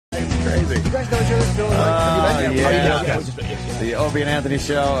crazy. You guys know each other still? Have you met him? The Opie and Anthony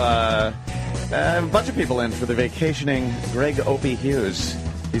show. A bunch of people in for the vacationing Greg Opie Hughes.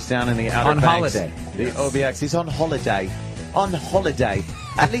 He's down in the Outer Banks. Holiday. The OBX. He's on holiday. On holiday.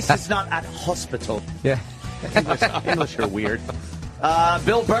 At least he's not at hospital. Yeah. English are weird.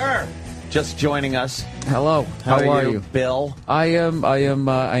 Bill Burr just joining us. Hello. How are you, Bill? I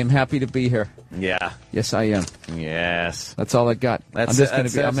am happy to be here. Yeah. Yes, I am. Yes. That's all I got. I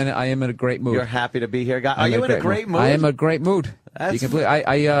am in a great mood. You're happy to be here, guy. Are you in a great mood? I am in a great mood. That's you can believe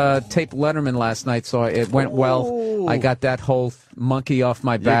I taped Letterman last night, so it went well. I got that whole monkey off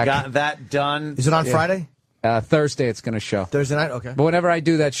my back. You got that done. Is it on Friday? Thursday it's going to show. Thursday night? Okay. But whenever I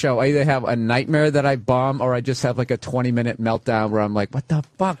do that show, I either have a nightmare that I bomb or I just have like a 20-minute meltdown where I'm like, what the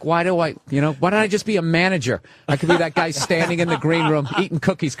fuck? Why don't I just be a manager? I could be that guy standing in the green room eating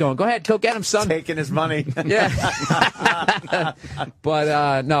cookies going, go ahead, go get him, son. Taking his money. Yeah.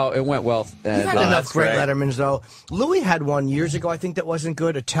 But, no, it went well. You've had enough great Lettermans, though. Louis had one years ago, I think, that wasn't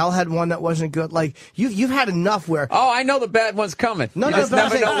good. Attell had one that wasn't good. Like, you've had enough where... Oh, I know the bad one's coming. You just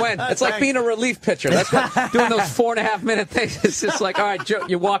never know when. It's like being a relief pitcher. That's what... Doing those 4.5-minute things. It's just like, all right,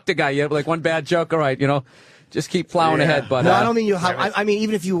 you walk the guy. You have like one bad joke. All right, just keep plowing ahead. But no, I don't mean you. I mean,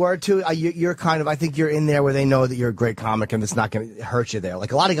 even if you were to, you're kind of. I think you're in there where they know that you're a great comic and it's not going to hurt you there.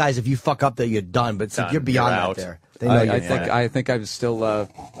 Like a lot of guys, if you fuck up there, you're done. But it's like you're beyond that there. They know I think I'd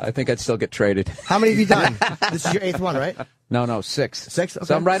still get traded. How many have you done? This is your 8th one, right? No, 6. 6. Okay.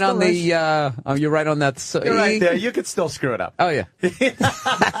 So I'm right on the. You're right on that. You're right there. You could still screw it up. Oh yeah.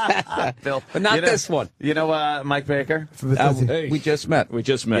 Bill, but not this one. You know, Mike Baker. We just met.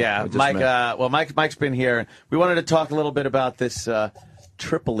 Yeah, Mike. Mike's been here. We wanted to talk a little bit about this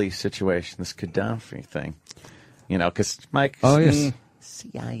Tripoli situation, this Gaddafi thing. Because Mike. Oh yes.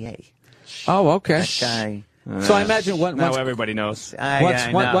 CIA. Oh okay. That guy. So I imagine once everybody knows.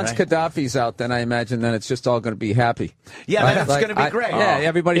 Once Gaddafi's out, then I imagine then it's just all going to be happy. Yeah, right? that's going to be great. Yeah,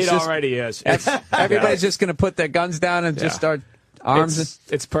 everybody's it already is. Everybody's just going to put their guns down and just start arms.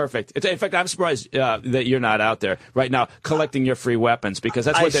 It's perfect. In fact, I'm surprised that you're not out there right now collecting your free weapons because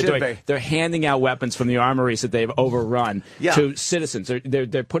that's what they're doing. Be. They're handing out weapons from the armories that they've overrun to citizens.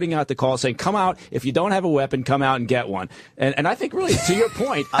 They're putting out the call saying, "Come out if you don't have a weapon, come out and get one." And I think really to your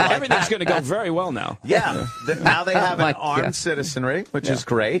point, everything's going to go very well now. Yeah, now they have an armed citizenry, which is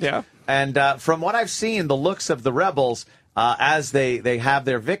great. Yeah, and from what I've seen, the looks of the rebels as they have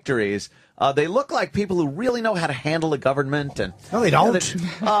their victories. They look like people who really know how to handle a government. And no, they don't.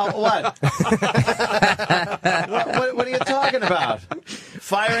 What? what are you talking about?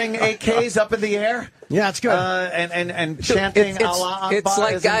 Firing AKs up in the air? Yeah, it's good. And chanting Allah Akbar. It's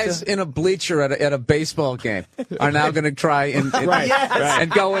like guys in a bleacher at a baseball game are now going to try and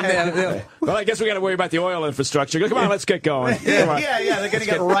go in there. Well, I guess we got to worry about the oil infrastructure. Come on, let's get going. Yeah, they're going to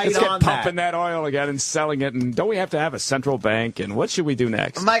get right on pumping that oil again and selling it. And don't we have to have a central bank? And what should we do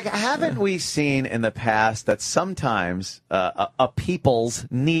next? Mike, haven't we seen in the past that sometimes a peoples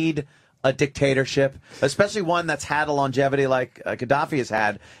need a dictatorship, especially one that's had a longevity like Gaddafi has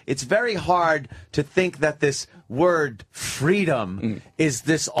had? It's very hard to think that this word freedom is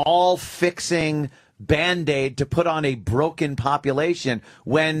this all-fixing Band-Aid to put on a broken population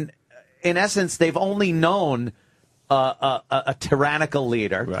when, in essence, they've only known a tyrannical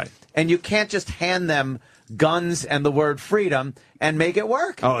leader. Right. And you can't just hand them guns and the word freedom and make it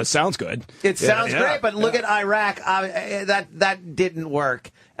work. Oh, it sounds good. It sounds great, but look at Iraq. That didn't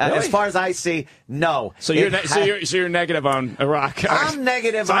work. Really? As far as I see, no. So you're negative on Iraq. I'm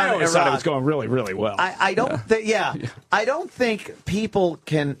negative on Iraq. I always thought it was going really, really well. I don't think. I don't think people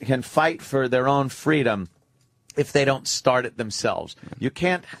can fight for their own freedom if they don't start it themselves. You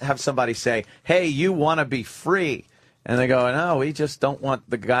can't have somebody say, "Hey, you want to be free." And they go, no, we just don't want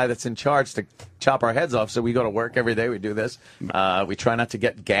the guy that's in charge to chop our heads off, so we go to work every day, we do this. We try not to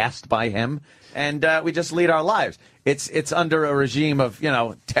get gassed by him, and we just lead our lives. It's under a regime of,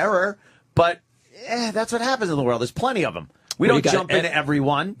 terror, but that's what happens in the world. There's plenty of them. We don't jump into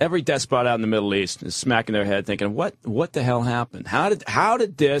everyone. Every despot out in the Middle East is smacking their head thinking, what the hell happened? How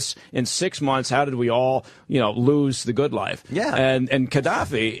did this, in 6 months, how did we all, lose the good life? Yeah. And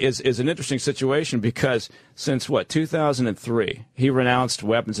Gaddafi is an interesting situation because since, 2003, he renounced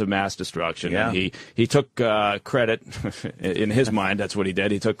weapons of mass destruction. Yeah. And he took credit, in his mind, that's what he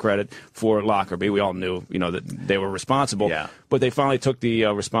did. He took credit for Lockerbie. We all knew, that they were responsible. Yeah. But they finally took the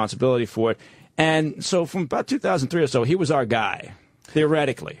responsibility for it. And so from about 2003 or so, he was our guy.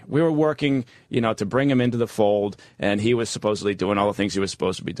 Theoretically, we were working, to bring him into the fold, and he was supposedly doing all the things he was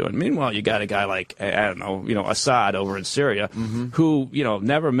supposed to be doing. Meanwhile, you got a guy like, I don't know, Assad over in Syria, who,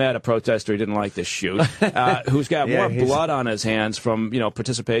 never met a protester he didn't like to shoot, who's got more blood on his hands from,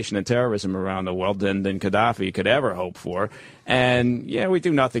 participation in terrorism around the world than Gaddafi could ever hope for. And, we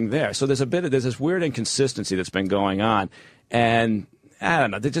do nothing there. So there's this weird inconsistency that's been going on. And I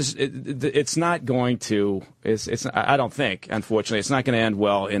don't know. It's not going to. I don't think, unfortunately, it's not going to end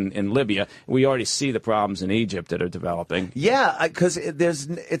well in Libya. We already see the problems in Egypt that are developing. Yeah, because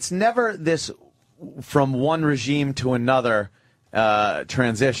it's never this from one regime to another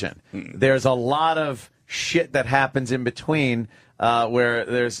transition. There's a lot of shit that happens in between. Where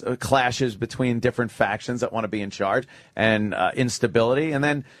there's clashes between different factions that want to be in charge and instability. And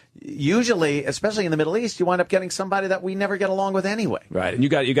then usually, especially in the Middle East, you wind up getting somebody that we never get along with anyway. Right. And you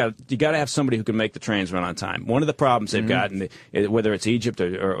got to have somebody who can make the trains run on time. One of the problems they've got, whether it's Egypt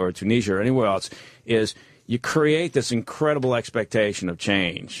or Tunisia or anywhere else, is you create this incredible expectation of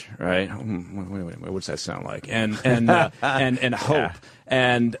change, right? Wait, what's that sound like? And hope. Yeah.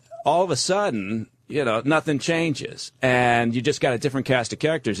 And all of a sudden, nothing changes. And you just got a different cast of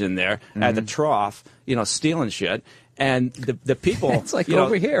characters in there at the trough, stealing shit. And the people... It's like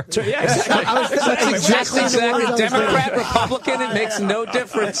over here. Yeah, exactly. Exactly. Democrat, Republican, it makes no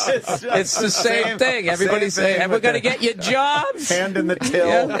difference. It's the same thing. Everybody's saying, we're going to get you jobs. Hand in the till.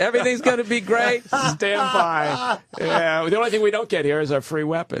 Yeah, everything's going to be great. Stand by. Yeah. The only thing we don't get here is our free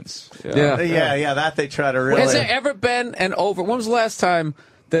weapons. Yeah, that they try to really... Has there ever been an when was the last time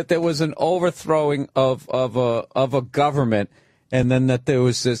that there was an overthrowing of a government, and then that there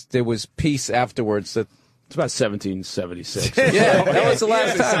was peace afterwards? That it's about 1776. Yeah, that was the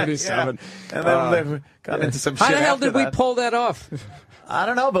last time. 77. Yeah. And then they got into some shit. How the hell did we that. pull that off? I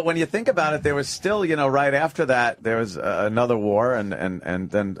don't know, but when you think about it, there was still, right after that, there was another war, and then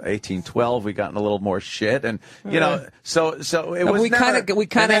 1812, we got in a little more shit, and so it was. We kind of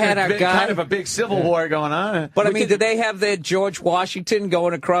had our guy. Kind of a big civil war going on. But I mean, did they have their George Washington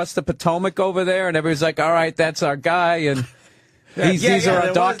going across the Potomac over there, and everybody's like, "All right, that's our guy," and these are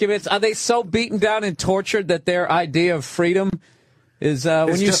our documents. Are they so beaten down and tortured that their idea of freedom is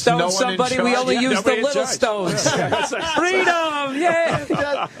when you stone somebody, we only use the little stones. Freedom, yeah.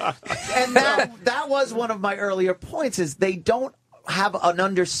 And that was one of my earlier points, is they don't have an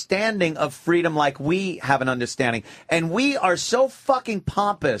understanding of freedom like we have an understanding. And we are so fucking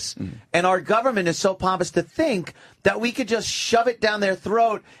pompous, and our government is so pompous to think that we could just shove it down their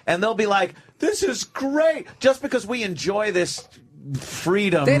throat, and they'll be like, this is great, just because we enjoy this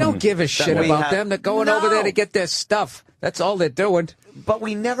freedom. They don't give a shit about them. They're going over there to get their stuff. That's all they're doing. But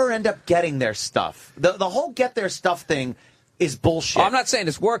we never end up getting their stuff. The whole get their stuff thing is bullshit. Oh, I'm not saying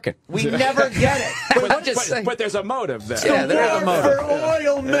it's working. We never get it. But there's a motive there. It's the war for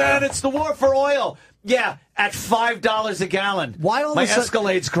oil, man. It's the war for oil. Yeah, at $5 a gallon. Why all my of a sudden...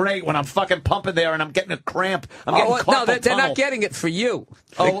 Escalade's great when I'm fucking pumping there and I'm getting a cramp. I'm getting carpal tunnel. They're not getting it for you.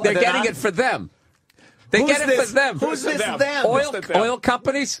 They're getting it for them. They get it for them. Who's this them? Oil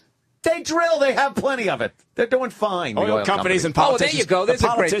companies? They drill. They have plenty of it. They're doing fine. Oil companies and politicians. Oh, there you go. There's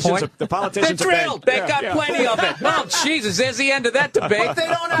a great point. The politicians they drilled. They got plenty of it. Oh, Jesus. There's the end of that debate. But they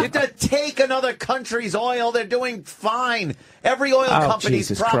don't have to take another country's oil. They're doing fine. Every oil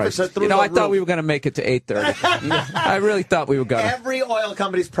company's profits are through the roof. I thought we were going to make it to 8:30. I really thought we were going to. Every oil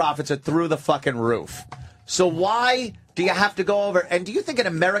company's profits are through the fucking roof. So why do you have to go over? And do you think an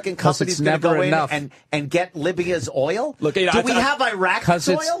American company is going to go in and get Libya's oil? Look, do we have Iraq's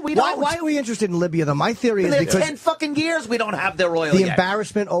oil? We don't. Why are we interested in Libya, though? My theory is because 10 fucking years we don't have their oil the yet.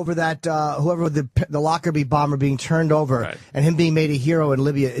 Embarrassment over that, whoever the Lockerbie bomber being turned over and him being made a hero in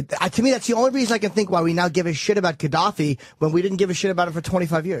Libya. To me, that's the only reason I can think why we now give a shit about Gaddafi when we didn't give a shit about it for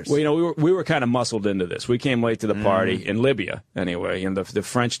 25 years. Well, we were kind of muscled into this. We came late to the party in Libya, anyway, and the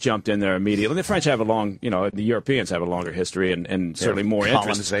French jumped in there immediately. The French have a long, the Europeans have a longer history and certainly more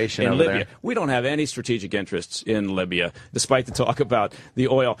interest in Libya. There. We don't have any strategic interests in Libya, despite the talk about the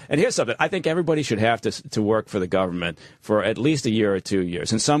oil. And here's something. I think everybody should have to work for the government for at least a year or 2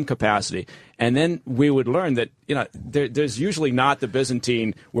 years in some capacity. And then we would learn that, there's usually not the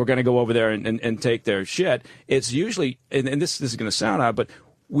Byzantine, we're going to go over there and take their shit. It's usually, and this is going to sound odd, but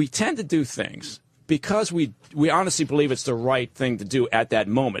we tend to do things because we honestly believe it's the right thing to do at that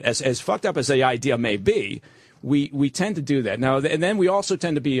moment. As fucked up as the idea may be, we tend to do that. Now, and then we also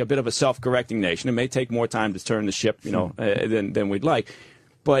tend to be a bit of a self-correcting nation. It may take more time to turn the ship, than we'd like.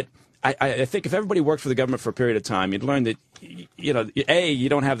 But I think if everybody worked for the government for a period of time, you'd learn that, you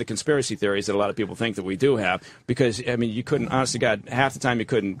don't have the conspiracy theories that a lot of people think that we do have. Because, you couldn't, honestly, God, half the time you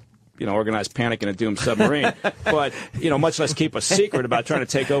couldn't, organize panic in a doomed submarine. But, much less keep a secret about trying to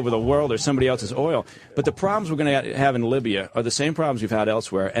take over the world or somebody else's oil. But the problems we're going to have in Libya are the same problems we've had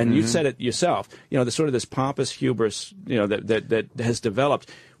elsewhere. And you said it yourself. The sort of this pompous hubris, that has developed.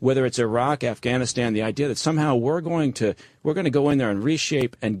 Whether it's Iraq, Afghanistan, the idea that somehow we're going to go in there and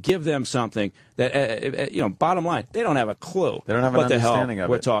reshape and give them something that, bottom line, they don't have a clue. They don't have what an the hell understanding of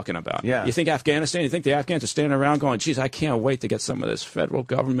we're it. talking about. Yeah. You think Afghanistan? You think the Afghans are standing around going, "Geez, I can't wait to get some of this federal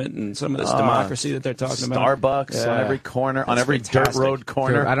government and some of this democracy that they're talking about." Starbucks on every corner, on every fantastic. dirt road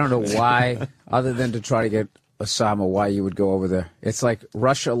corner. Dude, I don't know why, other than to try to get Osama, why you would go over there. It's like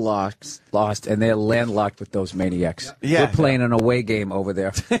Russia lost, and they're landlocked with those maniacs. Yeah. We're playing an away game over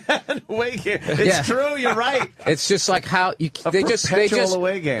there. Away game. It's true. You're right. It's just like how they just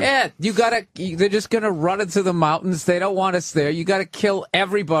away game. Yeah, they're just gonna run into the mountains. They don't want us there. You got to kill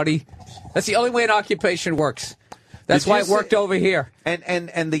everybody. That's the only way an occupation works. That's why it worked over here.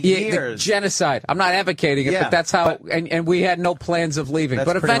 And the years. The genocide. I'm not advocating it, but that's how. And we had no plans of leaving.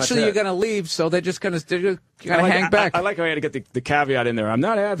 But eventually you're going to leave, so they're just going to hang back. I like how you had to get the caveat in there. I'm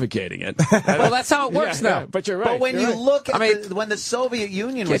not advocating it. Well, that's how it works now. But you're right. But when you're you look at when the Soviet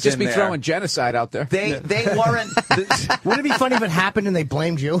Union was just in be there, throwing genocide out there. They weren't. Wouldn't it be funny if it happened and they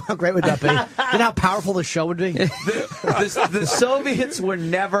blamed you? How great would that be? You know how powerful the show would be? The Soviets were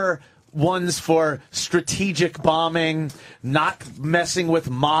never ones for strategic bombing, not messing with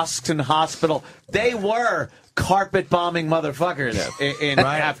mosques and hospital. They were carpet bombing motherfuckers in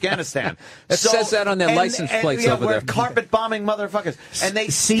Afghanistan. It says that on their license plates over there. Carpet bombing motherfuckers, and they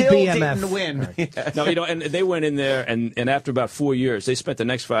still CBMF. didn't win. No, and they went in there, and after about 4 years, they spent the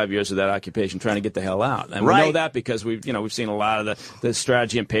next 5 years of that occupation trying to get the hell out. And we know that because we've seen a lot of the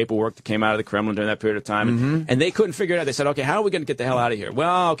strategy and paperwork that came out of the Kremlin during that period of time, and they couldn't figure it out. They said, okay, how are we going to get the hell out of here?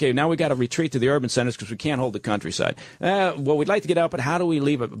 Well, okay, now we got to retreat to the urban centers because we can't hold the countryside. Well, we'd like to get out, but how do we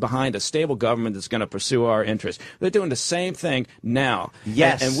leave behind a stable government that's going to pursue our interests? They're doing the same thing now.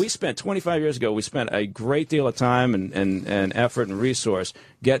 Yes. And we spent 25 years ago, we spent a great deal of time and effort and resource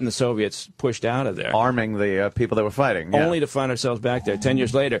getting the Soviets pushed out of there. Arming the people that were fighting. Yeah. Only to find ourselves back there 10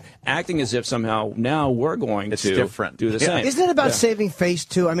 years later, acting as if somehow now we're going to do the same. Isn't it about saving face,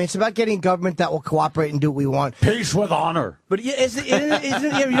 too? I mean, it's about getting government that will cooperate and do what we want. Peace with honor. But isn't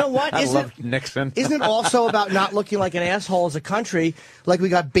you know what? I love Nixon. Isn't it also about not looking like an asshole as a country, like we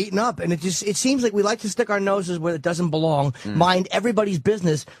got beaten up? And it seems like we like to stick our noses where it doesn't belong, mind everybody's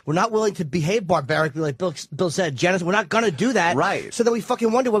business. We're not willing to behave barbarically, like Bill said. Janice, we're not going to do that. Right. So then we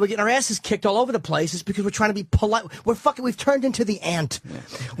fucking wonder why we're getting our asses kicked all over the place. It's because we're trying to be polite. We've turned into the ant.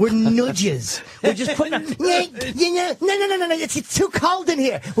 We're nudges. We're just putting no. It's too cold in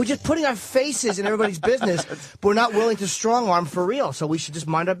here. We're just putting our faces in everybody's business, but we're not willing to strong arm for real. So we should just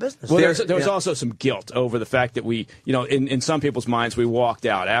mind our business. Well, there was also some guilt over the fact that we, in some people's minds, we walked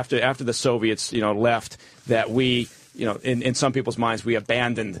out after the Soviets, left. That we, in some people's minds, we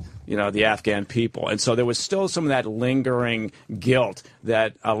abandoned, the Afghan people. And so there was still some of that lingering guilt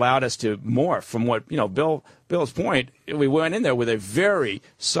that allowed us to morph from what, Bill's point, we went in there with a very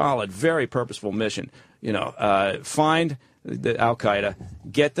solid, very purposeful mission. Find the Al-Qaeda,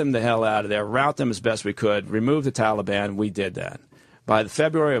 get them the hell out of there, rout them as best we could, remove the Taliban. We did that. By the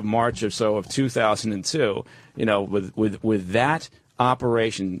February of March or so of 2002, with that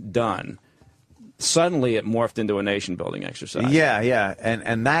operation done, suddenly it morphed into a nation-building exercise. Yeah,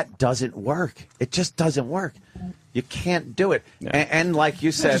 and that doesn't work. It just doesn't work. You can't do it. No. And like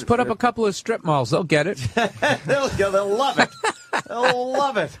you said, just put up a couple of strip malls. They'll get it. They'll love it. They'll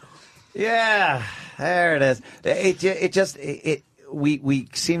love it. Yeah, there it is. We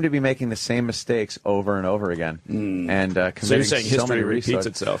seem to be making the same mistakes over and over again, and committing so you're saying history many repeats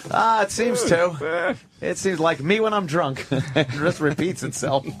itself? It seems to. It seems like me when I'm drunk. It just repeats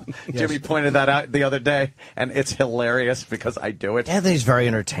itself. Yes. Jimmy pointed that out the other day, and it's hilarious because I do it. Anthony's very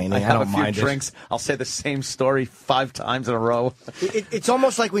entertaining. I don't mind few drinks. I'll say the same story 5 times in a row. It's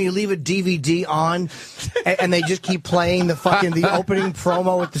almost like when you leave a DVD on, and they just keep playing the opening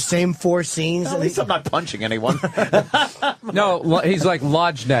promo with the same 4 scenes. At least I'm not punching anyone. No, he's like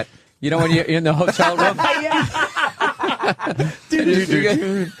LodgeNet. When you're in the hotel room.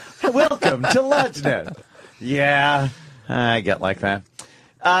 Welcome to LodgeNet. Yeah, I get like that.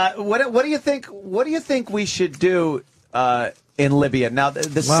 What do you think? What do you think we should do in Libya now?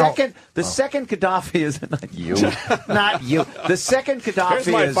 The second Gaddafi is not you, not you. The second Gaddafi Here's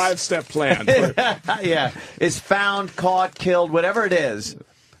my 5-step plan. is found, caught, killed, whatever it is,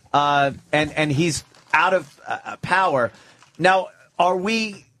 and he's out of power. Now, are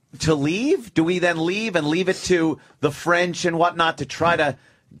we to leave? Do we then leave and leave it to the French and whatnot to try to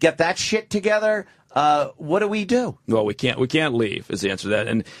get that shit together? what do we do? Well, we can't leave is the answer to that.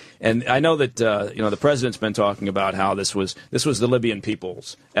 And I know that the president's been talking about how this was the Libyan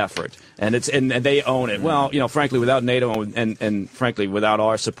people's effort, and they own it. Well, frankly, without NATO and frankly without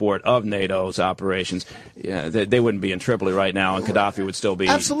our support of NATO's operations, they wouldn't be in Tripoli right now, and Gaddafi would still be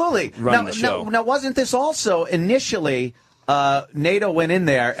absolutely running the show. Now, wasn't this also initially? NATO went in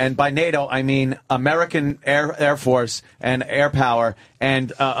there, and by NATO I mean American Air Force and air power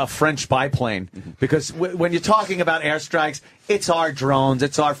and a French biplane. Because when you're talking about airstrikes, it's our drones,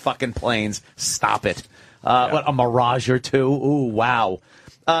 it's our fucking planes. Stop it. What, a Mirage or two? Ooh, wow.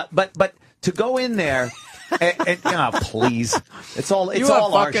 But to go in there, please, it's all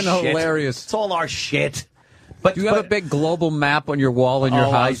our shit. Hilarious. It's all our shit. But do you have a big global map on your wall in your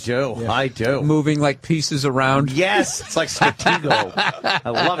house? I do. Yeah. I do. Moving like pieces around. Yes, it's like Stratego. I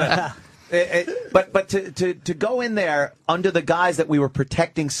love it. But to go in there under the guise that we were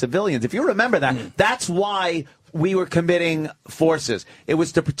protecting civilians, if you remember that, that's why we were committing forces. It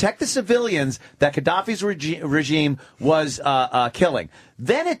was to protect the civilians that Gaddafi's regime was killing.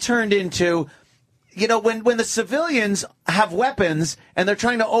 Then it turned into, when the civilians have weapons and they're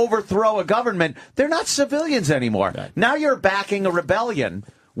trying to overthrow a government, they're not civilians anymore. Right. Now you're backing a rebellion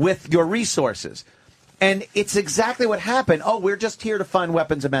with your resources. And it's exactly what happened. Oh, we're just here to find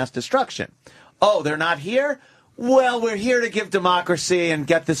weapons of mass destruction. Oh, they're not here? Well, we're here to give democracy and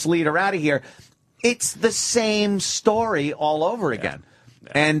get this leader out of here. It's the same story all over again.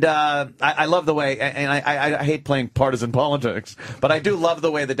 And I love the way, and I hate playing partisan politics, but I do love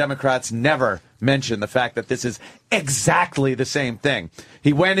the way the Democrats never mention the fact that this is exactly the same thing.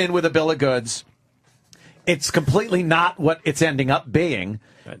 He went in with a bill of goods. It's completely not what it's ending up being.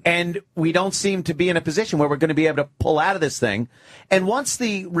 Right. And we don't seem to be in a position where we're going to be able to pull out of this thing. And once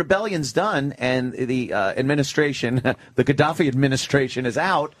the rebellion's done and the administration, the Gaddafi administration is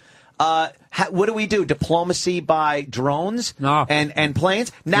out, what do we do? Diplomacy by drones and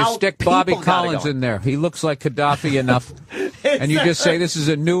planes? Now you stick Bobby Collins in there. He looks like Gaddafi enough. And you just say this is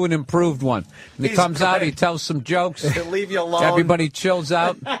a new and improved one. And he comes out, he tells some jokes. He'll leave you alone. Everybody chills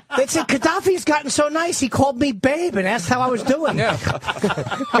out. They said Gaddafi's gotten so nice, he called me babe and asked how I was doing. Yeah.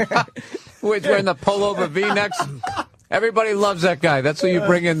 Wearing the pullover V-necks. Everybody loves that guy. That's who you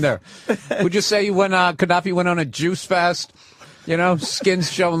bring in there. Would you say when Gaddafi went on a juice fast?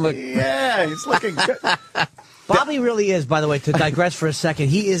 Skin's showing look. Yeah, he's looking good. Bobby really is, by the way, to digress for a second,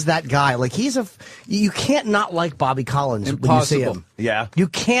 he is that guy. Like, you can't not like Bobby Collins when you see him. Yeah. You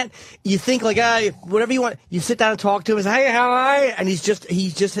can't, you think like, whatever you want, you sit down and talk to him and say, hey, how are you? And he's just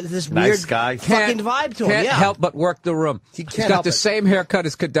this nice weird guy. fucking vibe to him. Can't help but work the room. He's got the same haircut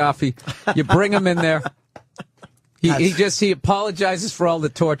as Gaddafi. You bring him in there. He apologizes for all the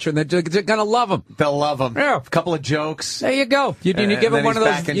torture, and they're gonna love him. They'll love him. Yeah. A couple of jokes. There you go. You give him one of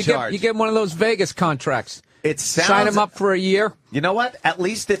those. You give him one of those Vegas contracts. Sign him up for a year. You know what? At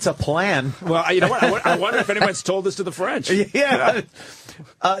least it's a plan. Well, you know what? I wonder if anyone's told this to the French. Yeah.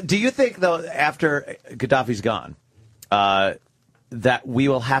 Do you think, though, after Gaddafi's gone, that we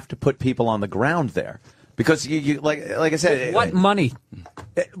will have to put people on the ground there? Because like I said, what money?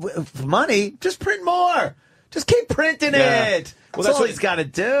 Money? Just print more. Just keep printing it. Well, that's all he's got to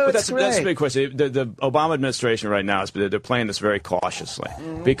do. But that's a big question. The Obama administration right now they're playing this very cautiously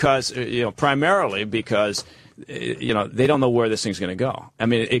because primarily because they don't know where this thing's going to go. I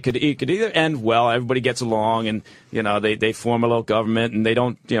mean, it could either end well, everybody gets along, and they form a little government, and they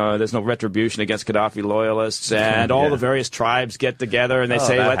don't there's no retribution against Gaddafi loyalists, and all the various tribes get together and they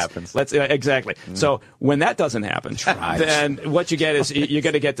say let's exactly. So when that doesn't happen, then what you get is you're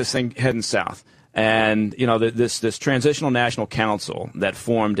going to get this thing heading south. And, this Transitional National Council that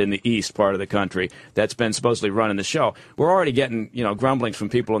formed in the east part of the country that's been supposedly running the show, we're already getting, grumblings from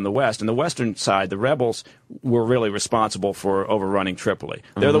people in the west. And the western side, the rebels were really responsible for overrunning Tripoli.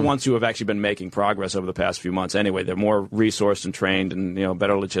 They're the ones who have actually been making progress over the past few months anyway. They're more resourced and trained and,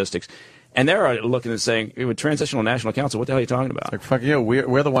 better logistics. And they're looking and saying, with Transitional National Council, what the hell are you talking about? Like, fuck you.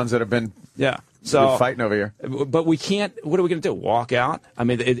 We're the ones that have been fighting over here. But we can't, what are we going to do? Walk out? I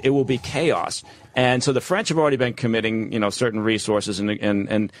mean, it will be chaos. And so the French have already been committing, certain resources.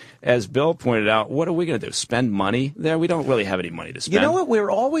 And as Bill pointed out, what are we going to do? Spend money there? We don't really have any money to spend. You know what? We're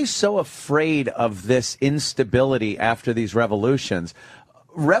always so afraid of this instability after these revolutions.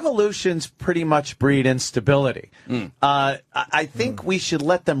 Revolutions pretty much breed instability. I think we should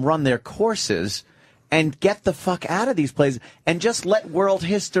let them run their courses and get the fuck out of these places and just let world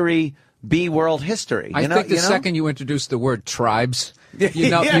history be world history. I think the second you introduce the word tribes, you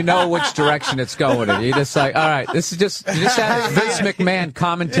know which direction it's going in. You're just like, all right, this is you just have Vince McMahon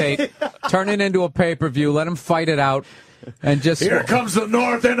commentate, turn it into a pay-per-view, let him fight it out. and just Here comes the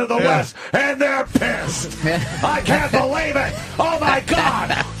North into the West, and they're pissed. I can't believe it. Oh, my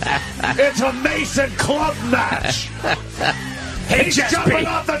God. It's a Mason Club match. He's jumping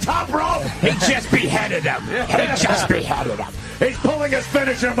off the top rope. He just beheaded him. He just beheaded him. He's pulling his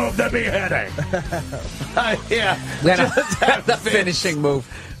finisher move, the beheading. the finishing move.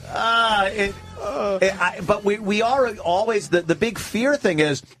 But we are always, the big fear thing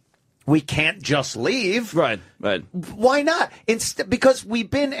is, we can't just leave. Right. Why not? Because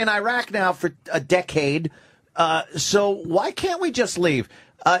we've been in Iraq now for a decade, so why can't we just leave?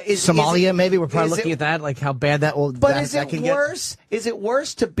 Somalia, maybe we're probably looking at that, like how bad that will. But is it worse? Is it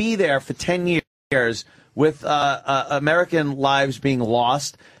worse to be there for 10 years with American lives being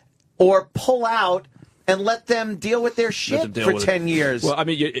lost, or pull out and let them deal with their shit for 10 years? Well, I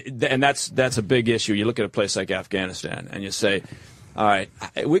mean, and that's a big issue. You look at a place like Afghanistan, and you say, all right,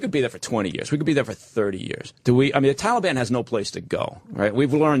 we could be there for 20 years. We could be there for 30 years. I mean, the Taliban has no place to go, right?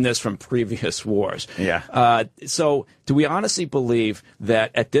 We've learned this from previous wars. Yeah. So do we honestly believe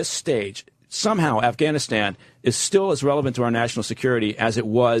that at this stage, somehow Afghanistan is still as relevant to our national security as it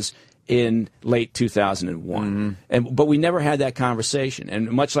was in late 2001? But we never had that conversation.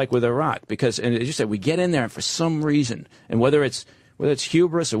 And much like with Iraq, because, and as you said, we get in there and for some reason, and whether it's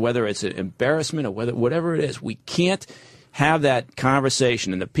hubris or whether it's an embarrassment or whatever it is, we can't have that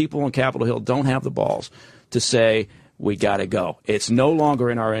conversation, and the people on Capitol Hill don't have the balls to say, we got to go. It's no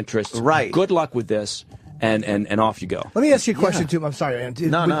longer in our interest. Right. Good luck with this, and off you go. Let me ask you a question, too. I'm sorry. Do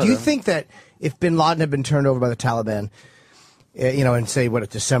you think that if bin Laden had been turned over by the Taliban, in, say,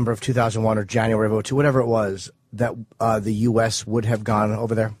 December of 2001 or January of 2002, whatever it was, that the U.S. would have gone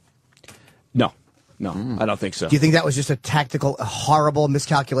over there? No, I don't think so. Do you think that was just a tactical, horrible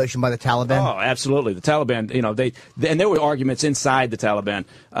miscalculation by the Taliban? Oh, absolutely. The Taliban, and there were arguments inside the Taliban,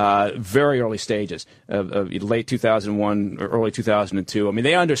 very early stages of late 2001 or early 2002. I mean,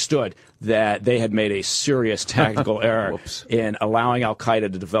 they understood that they had made a serious tactical error in allowing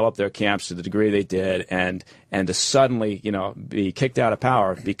al-Qaeda to develop their camps to the degree they did, and to suddenly, be kicked out of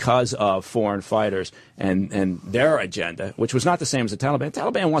power because of foreign fighters and their agenda, which was not the same as the Taliban. The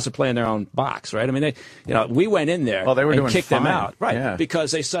Taliban wants to play in their own box, right? I mean, we went in there and kicked them out, right?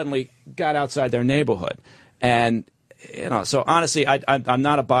 Because they suddenly got outside their neighborhood. And so honestly, I'm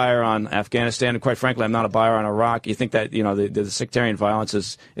not a buyer on Afghanistan, and quite frankly, I'm not a buyer on Iraq. You think that the sectarian violence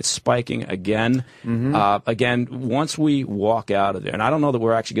it's spiking again? Again, once we walk out of there, and I don't know that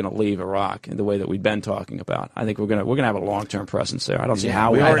we're actually going to leave Iraq in the way that we've been talking about. I think we're gonna have a long-term presence there. I don't see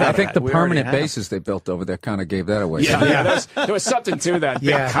how I think the permanent bases they built over there kind of gave that away. There was something to that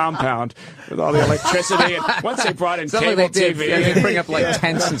big compound with all the electricity. And once they brought in cable TV, they bring up like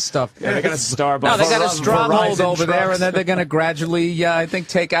tents and stuff. Yeah, they got a Starbucks. No, they got a stronghold over there. And then they're going to gradually, I think,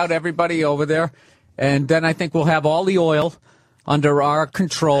 take out everybody over there. And then I think we'll have all the oil under our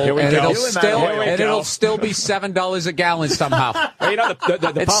control, and it'll still be $7 a gallon somehow.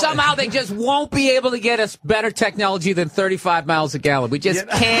 And somehow they just won't be able to get us better technology than 35 miles a gallon. We just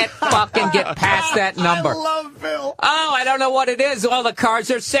can't fucking get past that number. I love Bill. Oh, I don't know what it is. All the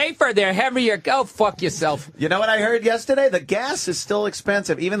cars are safer. They're heavier. Go fuck yourself. You know what I heard yesterday? The gas is still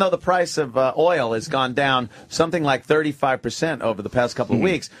expensive, even though the price of oil has gone down something like 35% over the past couple of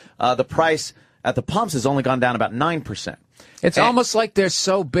weeks. The price at the pumps has only gone down about 9%. It's almost like they're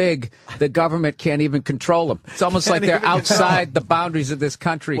so big, the government can't even control them. It's almost like they're outside the boundaries of this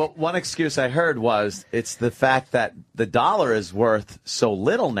country. Well, one excuse I heard was it's the fact that the dollar is worth so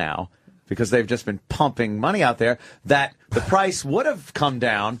little now because they've just been pumping money out there that the price would have come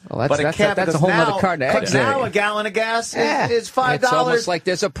down, but it can't. That's a whole other carton of eggs. Now a gallon of gas is $5. It's almost like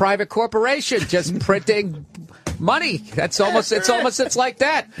there's a private corporation just printing money. It's like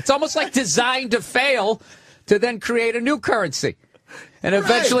that. It's almost like designed to fail, to then create a new currency and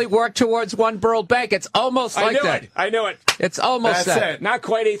eventually work towards one world bank. It's almost like that. I knew it. It's almost That's that. It. Not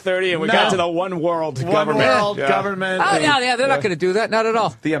quite 8:30, and we got to the one world government. One world government. Oh, yeah, they're not going to do that. Not at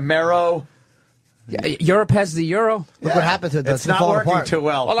all. The Amero. Yeah, Europe has the euro. Look what happened to it. It's not working too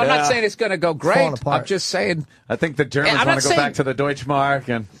well. Well, I'm not saying it's going to go great. I'm just saying. I think the Germans want to go back to the Deutschmark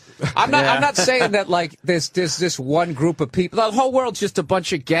and. I'm not saying that like there's this one group of people. The whole world's just a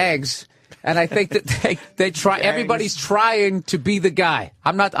bunch of gangs, and I think that they try. Gangs. Everybody's trying to be the guy.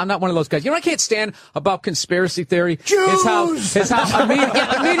 I'm not one of those guys. You know what I can't stand about conspiracy theory? Jews! Is how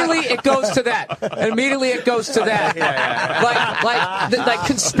immediately it goes to that. Immediately it goes to that. Like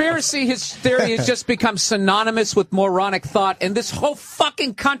conspiracy theory has just become synonymous with moronic thought, and this whole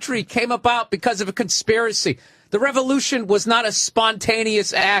fucking country came about because of a conspiracy. The revolution was not a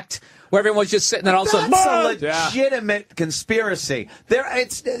spontaneous act where everyone was just sitting there all of a sudden. That's a legitimate conspiracy.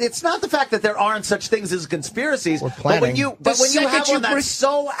 It's not the fact that there aren't such things as conspiracies. But when you have one that's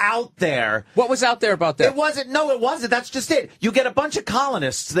so out there. What was out there about that? It wasn't. No, it wasn't. That's just it. You get a bunch of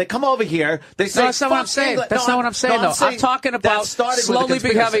colonists. They come over here. They say, no, that's not what I'm saying. That's not what I'm saying, though. I'm talking about slowly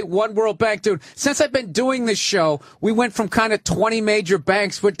becoming one world bank, dude. Since I've been doing this show, we went from kind of 20 major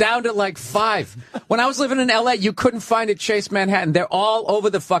banks. We're down to like 5. When I was living in L.A., you couldn't find it Chase Manhattan. They're all over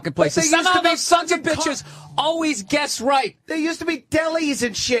the fucking place. Somehow these sons of bitches always guess right. There used to be delis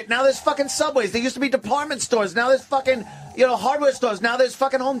and shit. Now there's fucking Subways. There used to be department stores. Now there's fucking, hardware stores. Now there's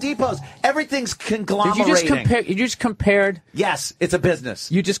fucking Home Depots. Everything's conglomerating. You just compared? Yes, it's a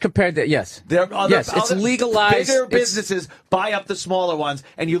business. You just compared that, yes. It's legalized. Bigger businesses buy up the smaller ones,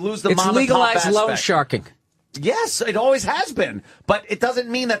 and you lose the mom and pop legalized aspect. loan sharking. Yes, it always has been. But it doesn't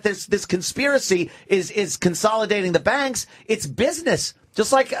mean that this conspiracy is consolidating the banks. It's business.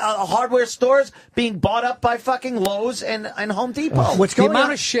 Just like hardware stores being bought up by fucking Lowe's and Home Depot. What's going on? The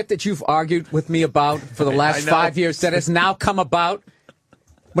amount of shit that you've argued with me about for the last 5 years that has now come about.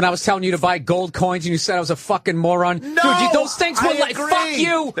 When I was telling you to buy gold coins and you said I was a fucking moron. No, dude, those things were like, fuck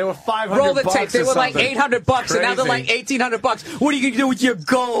you. They were $500. Roll the tape. They were like $800, and now they're like $1,800. What are you going to do with your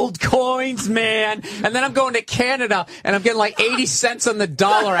gold coins, man? And then I'm going to Canada, and I'm getting like 80 cents on the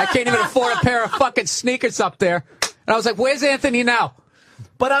dollar. I can't even afford a pair of fucking sneakers up there. And I was like, where's Anthony now?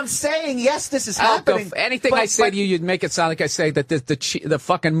 But I'm saying, yes, this is happening. Anything I say to you, you'd make it sound like I say that the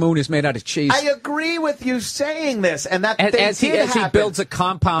fucking moon is made out of cheese. I agree with you saying this, and that as he builds a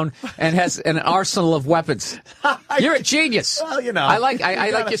compound and has an arsenal of weapons. You're a genius. Well, I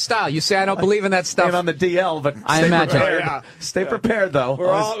like your style. You say I don't believe in that stuff. On the DL, but I imagine. Stay prepared,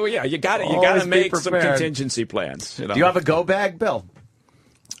 though. You got to make some contingency plans. Do you have a go bag, Bill?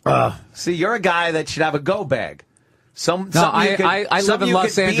 See, you're a guy that should have a go bag. I live in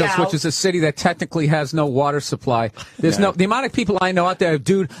Los Angeles, which is a city that technically has no water supply. There's the amount of people I know out there,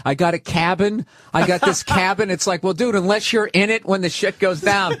 dude, I got a cabin. I got this cabin. It's like, well, dude, unless you're in it when the shit goes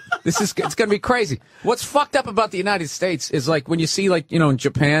down, it's going to be crazy. What's fucked up about the United States is like when you see in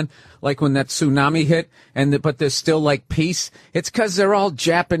Japan, like when that tsunami hit but there's still like peace. It's because they're all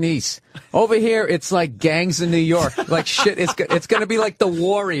Japanese. Over here, it's like gangs in New York. Like shit, it's going to be like the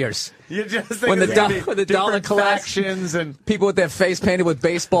Warriors. You just think when the dollar collapses and people with their face painted with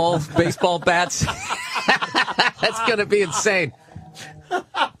baseball bats. That's going to be insane.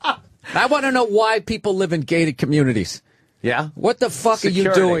 I want to know why people live in gated communities. Yeah? What the fuck are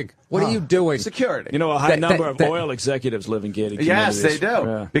you doing? What are you doing? Security. A high number of oil executives live in gated communities. Yes, they do.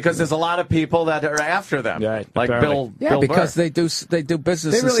 Yeah. Because there's a lot of people that are after them. Right, like Bill because Burr. they do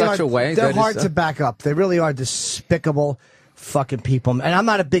business in such a way. They're hard to back up. They really are despicable fucking people. And I'm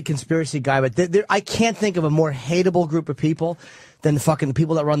not a big conspiracy guy, but I can't think of a more hateable group of people than the fucking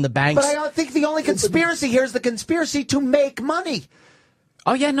people that run the banks. But I think the only conspiracy here is the conspiracy to make money.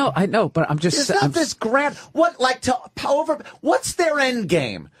 Oh, yeah, no, I know, but I'm just saying. It's not this grand. What's their end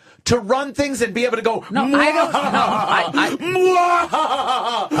game? To run things and be able to go. No, I don't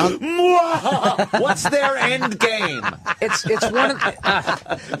know. What's their end game? It's one of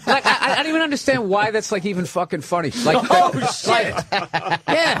I don't even understand why that's like even fucking funny. Like, shit!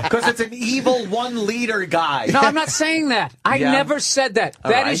 Yeah, because it's an evil one leader guy. No, I'm not saying that. I never said that.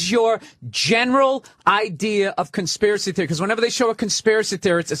 That is your general idea of conspiracy theory. Because whenever they show a conspiracy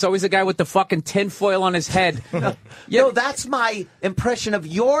theory, it's always a guy with the fucking tinfoil on his head. No, that's my impression of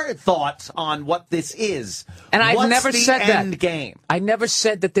your thoughts on what this is. And I've never said that. End game? I never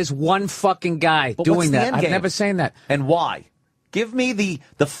said that there's one fucking guy doing that. I've never said that. And why? Give me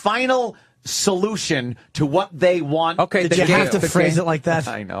the final solution to what they want. Okay, you have to phrase it like that?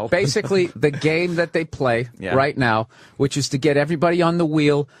 I know. Basically, the game that they play right now, which is to get everybody on the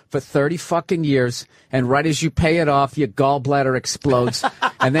wheel for 30 fucking years, and right as you pay it off, your gallbladder explodes,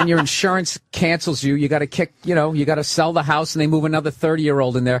 and then your insurance cancels you. You got to you got to sell the house, and they move another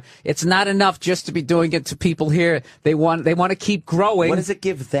 30-year-old in there. It's not enough just to be doing it to people here. They want to keep growing. What does it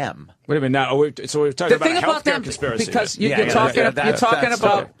give them? Wait a minute. Now, so we're talking about a healthcare conspiracy. Because you're talking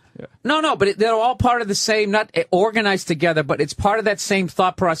about. No, but they're all part of the same, not organized together, but it's part of that same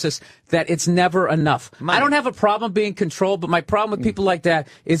thought process that it's never enough. I don't have a problem being controlled, but my problem with people like that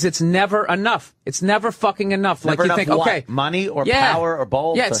is it's never enough. It's never fucking enough. Never enough what? Money or power or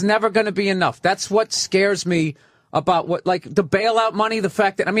both? Yeah, it's never going to be enough. That's what scares me about the bailout money, the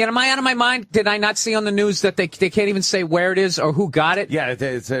fact that, am I out of my mind? Did I not see on the news that they can't even say where it is or who got it? Yeah,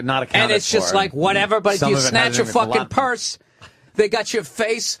 it's not accounted for. And it's just like, whatever, but if you snatch your fucking purse, they got your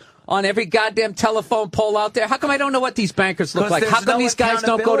face on every goddamn telephone pole out there. How come I don't know what these bankers look like? How come these guys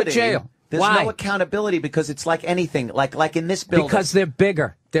don't go to jail? There's Why? no accountability because it's like anything, like in this building. Because they're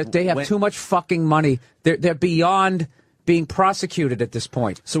bigger. They have too much fucking money. They're beyond being prosecuted at this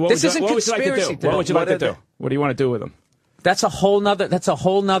point. So this isn't conspiracy. What would you like to do? What do you want to do with them? That's a whole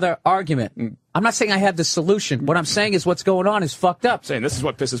nother argument. I'm not saying I have the solution. What I'm saying is what's going on is fucked up. I'm saying this is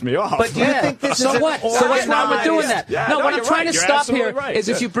what pisses me off. But do you think this is so what? So what's wrong with doing that? Yeah, no, what I'm trying to you're stop here right. is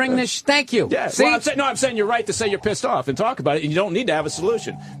if you bring this. Thank you. Yeah. See? Well, I'm saying you're right to say you're pissed off and talk about it. And you don't need to have a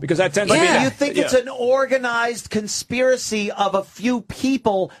solution because that tends to be. Do you think it's an organized conspiracy of a few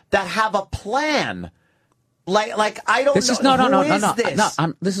people that have a plan? Like I don't. This know. is no. This?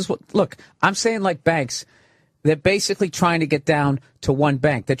 No, this is what. Look, I'm saying like banks. They're basically trying to get down to one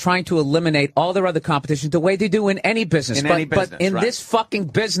bank. They're trying to eliminate all their other competition the way they do in any business. But in this fucking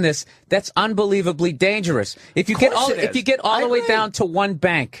business, that's unbelievably dangerous. If you get all the way down to one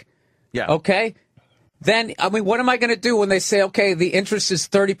bank, okay, then I mean, what am I going to do when they say, okay, the interest is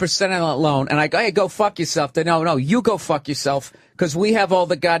 30% on that loan, and I go, hey, go fuck yourself? Then no, you go fuck yourself because we have all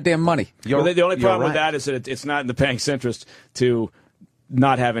the goddamn money. The only problem with that is that it's not in the bank's interest to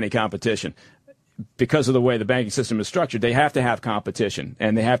not have any competition. Because of the way the banking system is structured, they have to have competition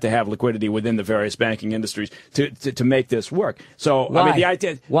and they have to have liquidity within the various banking industries to make this work. So, why? I mean, the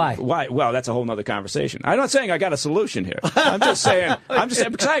idea. Why? Well, that's a whole other conversation. I'm not saying I got a solution here. I'm just saying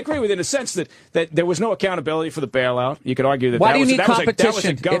because I agree with it in a sense that there was no accountability for the bailout. You could argue that why that do you was, need that competition? was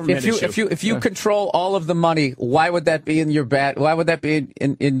a government issue. If you control all of the money, why would that be in your Why would that be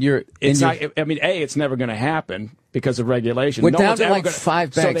in your? I mean, it's never going to happen. Because of regulation. We're down to like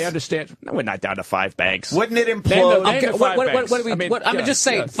 5 banks. So they understand. No, we're not down to 5 banks. Wouldn't it implode? I'm just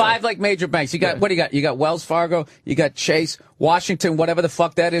saying, 5 like major banks. You got what do you got? You got Wells Fargo, you got Chase, Washington, whatever the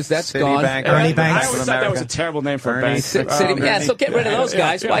fuck that is, that's gone. Ernie Banks. I always thought that was a terrible name for a bank. So get rid of those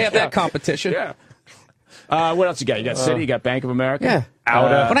guys. Why have that competition? Yeah. What else you got? You got Citi, you got Bank of America.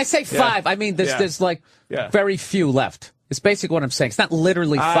 Yeah. When I say 5, I mean there's like very few left. It's basically what I'm saying. It's not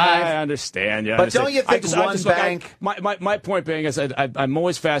literally 5. I understand. Yeah, but don't you think one bank? My point being is I'm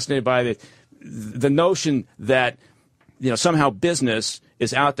always fascinated by the notion that somehow business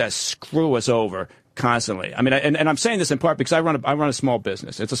is out to screw us over constantly. I mean, and I'm saying this in part because I run a small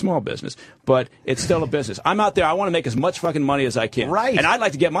business. It's a small business, but it's still a business. I'm out there. I want to make as much fucking money as I can. Right. And I'd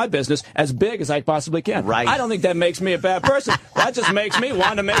like to get my business as big as I possibly can. Right. I don't think that makes me a bad person. That just makes me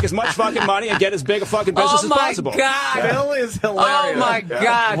want to make as much fucking money and get as big a fucking business as possible. Oh, my God. Bill is hilarious. Oh, my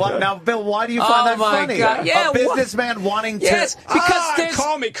God. Now, Bill, why do you find that funny? God. Yeah, a businessman wanting to... Yes, because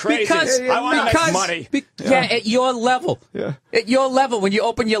call me crazy. I want to make money. At your level. Yeah. At your level, when you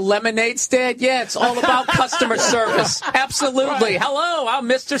open your lemonade stand, it's all about customer service. Absolutely. Right. Hello, I'm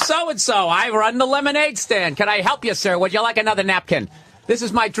Mr. So-and-so. I run the lemonade stand. Can I help you, sir? Would you like another napkin? This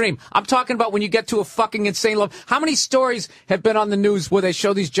is my dream. I'm talking about when you get to a fucking insane level. How many stories have been on the news where they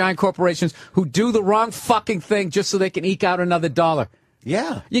show these giant corporations who do the wrong fucking thing just so they can eke out another dollar?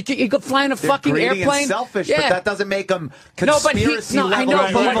 Yeah. You go fly in a fucking greedy airplane. And selfish, but that doesn't make them conspiracy level.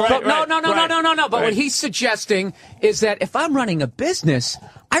 No. But what he's suggesting is that if I'm running a business,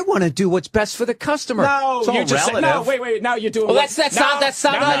 I want to do what's best for the customer. No, you just said, no. Wait. Now you're doing. Well, that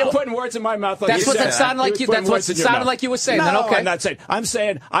sounded. Now you're putting words in my mouth. That's what that sounded like. That's what it sounded like you were saying. No, then okay. I'm not saying. I'm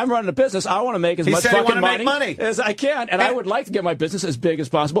saying I'm running a business. I want to make as much fucking money as I can, and I would like to get my business as big as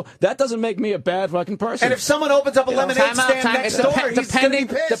possible. That doesn't make me a bad fucking person. And if someone opens up a lemonade stand next door, he's going to be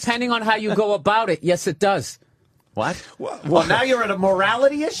pissed. Depending on how you go about it, yes, it does. What? Well, now you're at a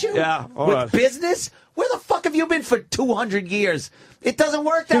morality issue? Yeah. With business? Where the fuck have you been for 200 years? It doesn't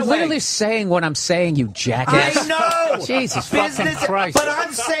work that way. You're literally saying what I'm saying, you jackass. I know. Jesus fucking Christ. But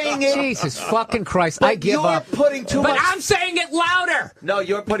I'm saying it. Jesus fucking Christ. But I give up. You're putting too much. But I'm saying it louder. No,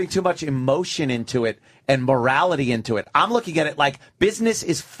 you're putting too much emotion into it and morality into it. I'm looking at it like business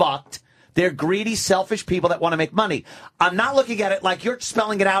is fucked. They're greedy, selfish people that want to make money. I'm not looking at it like you're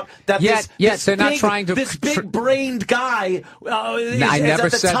spelling it out. That they're not trying to. This big-brained guy. I never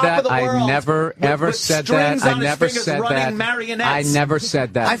said that. I never ever said that. I never said that. I never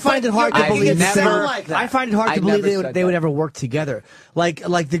said that. I find it hard to believe. I find it hard to believe they would ever work together.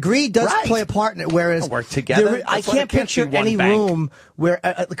 Like the greed does play a part in it. Whereas work together. I can't picture any room where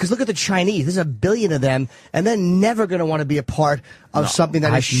because look at the Chinese. There's a billion of them, and they're never going to want to be a part of something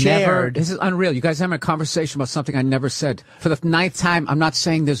that is shared. This is unreal. You guys having a conversation about something I never said. For the 9th time, I'm not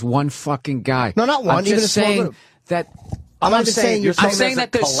saying there's one fucking guy. No, not one. I'm even just saying that. I'm saying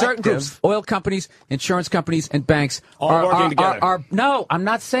that there's certain groups, oil companies, insurance companies, and banks all working together. No, I'm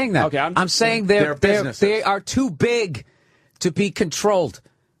not saying that. Okay, I'm saying they are too big to be controlled.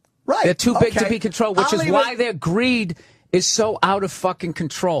 Right. They're too big to be controlled, which is why their greed is so out of fucking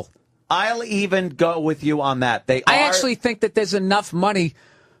control. I'll even go with you on that. I actually think that there's enough money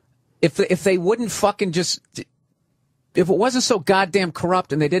if they wouldn't fucking just. If it wasn't so goddamn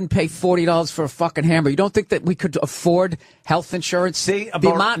corrupt and they didn't pay $40 for a fucking hamburger, you don't think that we could afford health insurance? See, the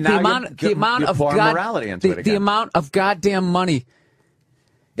amount of goddamn money.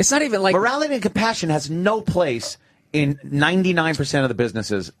 It's not even like morality and compassion has no place in 99% of the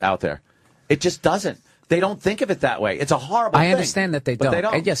businesses out there. It just doesn't. They don't think of it that way. It's a horrible thing. I understand that they don't. They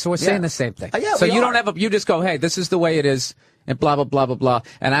don't. And yes, so we're saying the same thing. Yeah, so you don't have you just go, hey, this is the way it is. And blah, blah, blah, blah, blah.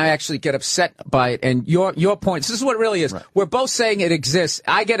 And I actually get upset by it. And your point, this is what it really is. Right. We're both saying it exists.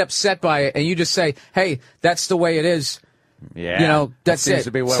 I get upset by it. And you just say, hey, that's the way it is. Yeah. You know, that's that seems it.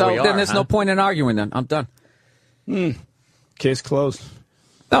 To be where so we are, then there's no point in arguing then. I'm done. Case closed.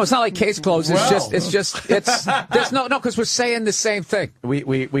 No, it's not like case closed. There's no, because we're saying the same thing.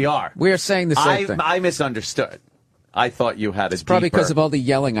 We are. We are saying the same thing. I misunderstood. I thought you had It's probably because of all the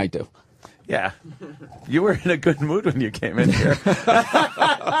yelling I do. Yeah. You were in a good mood when you came in here.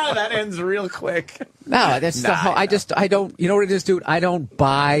 That ends real quick. No, that's the whole, I don't, you know what it is, dude? I don't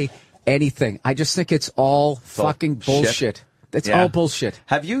buy anything. I just think it's all fucking bullshit. It's all bullshit.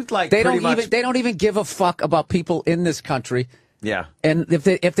 Have you, they don't even give a fuck about people in this country. Yeah. And if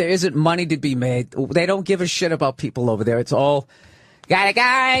there isn't money to be made, they don't give a shit about people over there. It's all, gotta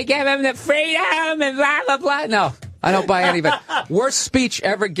go, give him the freedom and blah, blah, blah. No. I don't buy any of it. Worst speech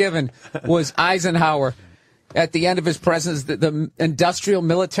ever given was Eisenhower at the end of his presidency, the industrial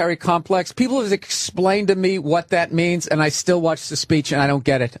military complex. People have explained to me what that means, and I still watch the speech, and I don't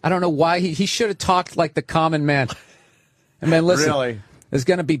get it. I don't know why. He should have talked like the common man. I mean, listen, really? There's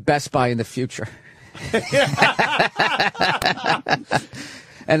going to be Best Buy in the future.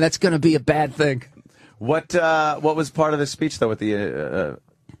 And that's going to be a bad thing. What was part of the speech, though, with the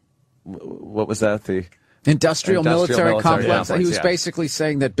what was that? The Industrial military complex. Yeah. He was basically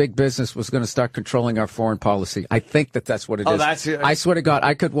saying that big business was going to start controlling our foreign policy. I think that's what it is. I swear to God,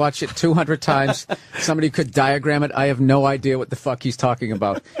 I could watch it 200 times. Somebody could diagram it. I have no idea what the fuck he's talking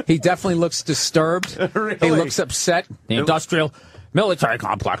about. He definitely looks disturbed. Really? He looks upset. The industrial military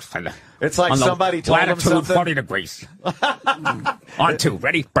complex. It's like somebody told him something. 40 degrees. On two.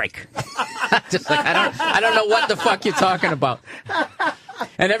 Ready? Break. Just like, I don't know what the fuck you're talking about.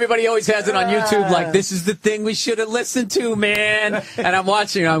 And everybody always has it on YouTube like, this is the thing we should have listened to, man. And I'm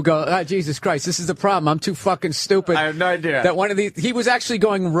watching and I'm going, oh, Jesus Christ, this is the problem. I'm too fucking stupid. I have no idea. That he was actually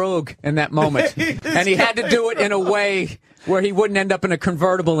going rogue in that moment. And he had to do it in a way where he wouldn't end up in a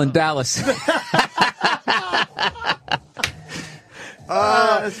convertible in Dallas.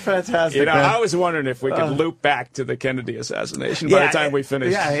 That's fantastic. You know, I was wondering if we could loop back to the Kennedy assassination by the time we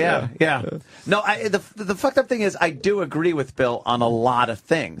finish. Yeah. No, the fucked up thing is I do agree with Bill on a lot of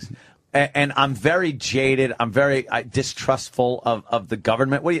things. And I'm very jaded. I'm very distrustful of the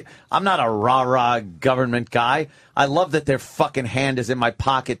government. I'm not a rah-rah government guy. I love that their fucking hand is in my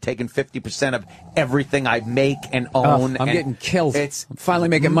pocket, taking 50% of everything I make and own. I'm getting killed. I'm finally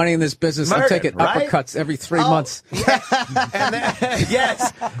making money in this business. I'm taking uppercuts every 3 months.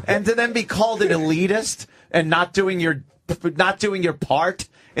 Yes. And to then be called an elitist and not doing your part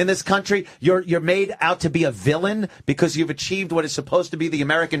in this country, you're made out to be a villain because you've achieved what is supposed to be the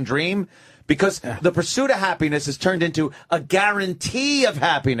American dream. Because the pursuit of happiness has turned into a guarantee of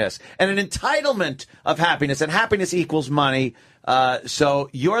happiness and an entitlement of happiness, and happiness equals money. So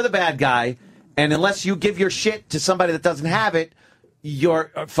you're the bad guy, and unless you give your shit to somebody that doesn't have it, you're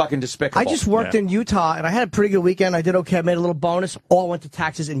fucking despicable. I just worked in Utah, and I had a pretty good weekend. I did okay. I made a little bonus. All went to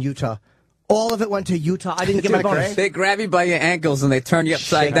taxes in Utah. All of it went to Utah. I didn't get my bonus. They grab you by your ankles and they turn you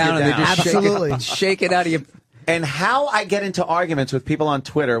upside down and they just shake it out of you. And how I get into arguments with people on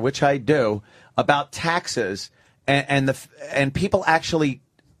Twitter, which I do, about taxes, and people actually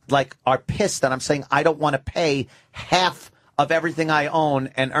are pissed that I'm saying I don't want to pay half of everything I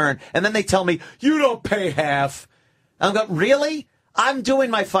own and earn, and then they tell me you don't pay half. I'm going, really? I'm doing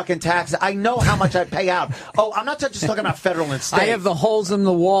my fucking taxes. I know how much I pay out. Oh, I'm not just talking about federal and state. I have the holes in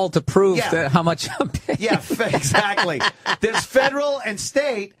the wall to prove how much I'm paying. Yeah, exactly. There's federal and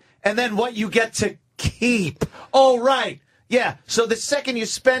state, and then what you get to keep. Oh, right. Yeah, so the second you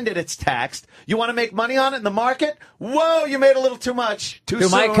spend it, it's taxed. You want to make money on it in the market? Whoa, you made a little too much. Too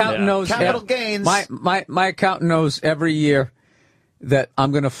soon. My accountant knows capital gains. My accountant knows every year that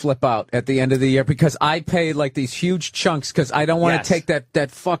I'm going to flip out at the end of the year because I pay these huge chunks because I don't want to take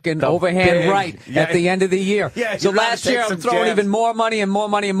that fucking overhand right at the end of the year. Yeah, so last year I'm throwing even more money and more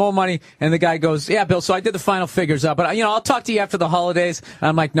money and more money, and the guy goes, "Yeah, Bill, so I did the final figures up, but I'll talk to you after the holidays." And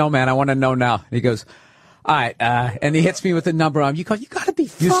I'm like, "No, man, I want to know now." And he goes, "All right," and he hits me with a number. You got to be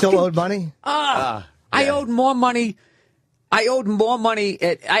fucking... You still owed money? I owed more money I owed more money.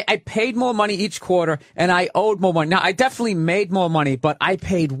 I paid more money each quarter, and I owed more money. Now, I definitely made more money, but I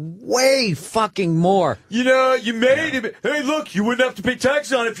paid way fucking more. You know, you made it. Hey, look, you wouldn't have to pay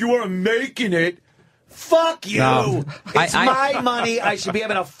tax on it if you weren't making it. Fuck you. No. It's my money. I should be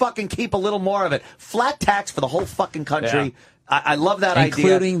able to fucking keep a little more of it. Flat tax for the whole fucking country. Yeah. I love that idea.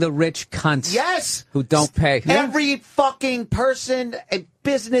 Including the rich cunts. Yes. Who don't pay. Every fucking person, a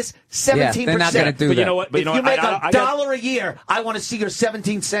business, 17%. Yeah, they're not going to do that. You know what? If you make $1 a year, I want to see your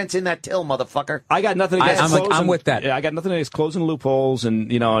 17 cents in that till, motherfucker. I got nothing against closing. I'm with that. Yeah, I got nothing against closing loopholes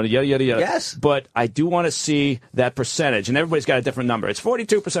and, yada, yada, yada. Yes. But I do want to see that percentage, and everybody's got a different number. It's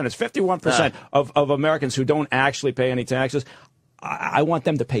 42%. It's 51% of Americans who don't actually pay any taxes. I want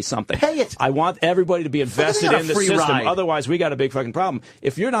them to pay something. Pay it. I want everybody to be invested in the system. Ride. Otherwise, we got a big fucking problem.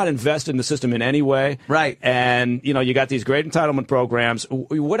 If you're not invested in the system in any way, right, and you got these great entitlement programs,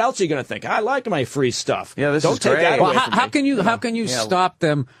 what else are you going to think? I like my free stuff. Yeah, this don't is take great. that away from me. How can you stop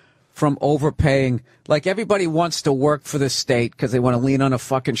them from overpaying? Like, everybody wants to work for the state because they want to lean on a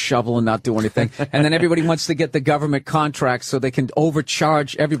fucking shovel and not do anything. And then everybody wants to get the government contracts so they can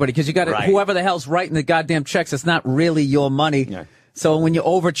overcharge everybody. Because you got whoever the hell's writing the goddamn checks, it's not really your money. Yeah. So when you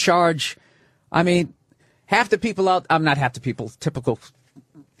overcharge, I mean, half the people out, I'm not half the people, typical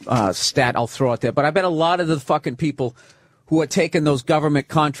stat I'll throw out there, but I bet a lot of the fucking people who are taking those government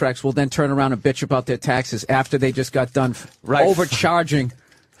contracts will then turn around and bitch about their taxes after they just got done overcharging.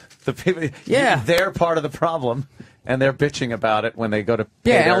 The people, yeah, they're part of the problem, and they're bitching about it when they go to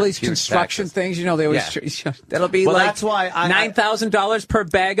pay and their all these huge construction taxes. things. They always that'll be well, like that's why $9,000 per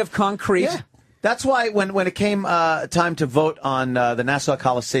bag of concrete. Yeah. That's why when it came time to vote on the Nassau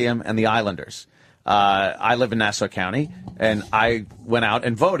Coliseum and the Islanders, I live in Nassau County, and I went out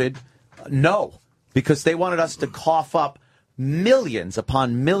and voted no, because they wanted us to cough up millions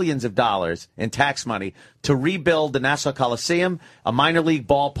upon millions of dollars in tax money to rebuild the Nassau Coliseum, a minor league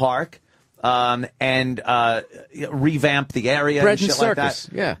ballpark, and revamp the area and shit like that.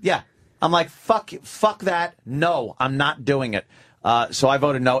 Yeah. I'm like, fuck that. No, I'm not doing it. So I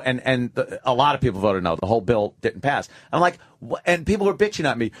voted no, and a lot of people voted no. The whole bill didn't pass. I'm like, and people were bitching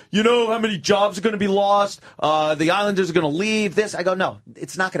at me. You know how many jobs are going to be lost? The Islanders are going to leave this. I go, no,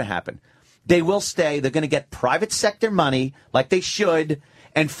 it's not going to happen. They will stay. They're going to get private sector money like they should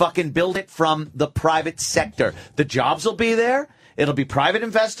and fucking build it from the private sector. The jobs will be there. It'll be private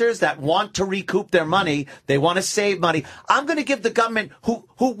investors that want to recoup their money. They want to save money. I'm going to give the government who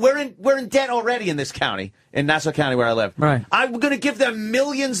we're in debt already in this county, in Nassau County where I live. Right. I'm going to give them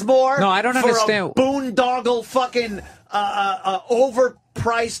millions more. No, I don't understand. For a boondoggle fucking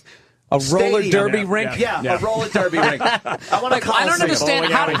overpriced a roller stadium. derby rink. Yeah, a roller derby rink. I don't understand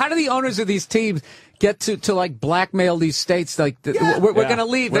how do the owners of these teams get to like blackmail these states? Like we're going to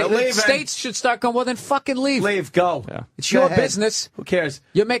leave. The states should start going. Well, then fucking leave. Leave. Go. Yeah. It's your business. Who cares?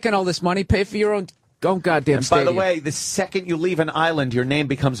 You're making all this money. Pay for your own goddamn stadium. By the way, the second you leave an island, your name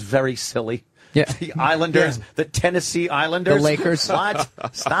becomes very silly. Yeah. The Islanders, the Tennessee Islanders. The Lakers. What?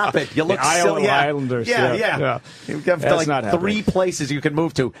 Stop it. You look the silly. Islanders. Yeah. You've got like 3 places you can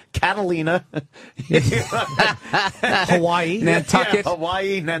move to. Catalina. Hawaii. Nantucket.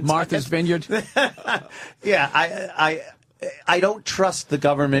 Hawaii. Nantucket. Martha's Vineyard. I don't trust the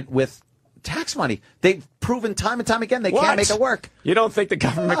government with tax money. They've proven time and time again they can't make it work. You don't think the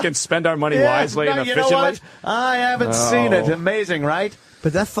government can spend our money wisely and efficiently? You know what? I haven't seen it. Amazing, right?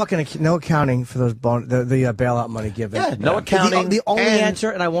 But that fucking no accounting for those the bailout money given. Yeah, no accounting. The only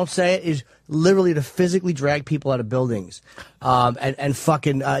answer, and I won't say it, is literally to physically drag people out of buildings. And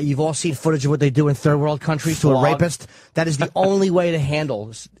fucking, you've all seen footage of what they do in third world countries to a rapist. That is the only way to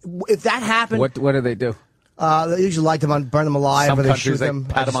handle. If that happened, what do they do? They usually light them burn them alive, Some or they countries, shoot them.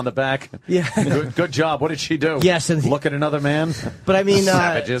 Pat them on the back. Yeah, good job. What did she do? Yes, and look at another man. But I mean,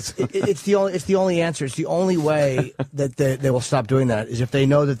 savages. It's the only answer. It's the only way that they will stop doing that is if they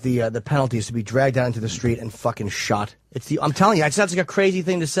know that the penalty is to be dragged out into the street and fucking shot. I'm telling you, it sounds like a crazy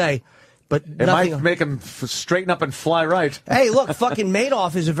thing to say. But it might make him straighten up and fly right. Hey, look, fucking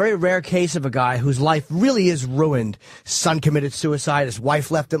Madoff is a very rare case of a guy whose life really is ruined. Son committed suicide. His wife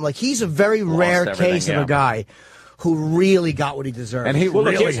left him. Like, he's a very rare case of a guy who really got what he deserved. And he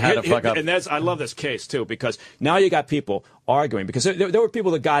really had to fuck up. And I love this case, too, because now you got people arguing. Because there were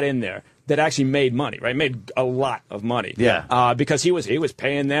people that got in there that actually made money, right? Made a lot of money. Yeah. Because he was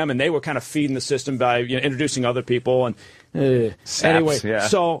paying them, and they were kind of feeding the system by introducing other people. And anyway,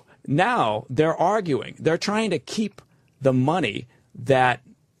 so now they're arguing. They're trying to keep the money that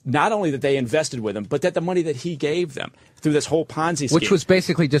not only that they invested with him, but that the money that he gave them through this whole Ponzi scheme. Which was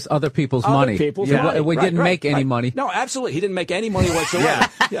basically just other people's money. We didn't make any money. No, absolutely. He didn't make any money whatsoever.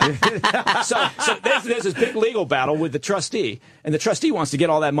 So there's this big legal battle with the trustee, and the trustee wants to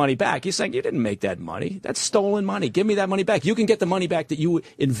get all that money back. He's saying, you didn't make that money. That's stolen money. Give me that money back. You can get the money back that you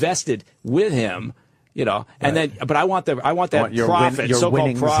invested with him. And then, but I want that profit,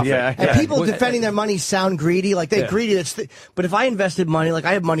 so-called profit. Yeah. And people defending their money sound greedy, like they're greedy. But if I invested money, like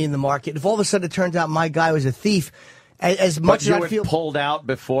I have money in the market, if all of a sudden it turns out my guy was a thief, as much as I feel pulled out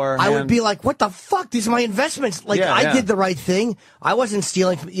before, I would be like, "What the fuck? These are my investments. Like I did the right thing. I wasn't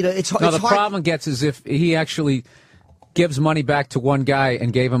stealing. It's the problem gets is if he actually gives money back to one guy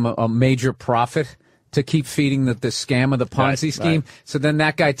and gave him a major profit to keep feeding the scam of the Ponzi scheme. Right. So then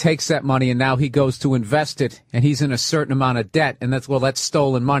that guy takes that money and now he goes to invest it and he's in a certain amount of debt and that's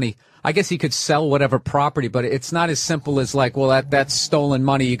stolen money. I guess he could sell whatever property, but it's not as simple as like, well, that's stolen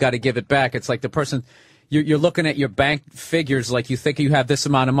money. You got to give it back. It's like the person, you're looking at your bank figures like you think you have this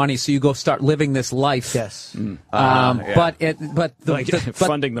amount of money, so you go start living this life. Yes. But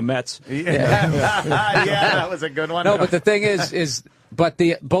funding the Mets. Yeah, that was a good one. No, but the thing is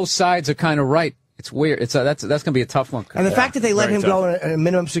both sides are kind of right. It's weird. That's going to be a tough one. And the fact that they let him go in a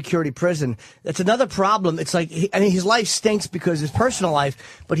minimum security prison, that's another problem. It's like, his life stinks because his personal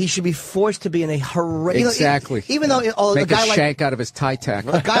life, but he should be forced to be in a horrendous... Exactly. Even though... Make a shank out of his tie tack.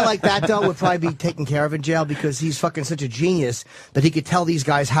 A guy like that, though, would probably be taken care of in jail because he's fucking such a genius that he could tell these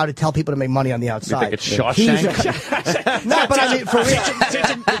guys how to tell people to make money on the outside. You think it's Shawshank? No, but I mean, for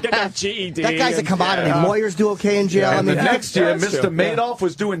real. Get that GED. That guy's a commodity. Lawyers do okay in jail. I mean, next year, Mr. Madoff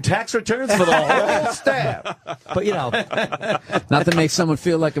was doing tax returns for the whole staff. But, nothing makes someone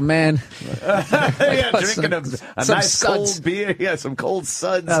feel like a man. Drinking a nice suds. cold beer. Yeah, some cold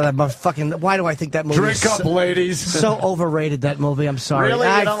suds. Why do I think that movie Drink up, ladies. So overrated, that movie. I'm sorry. Really?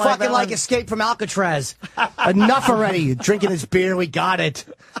 I don't fucking like Escape from Alcatraz. Enough already. Drinking his beer. We got it.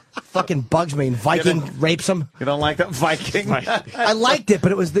 Fucking bugs me. And Viking rapes him. You don't like that Viking? I liked it,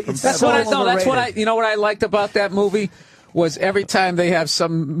 but it was that's what I liked about that movie. Was every time they have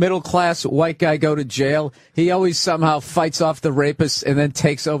some middle-class white guy go to jail, he always somehow fights off the rapist and then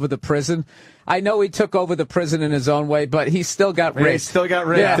takes over the prison. I know he took over the prison in his own way, but he still got raped. He still got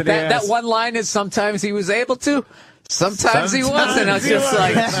raped. Yeah, that one line is sometimes he was able to, sometimes he wasn't. I was just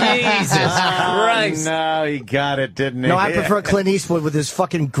like, Jesus Christ. No, he got it, didn't he? No, I prefer Clint Eastwood with his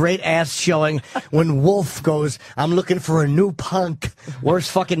fucking great ass showing when Wolf goes, I'm looking for a new punk.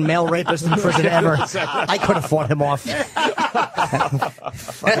 Worst fucking male rapist in prison ever. I could have fought him off.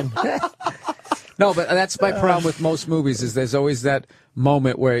 No, but that's my problem with most movies is there's always that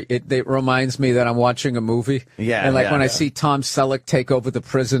moment where it reminds me that I'm watching a movie. Yeah. And when I see Tom Selleck take over the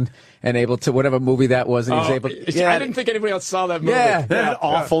prison and able to, whatever movie that was, and he's able to. I didn't think anybody else saw that movie. Yeah. That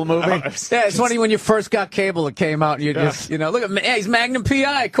awful movie. Yeah, it's funny when you first got cable, it came out, and you just, look at he's Magnum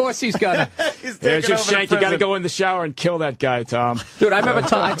P.I. Of course he's got it. There's your shank. You got to go in the shower and kill that guy, Tom. Dude, I remember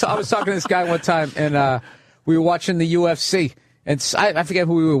I was talking to this guy one time, and we were watching the UFC. And I forget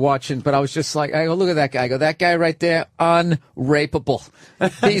who we were watching, but I was just like, I go, look at that guy. I go, that guy right there, unrapeable.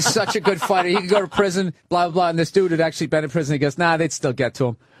 He's such a good fighter. He could go to prison, blah, blah, blah. And this dude had actually been in prison. He goes, nah, they'd still get to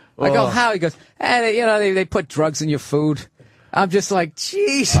him. I go, how? He goes, they put drugs in your food. I'm just like,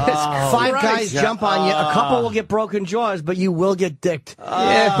 Jesus Christ. 5 guys jump on you. A couple will get broken jaws, but you will get dicked.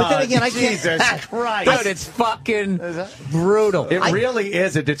 Yeah, but then again, I can't. Jesus Christ. Dude, it's fucking brutal. It really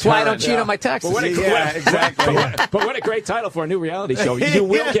is a deterrent. That's why I don't cheat on my taxes. Exactly. But what a great title for a new reality show. You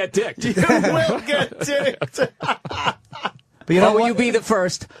will get dicked. You will get dicked. But you know, will you be the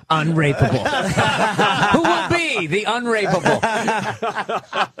first unrapeable? Who will be the unrapeable?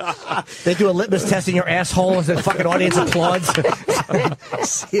 They do a litmus test in your asshole as the fucking audience applauds.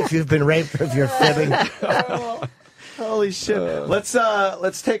 See if you've been raped or if you're fibbing. Holy shit.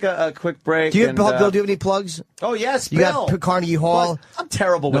 Let's take a quick break. Bill, do you have any plugs? Oh, yes, You Bill. got Carnegie Hall. Well, I'm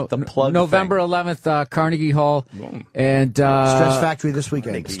terrible with the plug November thing. 11th, Carnegie Hall. And Stress Factory this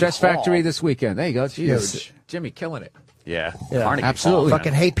weekend. Stress Factory this weekend. There you go. Jesus. Jimmy killing it. Yeah. Carnegie absolutely. Hall.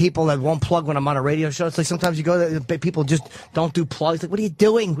 Fucking hate people that won't plug when I'm on a radio show. It's like sometimes you go there, people just don't do plugs. Like, what are you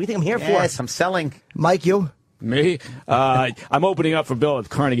doing? What do you think I'm here for? Yes, I'm selling. Mike, you? Me? I'm opening up for Bill at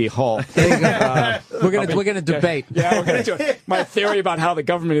Carnegie Hall. There you go. We're gonna debate. Yeah, we're gonna do my theory about how the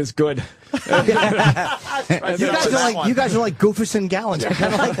government is good. You guys are like Goofus and Gallons. I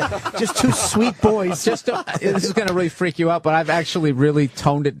kind of like that. Just two sweet boys. This is gonna really freak you out, but I've actually really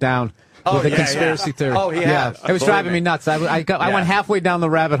toned it down. with a conspiracy theory. Oh, yeah. It was driving me nuts. I went halfway down the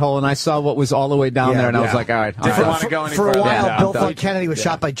rabbit hole, and I saw what was all the way down there, and I was like, all right. Didn't want to go any For a further. while, Bill thought Kennedy was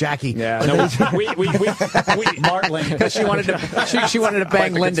shot by Jackie. Yeah, no, Martling. Because she wanted to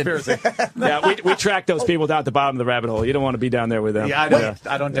bang Lyndon. Yeah, we tracked those people down at the bottom of the rabbit hole. You don't want to be down there with them. Yeah,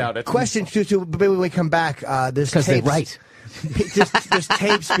 I don't doubt it. Question to maybe when we come back. There's tapes. They're right. There's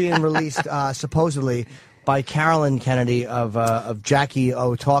tapes being released supposedly by Carolyn Kennedy of Jackie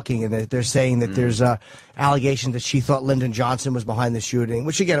O talking, and they're saying that there's allegations that she thought Lyndon Johnson was behind the shooting,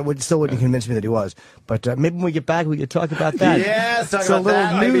 which again, it still wouldn't convince me that he was. But maybe when we get back, we could talk about that. Yes, talk about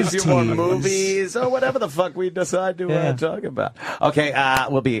that. Maybe a few more movies or whatever the fuck we decide to talk about. Okay,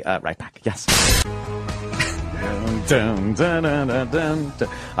 we'll be right back. Yes. Dun, dun, dun, dun, dun, dun.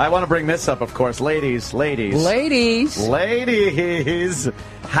 I want to bring this up, of course. Ladies.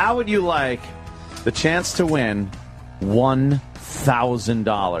 How would you like the chance to win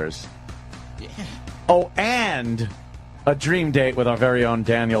 $1,000? Yeah. Oh, and a dream date with our very own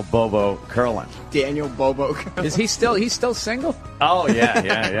Daniel Bobo Curlin. Daniel Bobo Curlin. Is he still single? Oh,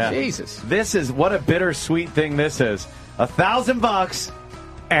 yeah. Jesus. This is, what a bittersweet thing this is. $1,000,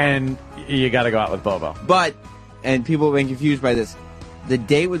 and you got to go out with Bobo. But, and people have been confused by this, the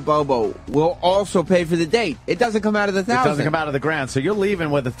date with Bobo will also pay for the date. It doesn't come out of the $1,000. It doesn't come out of the grand. So you're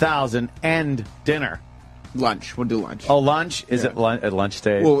leaving with $1,000 and dinner. Lunch. We'll do lunch. Oh, lunch? Is it at lunch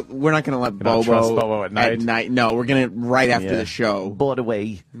day? Well, we're not going to let don't trust Bobo at night? No, we're going to, right after the show, board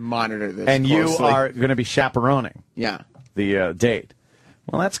away, monitor this and closely. You are going to be chaperoning the date.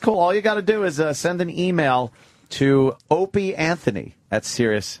 Well, that's cool. All you got to do is send an email to Opie Anthony at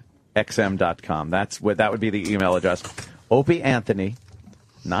SiriusXM.com. That would be the email address. Opie Anthony,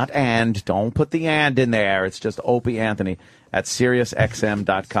 not and. Don't put the and in there. It's just Opie Anthony at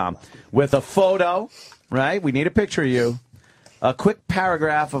SiriusXM.com with a photo, right? We need a picture of you. A quick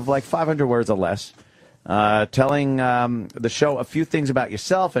paragraph of like 500 words or less telling the show a few things about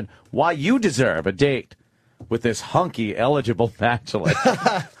yourself and why you deserve a date with this hunky, eligible bachelor.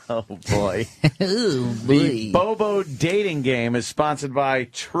 Oh, boy. The Bobo dating game is sponsored by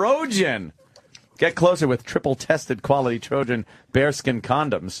Trojan. Get closer with triple-tested quality Trojan bearskin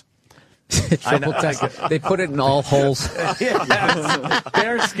condoms. Triple tested. They put it in all holes.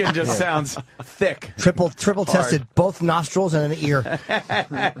 Bearskin just sounds thick. Triple tested both nostrils and an ear.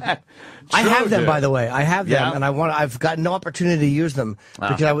 I have them, by the way. I have them, and I've got no opportunity to use them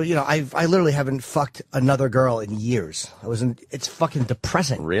because I literally haven't fucked another girl in years. It's fucking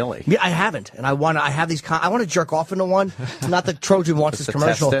depressing. Really? Yeah, I haven't, and I have these. I want to jerk off into one. Not that Trojan wants this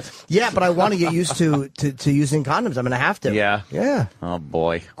commercial. Yeah, but I want to get used to using condoms. I'm gonna have to. Yeah. Oh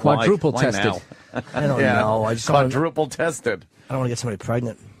boy. Quadruple Why tested. now? I don't know. I just quadruple tested. I don't want to get somebody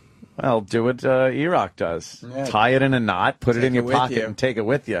pregnant. Well, do what E-Rock does. Yeah. Tie it in a knot, put it in your pocket, and take it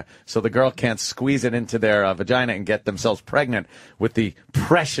with you. So the girl can't squeeze it into their vagina and get themselves pregnant with the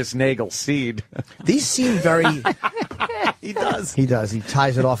precious Nagel seed. These seem very... He does. He does. He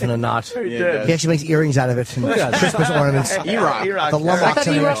ties it off in a knot. He actually makes earrings out of it and Christmas ornaments. E-Rock. The I thought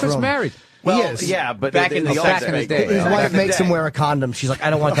E-Rock was married. Well, he is. Yeah, but back in the day. His wife makes him wear a condom. She's like,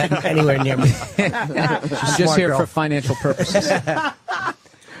 I don't want that anywhere near me. She's just here for financial purposes.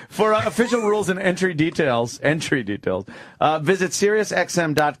 For official rules and entry details, visit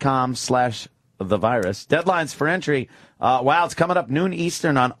SiriusXM.com/thevirus. Deadlines for entry. Wow, it's coming up noon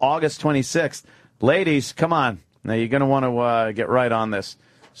Eastern on August 26th. Ladies, come on. Now, you're going to want to get right on this.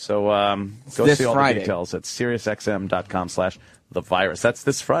 So go see all the details at SiriusXM.com/thevirus. That's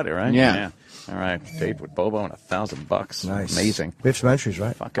this Friday, right? Yeah. All right. Date with Bobo and $1,000. Nice. Amazing. We have some entries,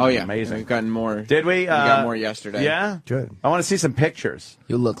 right? Fucking amazing. We've gotten more. Did we? We got more yesterday. Yeah? Good. I want to see some pictures.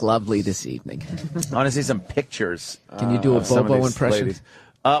 You look lovely this evening. I want to see some pictures. Can you do a Bobo impression? Ladies.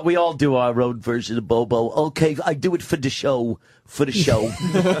 We all do our road version of Bobo. Okay, I do it for the show.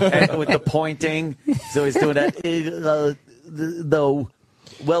 And with the pointing. So he's doing that. Though,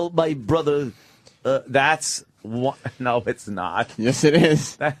 well, my brother, that's... No, it's not. Yes, it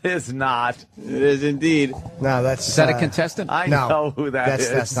is. That is not. It is indeed. No, that's... Is that a contestant? I know who that is.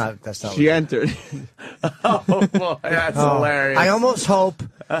 That's not. She entered. Oh, boy, that's hilarious. I almost hope...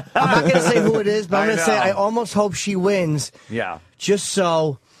 I'm not going to say who it is, but I'm going to say I almost hope she wins. Yeah. Just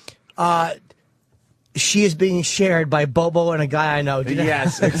so... she is being shared by Bobo and a guy I know.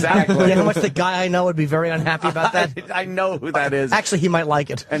 Yes, exactly. You know how much the guy I know would be very unhappy about that? I know who that is. Actually, he might like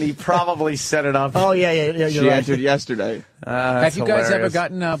it. And he probably set it up. Oh, yeah. She entered yesterday. Have you guys hilarious. ever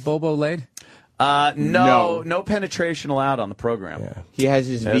gotten Bobo laid? No penetration allowed on the program. Yeah. He has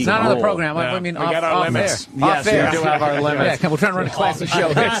his It's not on the program. Yeah. I mean, we off, got our off limits. There. Yes, off there. we do have our limits. Yeah, we're trying to run a classy show.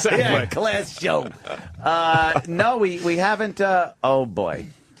 Yeah, class show. No, we haven't. Oh boy,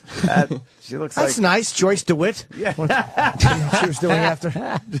 She looks That's like nice. Joyce DeWitt. Yeah. She was doing after.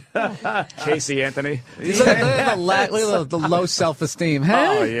 Casey Anthony. Look at the low self-esteem. Hey,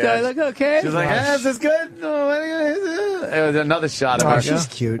 Oh, yeah. do I look okay? She's like, is this good? It was another shot of Oh, her. she's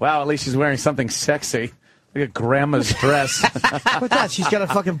cute. Wow, at least she's wearing something sexy. Look at Grandma's dress. What's that? She's got a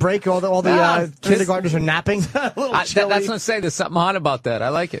fucking break. All the kindergartners are napping. That's what I'm saying. There's something hot about that. I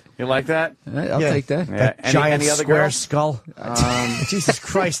like it. You like that? I'll take that. Yeah. Giant any other square girls? skull. Jesus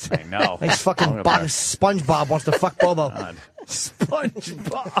Christ. I know. Nice fucking SpongeBob wants to fuck Bobo.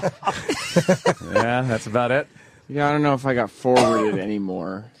 SpongeBob. Yeah, that's about it. Yeah, I don't know if I got forwarded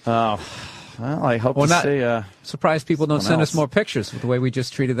anymore. Oh, well, I hope to see. Surprised people don't send us more pictures with the way we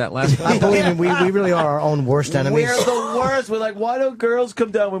just treated that last one. Believe me, we really are our own worst enemies. We're the worst. We're like, why don't girls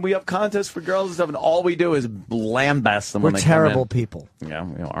come down when we have contests for girls and stuff, and all we do is lambast them We're when they terrible come in. people. Yeah,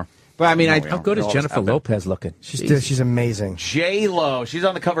 we are. But I mean, How good is Jennifer Lopez looking? She's amazing. J-Lo. She's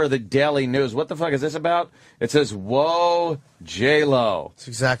on the cover of the Daily News. What the fuck is this about? It says, whoa, J-Lo. That's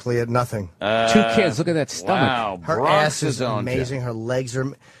exactly it. Nothing. 2 kids. Look at that stomach. Wow. Her Bronx ass is on amazing. Her legs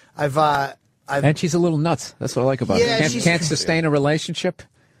are. And she's a little nuts. That's what I like about Yeah, her. she's- Can't sustain a relationship.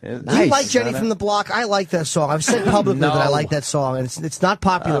 You like Jenny from the Block. I like that song. I've said publicly that I like that song, and it's not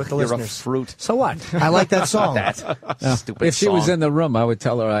popular with the You're listeners. a fruit. So what? I like that song. Stupid If she was song. in the room, I would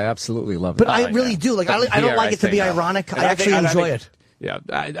tell her I absolutely love it. But I really do. Like I don't like it to be no. ironic. And I actually enjoy it. Yeah,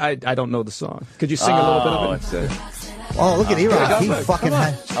 I don't know the song. Could you sing a little bit of it? It's Oh, look at E-Rock. He fucking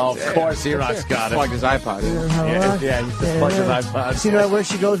had. of course, E-Rock's got it. Plugged his iPod. Yeah, he just plugged his iPod. See where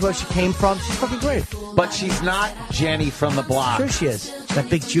she goes, where she came from. She's fucking great. But she's not Jenny from the Block. Sure she is. That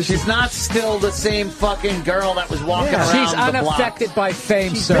big juicy. She's not still the same fucking girl that was walking around She's the unaffected by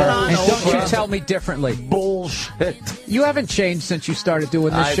fame, She's sir. been on And don't you Oprah. tell me differently. block. Bullshit. You haven't changed since you started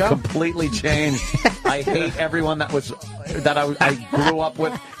doing this I've show. completely changed. I hate everyone that I grew up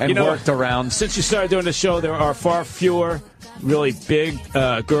with and worked around. Since you started doing the show, there are far fewer really big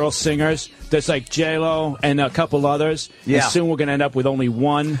girl singers. There's like J-Lo and a couple others. Yeah. And soon we're going to end up with only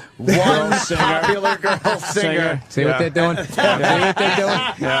one girl singer. Popular girl singer. See what they're doing? See what they're doing?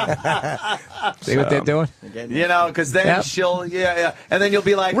 See what they're doing? You know, because then Yep. she'll, and then you'll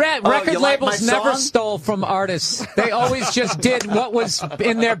be like, Record you like my labels never song? stole from artists. They always just did what was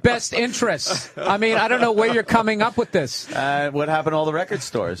in their best interests. I mean, I don't know where you're coming up with this. What happened to all the record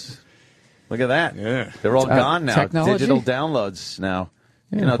stores? Look at that. Yeah. They're all gone now. technology? Digital downloads now.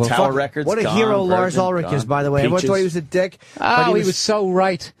 You know, well, Tower fuck, Records. What a gone, hero Lars Virgin, Ulrich gone. is, by the way. Everyone Peaches. thought he was a dick. but Oh, he was so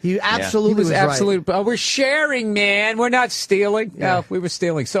right. He absolutely He was right. absolutely. We're sharing, man. We're not stealing. Yeah. No, we were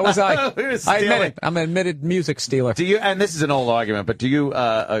stealing. So was I. We were I stealing. admit it. I'm an admitted music stealer. Do you? And this is an old argument, but do you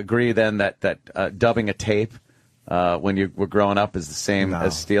agree then that dubbing a tape when you were growing up is the same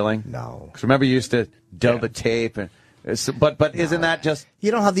as stealing? No. 'Cause remember, you used to dub a tape, and but isn't that just? You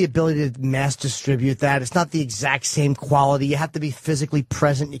don't have the ability to mass distribute that. It's not the exact same quality. You have to be physically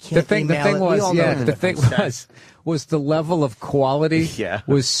present. You can't The thing email it. We all know the thing was the level of quality Yeah.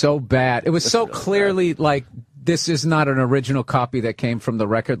 was so bad. It was so clearly like this is not an original copy that came from the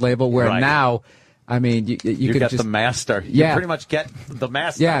record label. Where Right. now, I mean, you You could get just the master. Yeah. You pretty much get the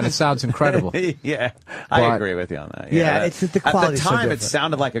master. yeah, and it sounds incredible. Yeah, I But- agree with you on that. Yeah, it's the quality's At so the time, it different.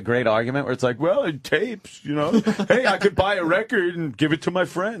 sounded like a great argument where it's like, well, it tapes, you know. Hey, I could buy a record and give it to my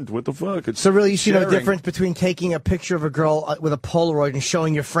friend. What the fuck? It's So really, you see no sharing. difference between taking a picture of a girl with a Polaroid and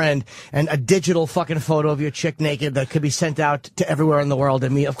showing your friend, and a digital fucking photo of your chick naked that could be sent out to everywhere in the world. I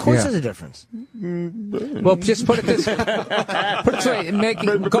mean, of course, Yeah. there's a difference. Well, just put it this way. Put it this way.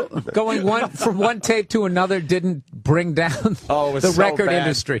 Going from one tape to another didn't bring down Oh, it was the so record bad.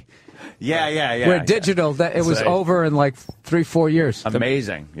 industry. Yeah. Where digital, that it was Right. over in like 3-4 years.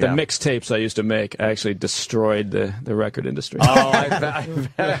 Amazing. The yeah. mixtapes I used to make actually destroyed the record industry. Oh, I bet you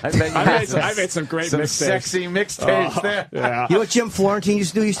I made some great some mixtapes. sexy mixtapes there. Yeah. You know what Jim Florentine used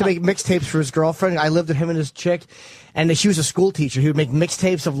to do? He used to make mixtapes for his girlfriend. I lived with him and his chick. And she was a school teacher. He would make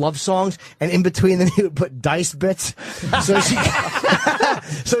mixtapes of love songs, and in between them he would put dice bits, so she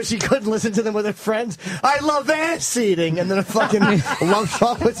so she couldn't listen to them with her friends. I love ass eating, and then a fucking love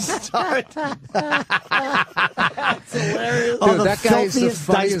song would start. That's hilarious. Dude, that guy is the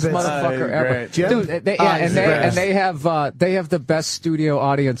funniest bits. motherfucker ever. great. Jim? Dude, he's the best. they have the best studio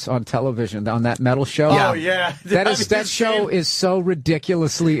audience on television on that metal show. Oh, yeah. That show is so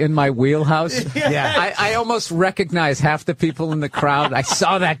ridiculously in my wheelhouse. Yeah. I almost recognize half the people in the crowd. I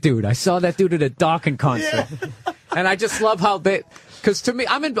saw that dude at a Dawkins concert. And I just love how because to me,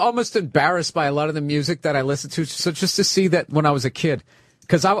 I'm almost embarrassed by a lot of the music that I listen to. So just to see that when I was a kid,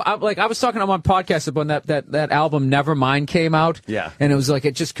 Because I was talking on my podcast about when that album Nevermind came out. Yeah. And it was like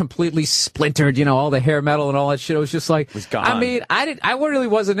it just completely splintered, all the hair metal and all that shit. It was just like, it was gone. I mean, I really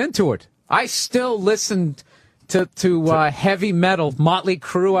wasn't into it. I still listened to heavy metal, Motley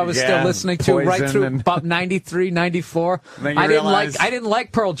Crue. I was still listening to right through about 93, 94. I didn't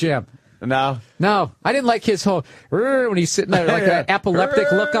like Pearl Jam. No, I didn't like his whole when he's sitting there like that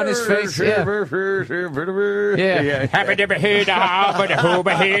epileptic look on his face. Yeah. I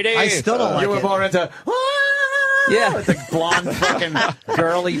still don't like you were it. more into with the blonde fucking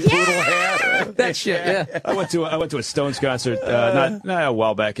girly poodle hair. That shit. Yeah. I went to a Stones concert not a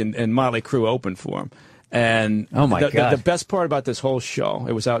while back, and Motley Crue opened for him. And oh my God, the best part about this whole show,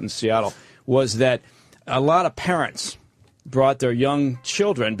 it was out in Seattle, was that a lot of parents brought their young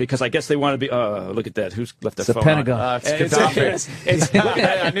children because I guess they want to be. Look at that! Who's left their phone? The Pentagon. On? It's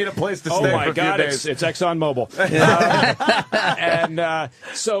I need a place to stay. Oh my for a few God! days. It's ExxonMobil.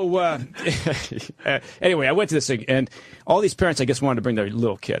 Anyway, I went to this thing, and all these parents, I guess, wanted to bring their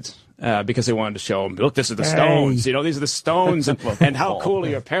little kids because they wanted to show them, look, this is the Stones. These are the Stones, and how cool are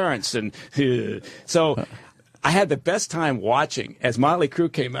your parents? And so. I had the best time watching as Motley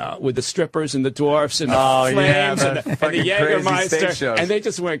Crue came out with the strippers and the dwarfs and the flames and the Jägermeister, and they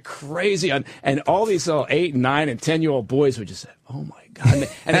just went crazy and all these little 8, 9, and 10-year-old boys would just say, "Oh my God!"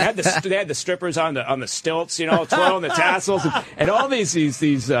 And they had the strippers on the stilts, twirling the tassels, and all these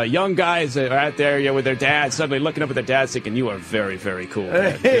young guys are out there with their dads, suddenly looking up at their dads, thinking, "You are very, very cool.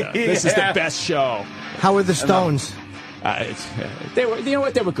 Kid. This is the best show." How were the Stones? They were,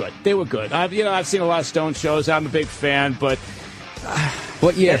 they were good. They were good. I've seen a lot of Stone shows. I'm a big fan, but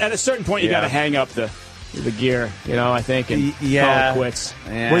what year? At a certain point, you got to hang up the gear. I think, and call it quits.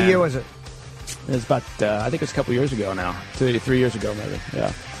 Yeah. What year was it? It was about I think it was a couple years ago now, 3 years ago maybe.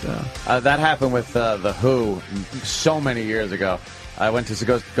 Yeah. That happened with the Who so many years ago. I went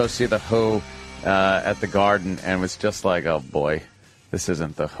to go see the Who at the Garden and was just like, oh boy, this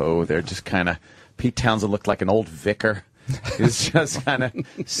isn't the Who. They're just kind of. Pete Townsend looked like an old vicar. He's just kind of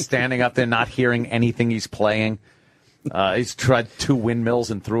standing up there, not hearing anything he's playing. He's tried 2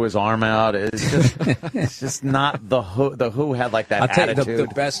 windmills and threw his arm out. It's just not the Who. The Who had like that attitude. I'll tell you,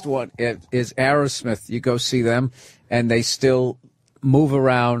 the best one is Aerosmith. You go see them, and they still move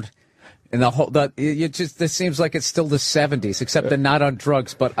around. And it seems like it's still the 70s, except they're not on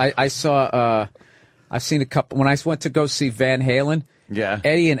drugs. But I've seen a couple when I went to go see Van Halen. Yeah,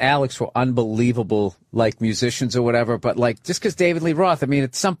 Eddie and Alex were unbelievable, like musicians or whatever. But like, just because David Lee Roth, I mean,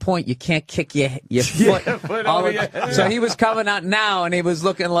 at some point you can't kick your foot. So he was coming out now, and he was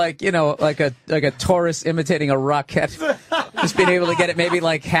looking like like a tourist imitating a rocket, just being able to get it maybe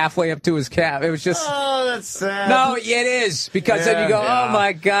like halfway up to his calf. It was just that's sad. No, it is because then you go, oh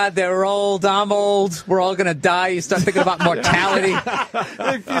my God, they're old. I'm old. We're all gonna die. You start thinking about mortality.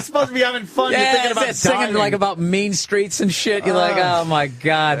 You're supposed to be having fun. Yeah, you're thinking about singing like about mean streets and shit. You're like, oh my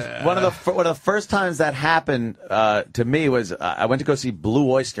God. One of the first times that happened to me was I went to go see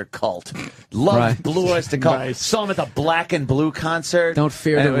Blue Oyster Cult. Loved Blue Oyster Cult. Nice. Saw them at the Black and Blue concert. Don't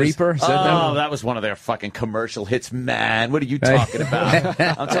Fear the Reaper. That was one of their fucking commercial hits. Man, what are you talking about?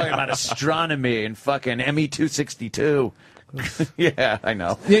 I'm talking about astronomy and fucking ME262. Yeah, I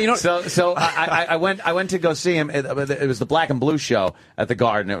know. Yeah, So I went to go see him. It was the Black and Blue show at the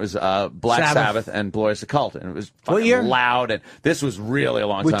Garden. It was Black Sabbath and Blue Oyster Cult, and it was fucking loud. And this was really a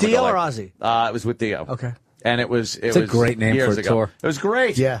long time ago. With Dio or Ozzy? It was with Dio. Okay. And it was a great name for a tour. It was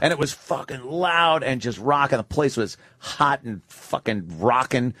great. Yeah. And it was fucking loud and just rocking. The place was hot and fucking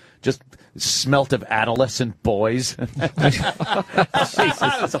rocking. Just smelt of adolescent boys. Jesus.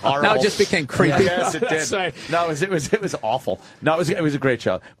 That was horrible. Now it just became creepy. Yes, it did. Right. No, it was awful. No, it was a great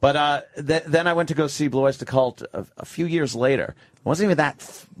show. But then I went to go see Blue Oyster Cult a few years later. It wasn't even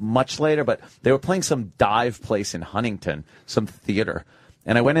that much later, but they were playing some dive place in Huntington, some theater.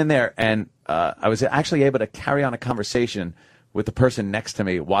 And I went in there, and I was actually able to carry on a conversation with the person next to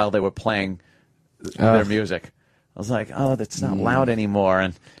me while they were playing their music. I was like, oh, that's not loud anymore.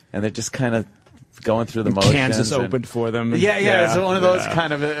 And they're just kind of going through the motions. Kansas opened for them. Yeah. It's one of those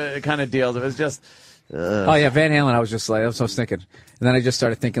kind of deals. It was just... Oh, yeah, Van Halen, I was just like, that's what I was thinking. And then I just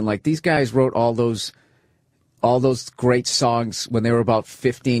started thinking, like, these guys wrote all those great songs when they were about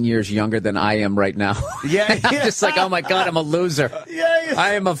 15 years younger than I am right now. Yeah. I'm just like, oh my God, I'm a loser. Yeah.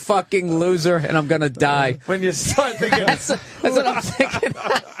 I am a fucking loser, and I'm going to die. When you start thinking... That's what I'm thinking.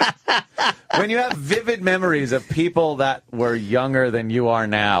 When you have vivid memories of people that were younger than you are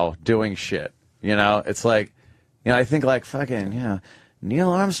now doing shit, it's like, I think like fucking, Neil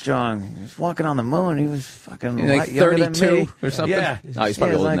Armstrong, he was walking on the moon. He was fucking like 32 or something. Yeah. Oh, he's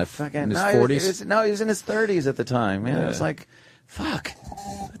probably old enough. Fucking, in his 40s. He was in his 30s at the time. Yeah. It was like Fuck.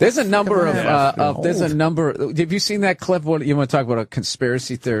 There's a number there's a number. Have you seen that clip? What you want to talk about a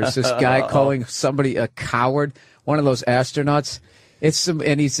conspiracy theorist? This guy calling somebody a coward, one of those astronauts.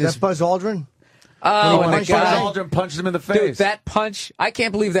 And he's That's Buzz Aldrin. Oh, and the Buzz guy Aldrin punched him in the face. Dude, that punch, I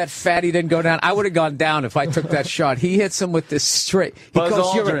can't believe that fatty didn't go down. I would have gone down if I took that shot. He hits him with this straight. Buzz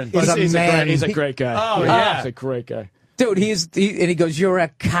Aldrin. He's a great guy. Oh, yeah. He's a great guy. Dude, and he goes, you're a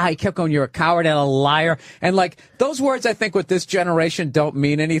cow. He kept going, you're a coward and a liar. And like, those words I think with this generation don't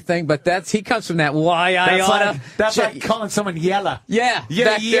mean anything, but he comes from that That's like calling someone yella. Yeah.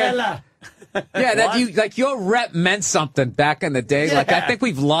 Yeah, yella. Yeah, that your rep meant something back in the day. Yeah. Like, I think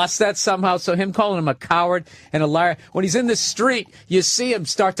we've lost that somehow. So him calling him a coward and a liar. When he's in the street, you see him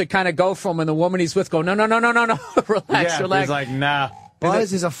start to kind of go for him, and the woman he's with go, no. relax. He's like, nah.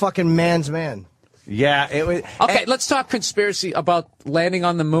 Buzz is a fucking man's man. Yeah, it was. Okay, let's talk conspiracy about landing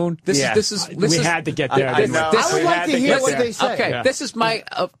on the moon. This is. We had to get there. I would like to hear what they say. Okay, this is my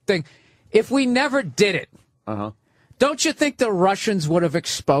thing. If we never did it, don't you think the Russians would have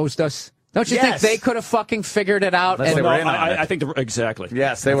exposed us? Don't you think they could have fucking figured it out? They were in on it. I think exactly.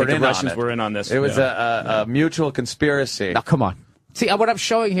 Yes, they were in on it. The Russians were in on this. It was a mutual conspiracy. Now, come on. See, what I'm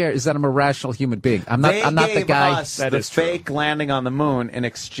showing here is that I'm a rational human being. I'm not the guy. Us the fake landing on the moon in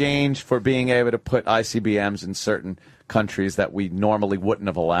exchange for being able to put ICBMs in certain countries that we normally wouldn't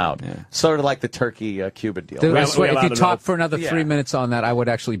have allowed. Yeah. Sort of like the Turkey-Cuba deal. Dude, I swear, if you talk for another 3 minutes on that, I would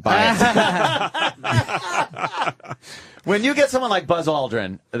actually buy it. When you get someone like Buzz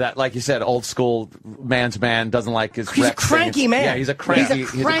Aldrin, that, like you said, old school man's man, doesn't like his. He's a cranky man. Yeah, he's a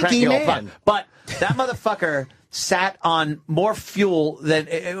cranky man. old fuck. But that motherfucker sat on more fuel than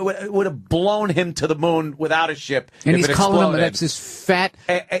it would have blown him to the moon without a ship. And if he's it calling him exploded. that's this fat.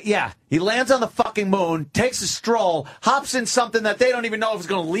 Yeah, he lands on the fucking moon, takes a stroll, hops in something that they don't even know if it's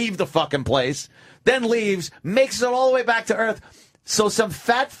going to leave the fucking place, then leaves, makes it all the way back to Earth. So some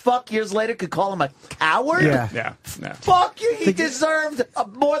fat fuck years later could call him a coward? Yeah. Fuck you. He deserved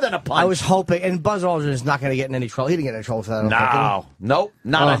more than a punch. I was hoping, and Buzz Aldrin is not going to get in any trouble. He didn't get in any trouble for that. No. Nope.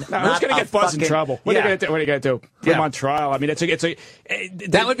 Not who's going to get Buzz in trouble? What are you going to do? Put him on trial? I mean,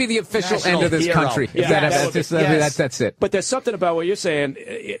 that would be the official end of this hero. country. That's it. But there's something about what you're saying.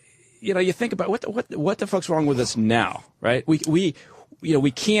 You think about what the fuck's wrong with us now, right?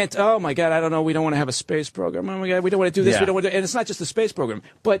 We can't, oh my God, I don't know, we don't want to have a space program. Oh my God, we don't want to do this, we don't want to, and it's not just the space program.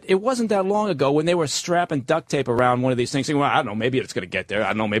 But it wasn't that long ago when they were strapping duct tape around one of these things, saying, well, I don't know, maybe it's going to get there. I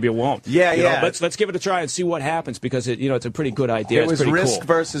don't know, maybe it won't. Let's give it a try and see what happens, because it's a pretty good idea. It was risk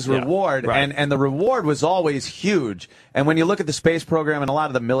versus reward, and the reward was always huge. And when you look at the space program and a lot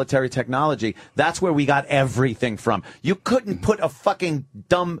of the military technology, that's where we got everything from. You couldn't put a fucking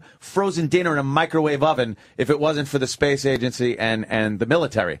dumb frozen dinner in a microwave oven if it wasn't for the space agency and the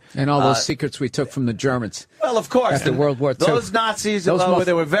military. And all those secrets we took from the Germans. Well, of course. After World War II. Those Nazis,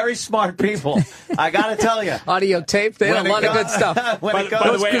 they were very smart people. I got to tell you. Audio tape, they had a lot of good stuff. By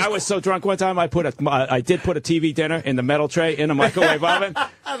the way, I was so drunk one time, I did put a TV dinner in the metal tray in a microwave oven.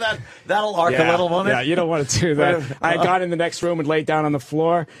 That'll arc a little, won't it? Yeah, you don't want to do that. I had gone in the next room and laid down on the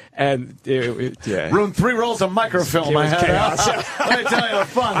floor, and ruined 3 rolls of microfilm. I had chaos. Let me tell you the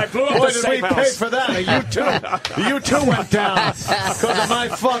fun. I blew up Boy, the did safe we house. pay for that? You too went down because of my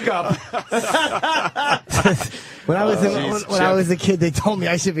fuck up. When I was a kid, they told me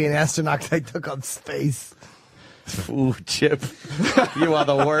I should be an astronaut. I took up space. Ooh, Chip. You are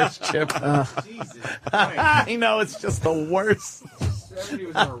the worst, Chip. I know, it's just the worst.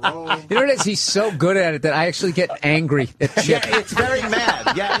 You know what it is? He's so good at it that I actually get angry at Chip. Yeah, it's very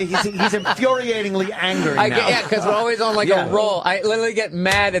mad. Yeah, he's infuriatingly angry now. Yeah, because we're always on a roll. I literally get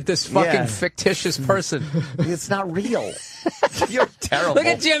mad at this fucking fictitious person. It's not real. You're terrible. Look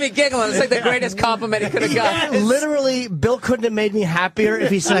at Jimmy giggling. It's like the greatest compliment he could have got. Literally, Bill couldn't have made me happier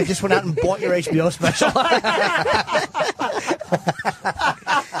if he said, I just went out and bought your HBO special.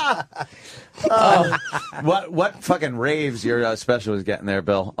 What fucking raves your special is getting there,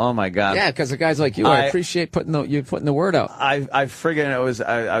 Bill? Oh my God! Yeah, because the guys like you, I appreciate putting the word out. I friggin'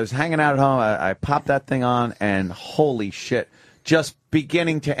 I was hanging out at home. I popped that thing on, and holy shit, just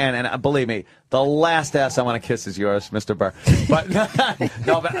beginning to end. And believe me, the last ass I want to kiss is yours, Mr. Burr. But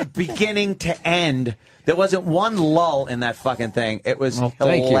but beginning to end, there wasn't one lull in that fucking thing. It was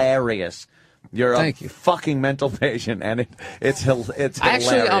hilarious. You're a fucking mental patient, and it's hilarious.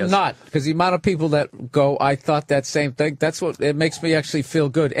 Actually, I'm not, because the amount of people that go, I thought that same thing, that's what it makes me actually feel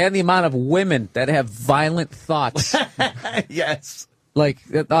good. And the amount of women that have violent thoughts. Yes. Like,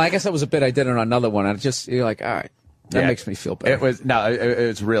 I guess that was a bit I did on another one. You're like, all right. That makes me feel better. It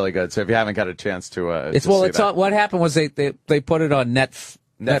was really good. So if you haven't got a chance to, what happened was they put it on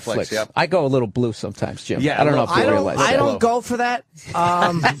Netflix, yep. I go a little blue sometimes, Jim. Yeah, I don't know if you realize that. I don't go for that.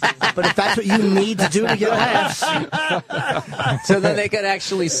 But if that's what you need to do to get laughs. So then they could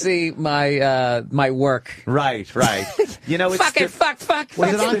actually see my my work. Right. You know, it's fuck.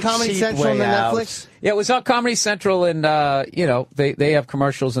 Was it on the Comedy cheap Central and way then out. Netflix? Yeah, it was on Comedy Central, and they have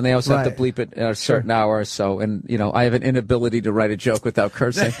commercials, and they also have to bleep it at a certain hour or so. And I have an inability to write a joke without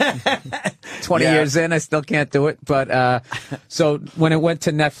cursing. 20 years in, I still can't do it. But so when it went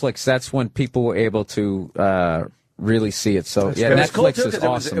to Netflix, that's when people were able to really see it. So yeah, Netflix Netflix cool, is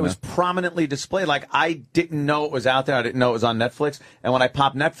awesome. It was prominently displayed. Like, I didn't know it was out there. I didn't know it was on Netflix. And when I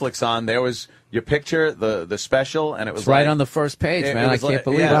popped Netflix on, there was your picture, the special, and it was right on the first page, man. I can't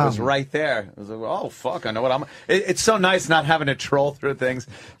believe it. It was right there. It was like, oh, fuck, I know what I'm... It's so nice not having to troll through things.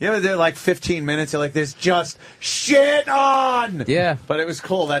 They're like 15 minutes, you're like, there's just shit on! Yeah. But it was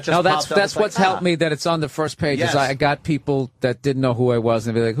cool. That just that's what's helped me, that it's on the first page. Yes. Is I got people that didn't know who I was,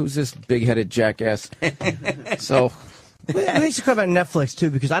 and they'd be like, who's this big-headed jackass? So... I think to talk about Netflix, too,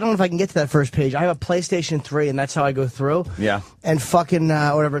 because I don't know if I can get to that first page. I have a PlayStation 3, and that's how I go through. Yeah. And fucking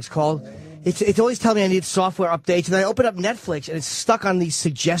whatever it's called. It's always telling me I need software updates, and then I open up Netflix, and it's stuck on the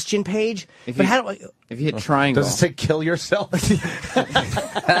suggestion page. If but you, how do I... If you hit triangle. Does it say kill yourself? Couldn't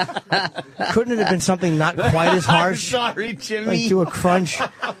it have been something not quite as harsh? Sorry, Jimmy. Like do a crunch.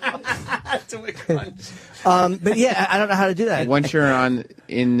 Do a crunch. But yeah, I don't know how to do that. Once you're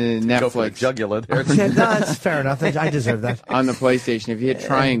in the Go for the Netflix, jugular there. Yeah, no, that's fair enough. I deserve that. on the PlayStation, if you hit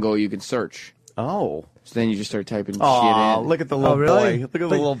triangle, you can search. Oh. So then you just start typing shit Oh, in. look at the little really? boy. Look at the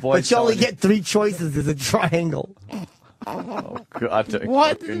little boy. But you only telling get 3 choices as a triangle. Oh, God.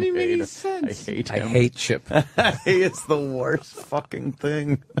 What? Doesn't even make any I sense. hate I him. hate Chip. He is the worst fucking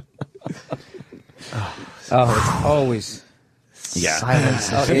thing. Oh, it's always... Yeah.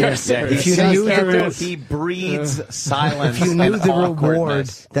 Silence. Yeah, If you knew he breeds silence. If you knew and the reward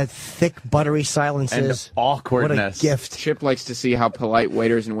awkwardness that thick, buttery silence and is, awkwardness. what a gift. Chip likes to see how polite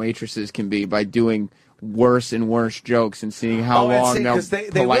waiters and waitresses can be by doing worse and worse jokes and seeing how long they'll they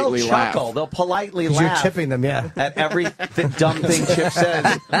politely will laugh. chuckle. They'll politely You're laugh tipping them, yeah. at every dumb thing Chip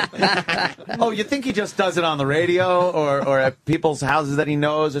says. Oh, you think he just does it on the radio or at people's houses that he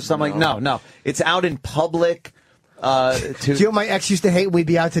knows or something? No. It's out in public. Do you know what my ex used to hate? We'd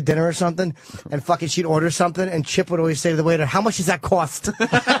be out to dinner or something, and fucking she'd order something, and Chip would always say to the waiter, "How much does that cost?"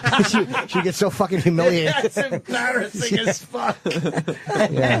 she'd get so fucking humiliated. That's embarrassing as fuck.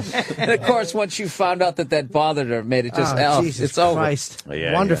 Yeah. And of course, once you found out that bothered her, made it just Jesus it's over. Christ.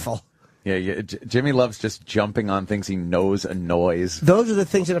 Yeah, Wonderful. Yeah. Jimmy loves just jumping on things he knows annoys. Those are the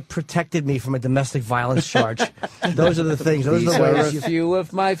things that have protected me from a domestic violence charge. Those are the things. Those These are the are a ways. few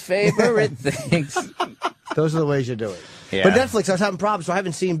of my favorite things. Those are the ways you do it. Yeah. But Netflix, I was having problems, so I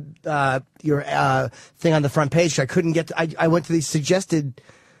haven't seen your thing on the front page. I couldn't get. I went to the suggested.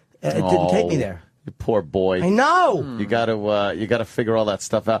 It didn't take me there. You poor boy. I know. You gotta figure all that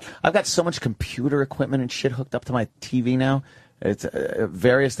stuff out. I've got so much computer equipment and shit hooked up to my TV now. It's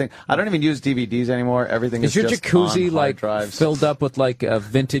various things. I don't even use DVDs anymore. Everything is your just jacuzzi on hard drives. filled up with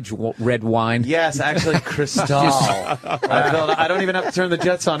vintage red wine? Yes, actually, Cristal. I don't even have to turn the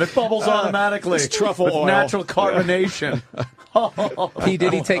jets on. It bubbles automatically. It's truffle with oil. natural carbonation.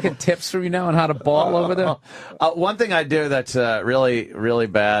 Did he taking tips from you now on how to ball over there? One thing I do that's really, really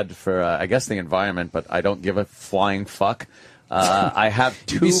bad for, I guess, the environment, but I don't give a flying fuck. I have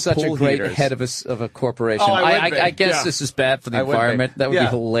 2 You'd be such pool a great heaters. head of a corporation. Oh, I would be. I guess Yeah. this is bad for the I would environment. That would be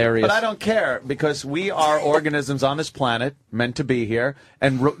hilarious. But I don't care because we are organisms on this planet meant to be here,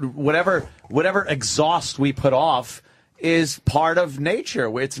 and whatever exhaust we put off is part of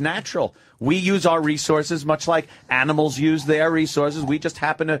nature. It's natural. We use our resources much like animals use their resources. We just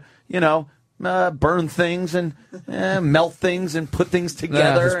happen to, burn things and melt things and put things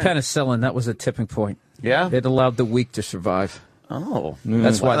together. This penicillin, that was a tipping point. Yeah? It allowed the weak to survive. Oh,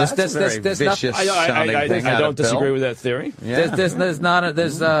 That's why. That's There's a very nothing. vicious I sounding thing out don't of Bill. disagree with that theory. Yeah. There's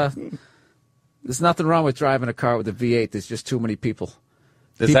nothing wrong with driving a car with a V8. There's just too many people.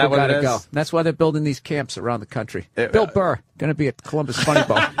 Is People that what gotta it is? go. That's why they're building these camps around the country. Bill Burr going to be at Columbus Funny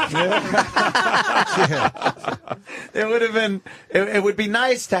Bone. It would have been. It would be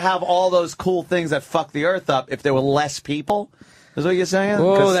nice to have all those cool things that fuck the earth up if there were less people. Is what you're saying?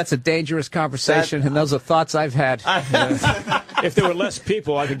 Oh, that's a dangerous conversation, and those are thoughts I've had. If there were less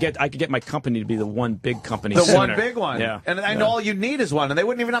people, I could get my company to be the one big company. the sooner. one big one. Yeah. And all you need is one, and they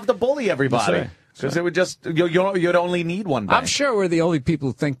wouldn't even have to bully everybody That's right. because it would just you'd only need one. Bank. I'm sure we're the only people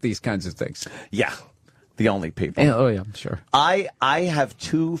who think these kinds of things. Yeah, the only people. Oh, yeah, I'm sure. I have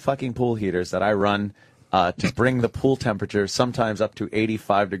 2 fucking pool heaters that I run to bring the pool temperature sometimes up to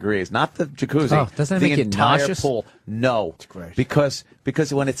 85 degrees. Not the jacuzzi. Oh, doesn't that the make you entire nauseous? pool. No. It's great. Because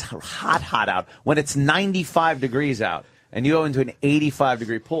when it's hot out, when it's 95 degrees out, and you go into an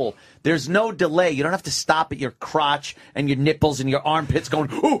 85-degree pool, there's no delay. You don't have to stop at your crotch and your nipples and your armpits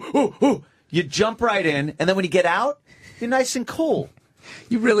going, ooh, ooh, ooh. You jump right in, and then when you get out, you're nice and cool.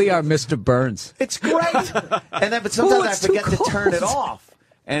 You really are Mr. Burns. It's great. And then, but sometimes I it's forget too to turn it cold. off,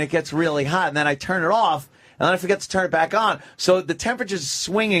 and it gets really hot, and then I turn it off, and then I forget to turn it back on. So the temperature's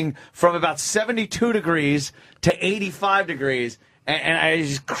swinging from about 72 degrees to 85 degrees, and I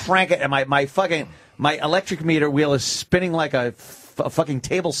just crank it, and my electric meter wheel is spinning like a fucking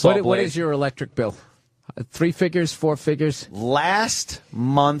table saw blade. What is your electric bill? 3 figures, 4 figures? Last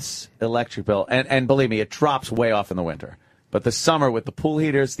month's electric bill, and believe me, it drops way off in the winter. But the summer, with the pool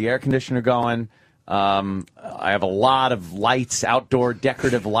heaters, the air conditioner going, I have a lot of lights, outdoor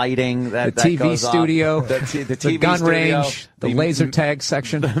decorative lighting. The TV studio, the TV gun studio, range, the laser tag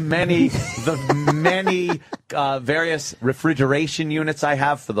section. the many various refrigeration units I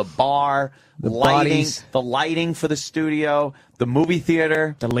have for the bar, The lighting, bodies. the lighting for the studio, the movie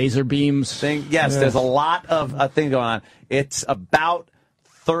theater. The laser beams. Yes, there's a lot of things going on. It's about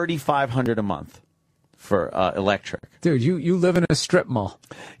 $3,500 a month for electric. Dude, you live in a strip mall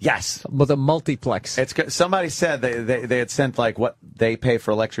Yes. with a multiplex. Somebody said they had sent like what they pay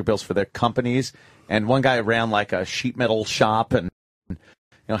for electric bills for their companies, and one guy ran like a sheet metal shop and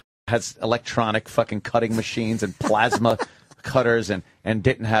has electronic fucking cutting machines and plasma cutters and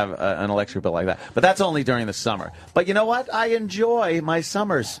didn't have an electric bill like that. But that's only during the summer. But you know what? I enjoy my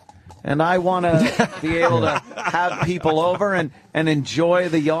summers. And I want to be able to have people over and enjoy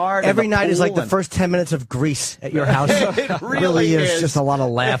the yard. Every and the night is like pool the and- first 10 minutes of Grease at your house. It really is is. just a lot of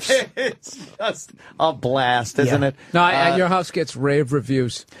laughs. It's just a blast, isn't Yeah. it? No, your house gets rave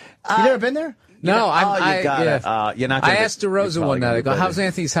reviews. You never been there? No, you got it. yeah. You're not. I gonna- asked DeRosa you're one night. I go, probably "How's gonna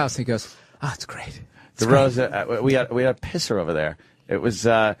Anthony's house?" He goes, "Oh, it's great." DeRosa, we had a pisser over there. It was.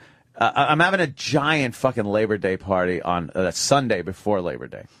 I'm having a giant fucking Labor Day party on Sunday before Labor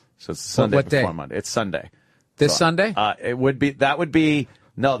Day. So it's Sunday what day? before Monday. It's Sunday. This Sunday? It would be. That would be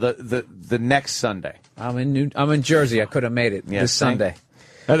no the next Sunday. I'm in Jersey. I could have made it Yeah, this see? Sunday.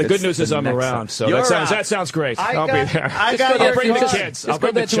 The good It's news is the I'm next around, so You're that sounds great. I'll be there. I got I'll your bring the card. kids. I'll Just go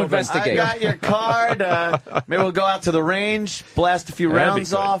bring there the to children. investigate. I got your card. Maybe we'll go out to the range, blast a few That'd be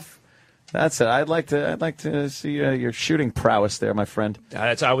rounds good. off. That's it. I'd like to see your shooting prowess there, my friend.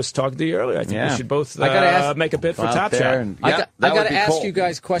 I was talking to you earlier. I think Yeah. we should both I gotta ask- make a bid for Out Top there Shot. and- I yeah, got that would to be ask cool. you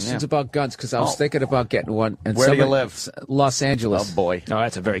guys questions Yeah. about guns because I was Oh. thinking about getting one. And Where do you somebody- live? Los Angeles. Oh boy. No,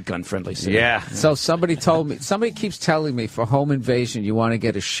 that's a very gun-friendly city. Yeah. So somebody keeps telling me for home invasion you want to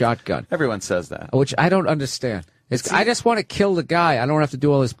get a shotgun, Everyone says that. which I don't understand. I just want to kill the guy. I don't have to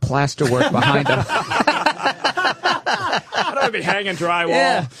do all this plaster work behind him. I don't be hanging drywall.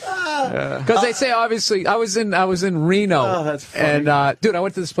 Yeah. Because they say obviously I was in Reno. Oh, that's funny. And dude, I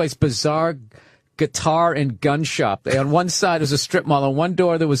went to this place, Bizarre Guitar and Gun Shop. On one side was a strip mall. On one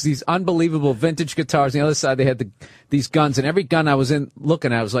door there was these unbelievable vintage guitars. On the other side they had these guns. And every gun I was in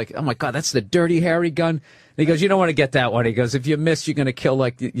looking at, I was like, oh my god, that's the Dirty Harry gun. And he goes, you don't want to get that one. He goes, if you miss, you're going to kill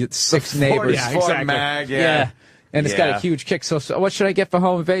like your 6 neighbors. Yeah, exactly. Mag, Yeah. And it's got Yeah. a huge kick. So what should I get for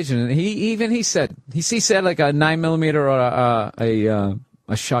home invasion? And he said like a 9mm or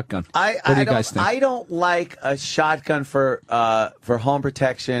a shotgun. What do you guys think? I don't like a shotgun for home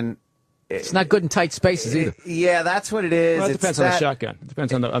protection. It's not good in tight spaces either. Yeah, that's what it is. Well, it It's depends on the that- shotgun. It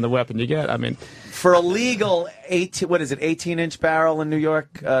depends on the weapon you get. I mean, For a legal 18-inch barrel in New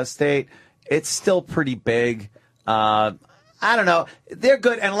York State, it's still pretty big. I don't know. They're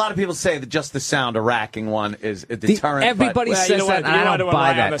good, and a lot of people say that just the sound of racking one is a deterrent. everybody but, says you don't that, want and I to don't buy rely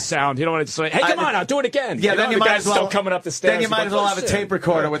on that. the sound. You don't want to say, "Hey, come on, now do it again." yeah, you then know, you the might guy's as well still coming up the stairs. Then you might as well have a tape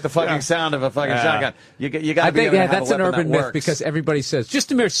recorder with the fucking sound of a fucking shotgun. You got to be I able think to have that's a an weapon urban that myth works. because everybody says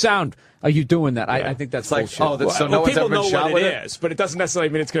just a mere sound. Are you doing that? I think that's It's like, bullshit. oh, that's- so no one's people ever been know shot what with it is, but it doesn't necessarily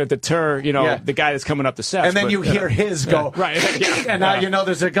mean it's going to deter, the guy that's coming up the steps. and then but, you hear his go Right. Yeah. and now you know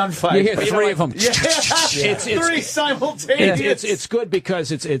there's a gunfight. you hear three of them. Yeah. It's- Three simultaneous. It's good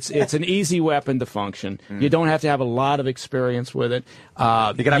because it's an easy weapon to function. You don't have to have a lot of experience with it.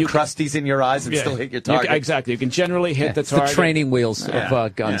 You can have crusties in your eyes and yeah. still hit your You target. can- exactly. You can generally hit the It's the target. training wheels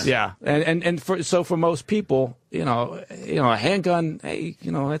of guns. Yeah, and for most people, a handgun, hey,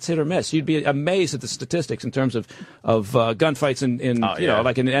 that's hit or miss. You'd be amazed at the statistics in terms of gunfights in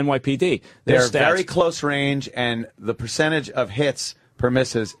like in the NYPD. Their They're stats. very close range, and the percentage of hits per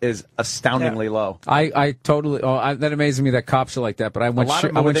misses is astoundingly low. I totally. That amazes me that cops are like that. But I went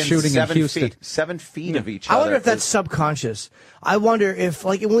shooting in Houston. 7 feet of each other. I wonder if that's subconscious. I wonder if,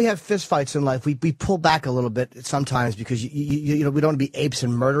 like, when we have fist fights in life, we pull back a little bit sometimes because you know we don't want to be apes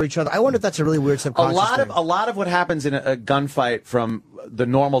and murder each other. I wonder if that's a really weird subconscious thing. A lot of what happens in a gunfight from the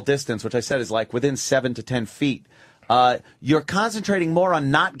normal distance, which I said is like within 7 to 10 feet. You're concentrating more on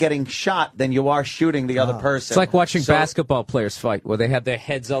not getting shot than you are shooting the other person. It's like watching basketball players fight, where they have their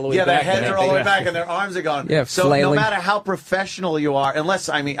heads all the way back. Yeah, their heads are all the way back and their arms are going. Yeah, so flailing. No matter how professional you are, unless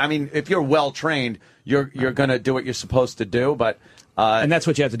I mean, if you're well trained, you're going to do what you're supposed to do. But and that's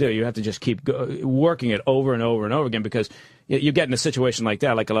what you have to do. You have to just keep working it over and over and over again, because you get in a situation like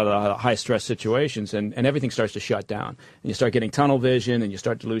that, like a lot of high-stress situations, and everything starts to shut down. And you start getting tunnel vision, and you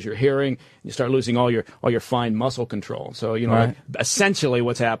start to lose your hearing, and you start losing all your fine muscle control. So, like, essentially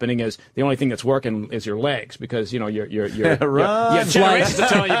what's happening is the only thing that's working is your legs, because, you're generations to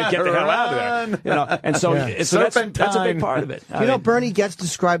tell you to get the hell out of there. And so, so that's a big part of it. Bernie Getz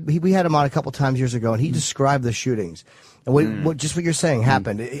described, we had him on a couple times years ago, and he described the shootings. And just what you're saying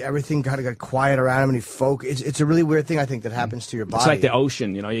happened. Everything kind of got quiet around him, and he focused. It's a really weird thing, I think, that happens to your body. It's like the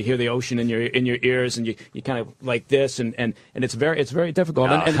ocean. You hear the ocean in your ears, and you kind of like this, and it's very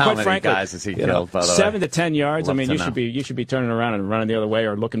difficult. And how quite many frankly, guys has he killed? By the way, 7 to 10 yards. I mean, you should be turning around and running the other way,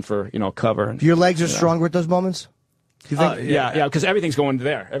 or looking for cover. Your legs are stronger at those moments. Do you think? Yeah, because everything's going to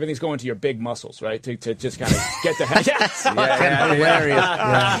there. Everything's going to your big muscles, right? To just kind of get the head. Yes, hilarious.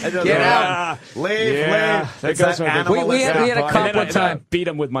 Get out, leave. We had a cop one time. Beat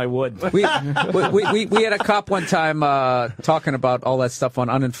him with my wood. We had a cop one time talking about all that stuff on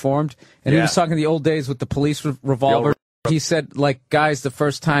Uninformed, and he was talking the old days with the police revolver. He said, like, guys, the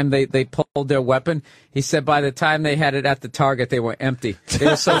first time they pulled their weapon, he said by the time they had it at the target, they were empty. They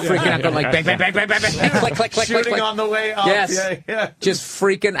were so freaking out, going like, bang, bang, bang, bang, bang, bang, click, click, click, shooting click. on the way up. Yes, just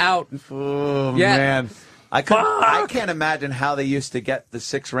freaking out. Oh, man. I can't imagine how they used to get the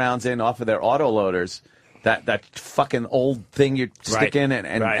 6 rounds in off of their autoloaders. That fucking old thing you stick in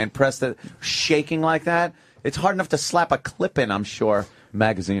and press the shaking like that. It's hard enough to slap a clip in, I'm sure.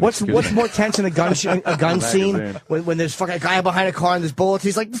 Magazine. What's more tense in a gun scene when there's fucking a guy behind a car and there's bullets?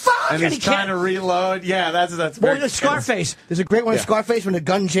 He's like, fuck! And he's trying to reload. Yeah, that's very tense. Scarface. There's a great one in Scarface when the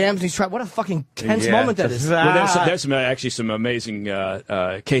gun jams and he's trying. What a fucking tense moment that is. Well, there's actually some amazing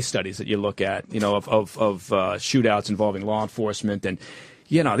case studies that you look at, of shootouts involving law enforcement, and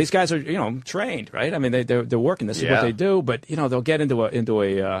these guys are trained, right? I mean, they're working. This is what they do, but they'll get into a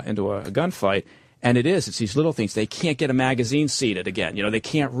gunfight. And it's these little things. They can't get a magazine seated again. They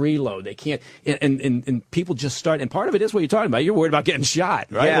can't reload. They can't, and people just start. And part of it is what you're talking about. You're worried about getting shot,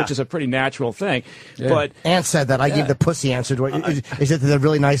 right? Yeah. Which is a pretty natural thing. Yeah. But Ant said that. I gave the pussy answer to it. He said they're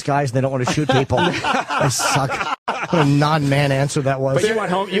really nice guys and they don't want to shoot people. They suck. What a non-man answer that was. But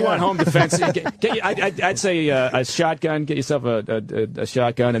you want home defense. I'd say a shotgun. Get yourself a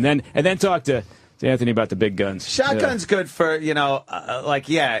shotgun, and then talk to Anthony about the big guns. Shotgun's good for,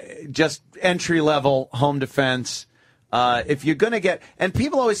 just entry-level home defense. If you're going to get... And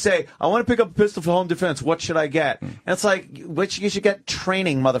people always say, I want to pick up a pistol for home defense. What should I get? And it's like, you should get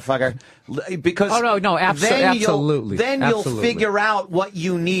training, motherfucker. Because absolutely. Then you'll figure out what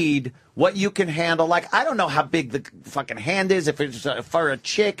you need, what you can handle. Like, I don't know how big the fucking hand is. If it's for a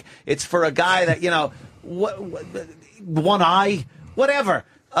chick, it's for a guy that, one eye, whatever.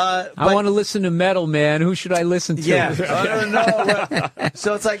 I want to listen to metal, man. Who should I listen to? Yeah, I don't know.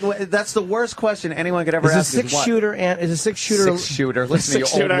 So it's like that's the worst question anyone could ever ask. Is a six-shooter? Listen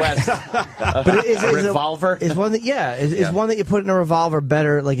to your Old West. But is a revolver? Is one that one that you put in a revolver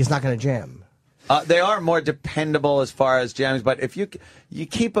better? Like it's not going to jam. They are more dependable as far as jams, but if you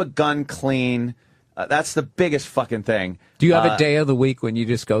keep a gun clean. That's the biggest fucking thing. Do you have a day of the week when you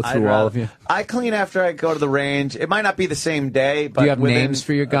just go through all of you? I clean after I go to the range. It might not be the same day, but do you have names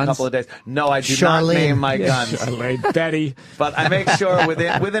for your guns? A couple of days. No, I do not name my guns. Charlene, Betty. But I make sure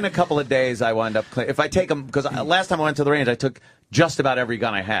within a couple of days I wind up clean. If I take them, because last time I went to the range, I took just about every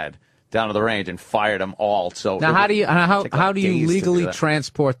gun I had down to the range and fired them all. So now, how do you legally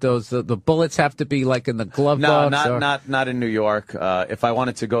transport those? The bullets have to be like in the glove box. No, not in New York. If I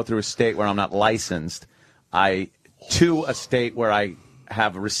wanted to go through a state where I'm not licensed, to a state where I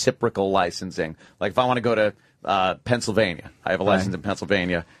have reciprocal licensing. Like if I want to go to Pennsylvania, I have a license in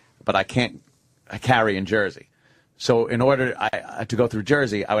Pennsylvania, but I can't carry in Jersey. So in order to go through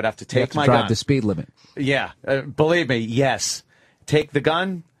Jersey, I would have to take my gun. Drive the speed limit. Yeah, believe me, yes. Take the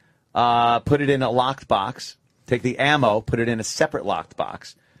gun. Put it in a locked box. Take the ammo, put it in a separate locked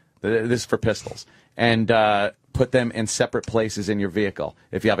box. This is for pistols. And put them in separate places in your vehicle.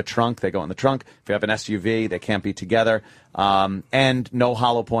 If you have a trunk, they go in the trunk. If you have an SUV, they can't be together. And no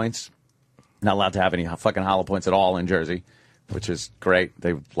hollow points. Not allowed to have any fucking hollow points at all in Jersey, which is great.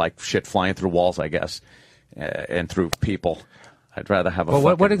 They like shit flying through walls, I guess, and through people. I'd rather have a.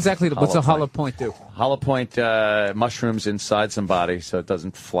 Well, what exactly? What's a hollow point do? Hollow point mushrooms inside somebody, so it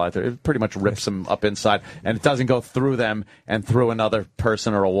doesn't fly through. It pretty much rips them up inside, and it doesn't go through them and through another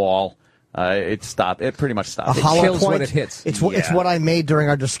person or a wall. It pretty much stops. A hollow kills point, what it hits. It's what I made during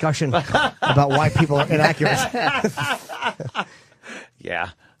our discussion about why people are inaccurate. Yeah,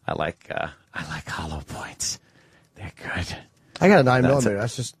 I like hollow points. They're good. I got a 9mm.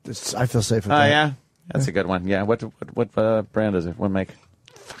 That's just I feel safe with that. Oh yeah, that's a good one. Yeah, what brand is it? What make?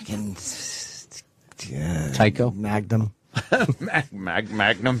 Fucking Tyco? Magnum.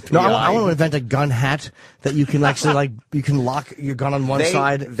 Magnum. No, I want to invent a gun hat that you can actually you can lock your gun on one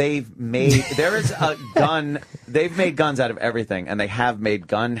side. There is a gun. They've made guns out of everything, and they have made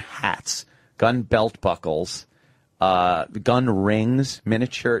gun hats, gun belt buckles, gun rings,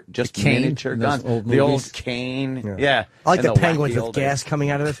 miniature guns. The old cane. Yeah. I like the and penguins wacky with gas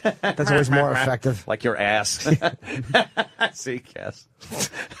coming out of it. That's always more effective. Like your ass. See, gas.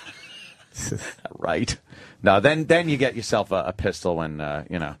 Right. No, then you get yourself a pistol when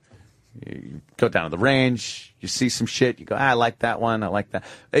you go down to the range, you see some shit, you go, I like that one, I like that.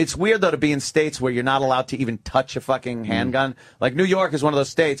 It's weird though to be in states where you're not allowed to even touch a fucking handgun. Like New York is one of those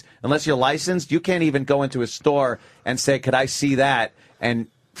states, unless you're licensed, you can't even go into a store and say, could I see that, and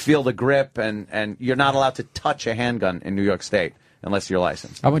feel the grip, and you're not allowed to touch a handgun in New York State. Unless you're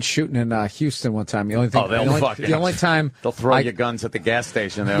licensed. I went shooting in Houston one time. The only thing, the only time they'll throw your guns at the gas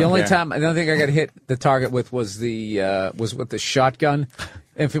station. The only thing I got hit the target with was with the shotgun.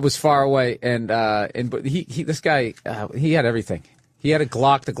 If it was far away, but this guy he had everything. He had a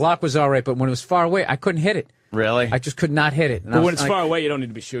Glock. The Glock was all right, but when it was far away, I couldn't hit it. Really? I just could not hit it. But when it's far away, you don't need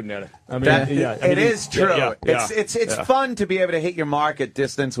to be shooting at it. I mean, it is true. Yeah. It's fun to be able to hit your mark at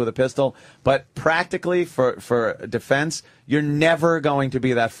distance with a pistol, but practically for defense, you're never going to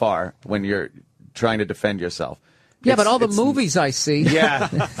be that far when you're trying to defend yourself. Yeah, but all the movies I see. Yeah.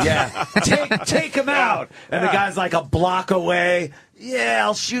 Take him out. And the guy's like a block away. Yeah,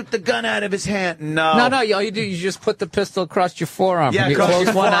 I'll shoot the gun out of his hand. No. All you do is you just put the pistol across your forearm. Yeah, you across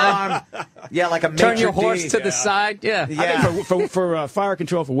your one forearm. Yeah, like a major turn your horse D. to the side. Yeah. I think for fire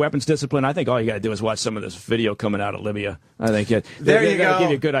control, for weapons discipline, I think all you got to do is watch some of this video coming out of Libya. I think there you go.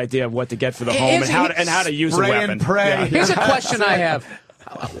 Give you a good idea of what to get for the home and how to use a weapon. And pray. Yeah. Here's a question I have.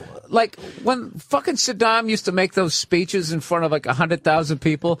 Like, when fucking Saddam used to make those speeches in front of like 100,000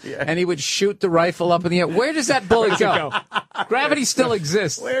 people, and he would shoot the rifle up in the air, where does that bullet go? Gravity still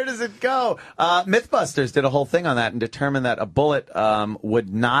exists. Where does it go? Mythbusters did a whole thing on that and determined that a bullet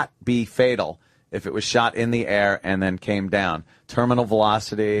would not be fatal if it was shot in the air and then came down. Terminal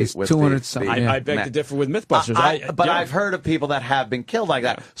velocity. It's 200 something. I beg to differ with Mythbusters. I've heard of people that have been killed like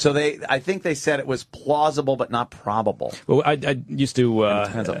that. So I think they said it was plausible but not probable. Well, I used to,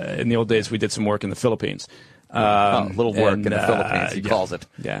 in the old days, we did some work in the Philippines. A little work in the Philippines, he calls it.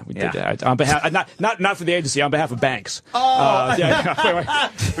 Yeah, we did that. On behalf, not for the agency, on behalf of banks. Oh,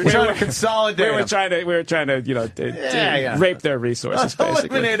 we're trying to consolidate. We were trying to rape their resources, basically.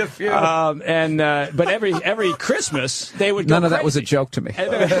 Eliminate a few. But every Christmas they would go None of that crazy. was a joke to me.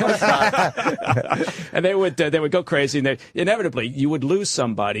 And they would go crazy, and inevitably you would lose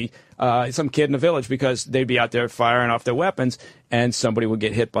somebody, some kid in the village, because they'd be out there firing off their weapons, and somebody would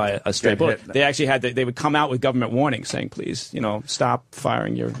get hit by a stray bullet. They actually they would come out with government warnings saying, please, stop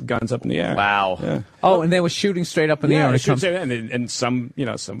firing your guns up in the air. Wow. Yeah. Oh, and they were shooting straight up in the air. And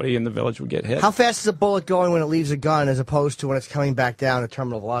somebody in the village would get hit. How fast is a bullet going when it leaves a gun as opposed to when it's coming back down at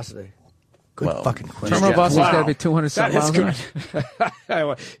terminal velocity? Good fucking question. Terminal velocity's got to be 200 something miles an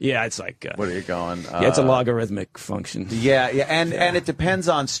hour. Yeah, it's like... what are you going? It's a logarithmic function. Yeah, and it depends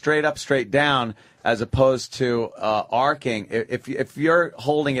on straight up, straight down, as opposed to arcing. If you're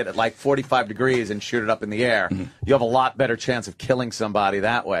holding it at like 45 degrees and shoot it up in the air, you have a lot better chance of killing somebody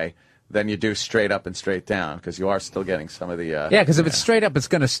that way than you do straight up and straight down, because you are still getting some of the... yeah, because if it's straight up, it's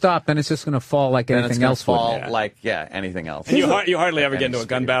going to stop, then it's just going to fall like anything else would. Anything else. And you hardly ever get into a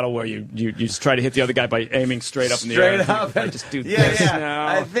gun battle where you just try to hit the other guy by aiming straight up in the air. Straight up. I just do this now.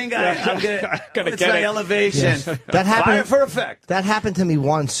 I think I'm gonna get my it. elevation. Yes. That happened Fire for effect. That happened to me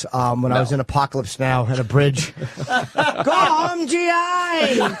once when I was in Apocalypse Now at a bridge. Go home,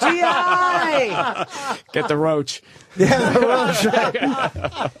 GI! GI! Get the roach. Yeah, the roach.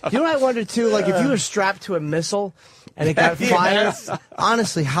 You know what I wondered too? Like, if you were strapped to a missile and it got fired,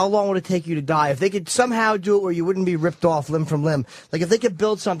 honestly, how long would it take you to die? If they could somehow do it where you wouldn't be ripped off limb from limb, like if they could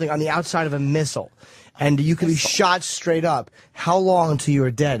build something on the outside of a missile, and you could be shot straight up, how long until you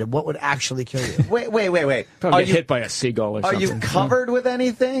were dead? And what would actually kill you? Wait. Probably get hit by a seagull or Are something. you covered with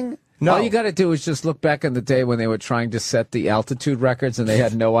anything? No. All you got to do is just look back in the day when they were trying to set the altitude records and they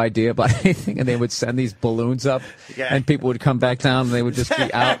had no idea about anything, and they would send these balloons up, and people would come back down and they would just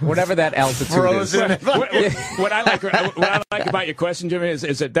be out, whatever that altitude Frozen. is. What I like about your question, Jimmy,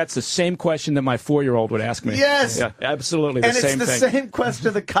 is that that's the same question that my 4-year-old would ask me. Yes. Yeah, absolutely the And same it's the thing. same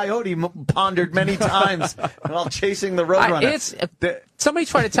question the coyote pondered many times while chasing the roadrunner. Somebody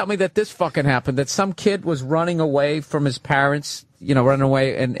tried to tell me that this fucking happened, that some kid was running away from his parents, running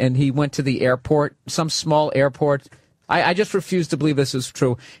away, and he went to the airport, some small airport. I just refuse to believe this is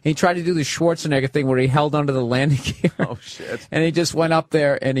true. He tried to do the Schwarzenegger thing where he held onto the landing gear. Oh, shit. And he just went up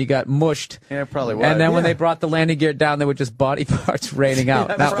there and he got mushed. Yeah, probably was. And then when they brought the landing gear down, there were just body parts raining out.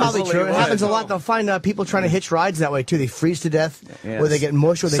 Yeah, That's That probably was, true. It happens a lot. They'll find people trying to hitch rides that way, too. They freeze to death, or they get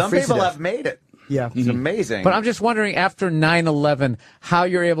mushed, or they Some freeze to people death. have made it. Yeah. It's amazing. but I'm just wondering, after 9/11, how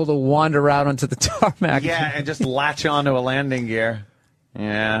you're able to wander out onto the tarmac. Yeah, and just latch onto a landing gear.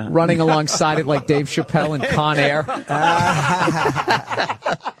 Yeah. Running alongside it like Dave Chappelle in Con Air.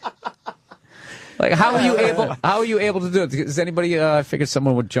 Like, how are you able to do it? Does anybody? I figured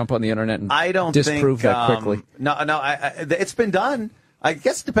someone would jump on the internet and I don't disprove think, that quickly. No, it's been done. I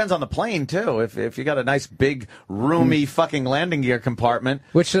guess it depends on the plane too. If you got a nice big roomy fucking landing gear compartment,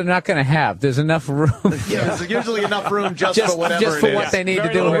 Which they're not going to have. There's enough room. yeah, there's usually enough room just for whatever just for it what is. they need Very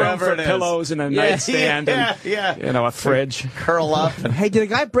to do. little room whatever for it is. pillows and a nightstand and yeah. a fridge. Curl up. And, Hey, did a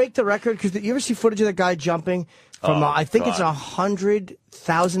guy break the record? Because you ever see footage of that guy jumping from, I think it's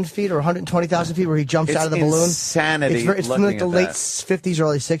 100,000 feet or 120,000 feet where he jumps out of the balloon? Insanity. It's from like the looking late at that. 50s,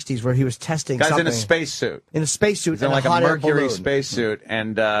 early 60s where he was testing Guy's something. in a spacesuit. In a spacesuit. He's in and like a a hot air Mercury balloon. spacesuit,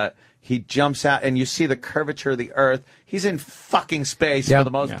 and he jumps out, and you see the curvature of the Earth. He's in fucking space Yeah. for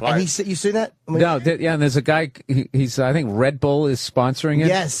the most part. And you see that? I mean, No, and there's a guy. He's I think Red Bull is sponsoring it.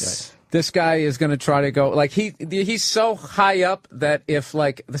 Yes. This guy is going to try to go like he's so high up that if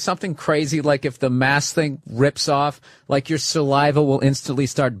like something crazy, like if the mask thing rips off, like your saliva will instantly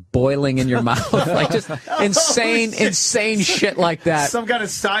start boiling in your mouth, like just insane shit like that. Some kind of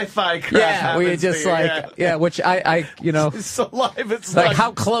sci-fi crap. Yeah, where you happens to just you, like which I His saliva's like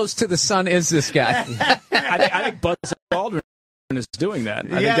how close to the sun is this guy? I think Buzz Aldrin is doing that.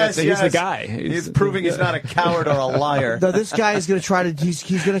 I Yes, think he's the yes. guy. He's proving he's not a coward or a liar. No, this guy is going to try to.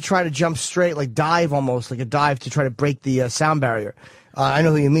 He's going to try to jump straight, like dive almost, like a dive to try to break the sound barrier. I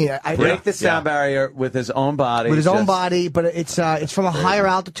know who you mean. Break the sound barrier with his own body. With his own body, but it's from a higher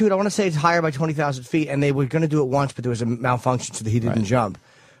altitude. I want to say it's higher by 20,000 feet, and they were going to do it once, but there was a malfunction, so that he didn't jump.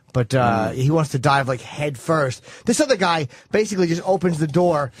 But he wants to dive like head first. This other guy basically just opens the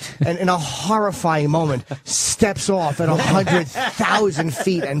door and, in a horrifying moment, steps off at 100,000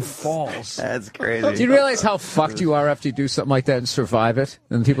 feet and falls. That's crazy. Do you realize how fucked you are after you do something like that and survive it?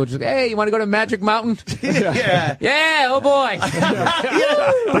 And people just, hey, you want to go to Magic Mountain? Yeah. Yeah, oh boy.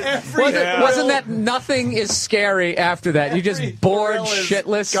 Every Wasn't that nothing is scary after that? You're just bored, thrill is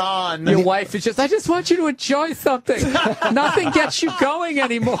shitless. gone. Your wife is just, I just want you to enjoy something. Nothing gets you going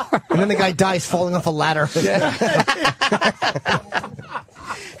anymore. And then the guy dies falling off a ladder.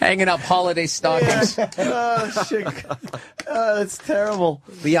 Hanging up holiday stockings. Oh, shit. That's terrible.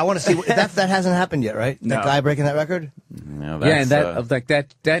 But yeah, I want to see that hasn't happened yet, right? No. That guy breaking that record. No, Yeah, and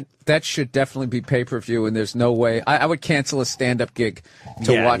that's, that should definitely be pay-per-view, and there's no way. I would cancel a stand-up gig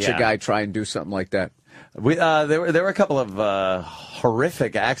to watch a guy try and do something like that. there were a couple of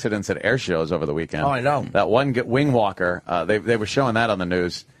horrific accidents at air shows over the weekend. Oh, I know. That one wing walker, they were showing that on the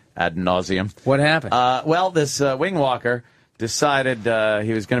news ad nauseum. What happened? Well, this wing walker decided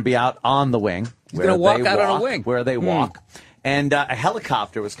he was going to be out on the wing. He's gonna walk out on a wing. Where they walk. And a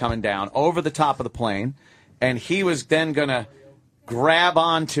helicopter was coming down over the top of the plane, and he was then going to grab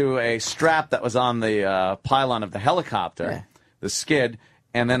onto a strap that was on the pylon of the helicopter, the skid,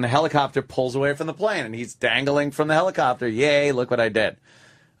 and then the helicopter pulls away from the plane, and he's dangling from the helicopter. Yay, look what I did.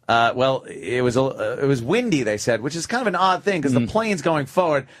 Well, it was windy, they said, which is kind of an odd thing because the plane's going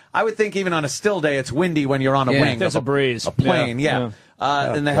forward. I would think even on a still day, it's windy when you're on a wing. There's a breeze. A plane, yeah.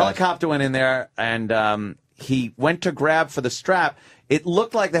 And the helicopter went in there, and he went to grab for the strap. It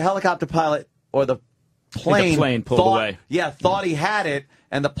looked like the helicopter pilot or the plane, pulled away. Yeah, thought he had it,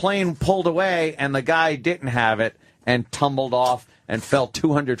 and the plane pulled away, and the guy didn't have it and tumbled off and fell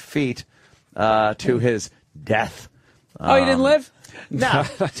 200 feet to his death. Oh, you didn't live? No,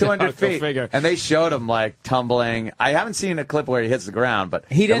 200 Go feet. figure. And they showed him like tumbling. I haven't seen a clip where he hits the ground, but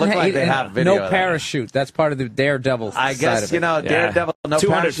He didn't it looked like they have video. no of that. parachute. That's part of the daredevil. I side guess of it. Daredevil, no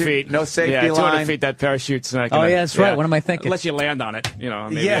 200 parachute, feet, no safety yeah, 200 line. feet. That parachute's not Oh, gonna, yeah, that's right. What am I thinking? Unless you land on it,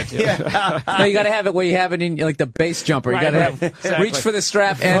 maybe Yeah. No, you got to have it where you have it in like the base jumper. You Right, got to right. have Exactly. reach for the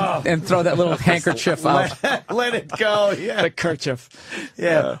strap and throw that little handkerchief out. Let it go. Yeah. the kerchief.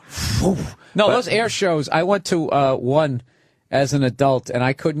 Yeah. No, those air shows. I went to one as an adult, and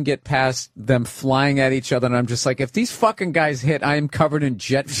I couldn't get past them flying at each other. And I'm just like, if these fucking guys hit, I am covered in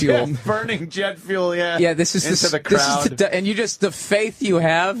jet fuel. Yeah, burning jet fuel. Yeah. Yeah, this is into the crowd. This is and you just the faith you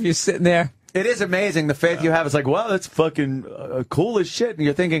have. You're sitting there. It is amazing the faith you have. It's like, well, that's fucking cool as shit. And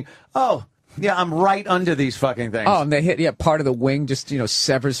you're thinking, oh, yeah, I'm right under these fucking things. Oh, and they hit part of the wing just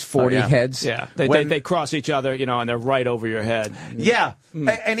severs 40 yeah. heads. Yeah, When- they cross each other, and they're right over your head. Yeah.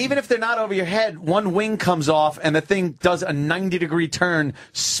 And even if they're not over your head, one wing comes off and the thing does a 90-degree turn,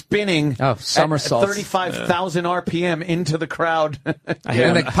 spinning Oh, somersaults. at 35,000 RPM into the crowd.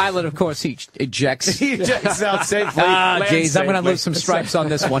 And the pilot, of course, he ejects. He jets out safely. Ah, Land jeez, I'm going to safely. lose some stripes on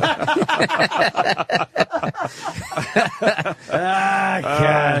this one. God.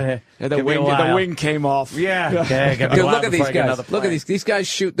 Yeah, Give me a while. the wing came off. Yeah. Okay, give me a Dude, while look at before these I get guys. another Look at plane. these guys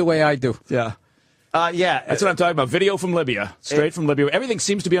shoot the way I do. Yeah. Yeah. That's what I'm talking about. Video from Libya, straight from Libya. Everything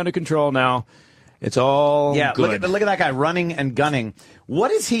seems to be under control now. It's all Yeah, good. look at that guy running and gunning. What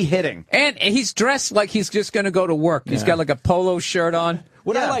is he hitting? And he's dressed like he's just going to go to work. He's got like a polo shirt on.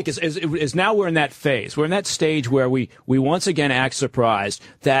 What I like is now we're in that phase. We're in that stage where we once again act surprised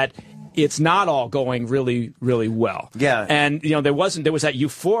that it's not all going really, really well. Yeah. And, there was that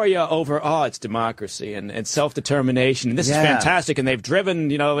euphoria over, it's democracy and self-determination. And this is fantastic. And they've driven,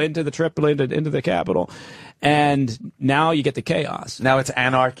 into the Tripoli, into the capital. And now you get the chaos. Now it's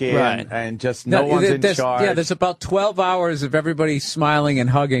anarchy Right. and just no one's in charge. Yeah, there's about 12 hours of everybody smiling and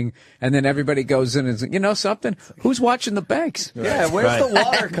hugging, and then everybody goes in and says, you know something? Who's watching the banks? Yeah, where's the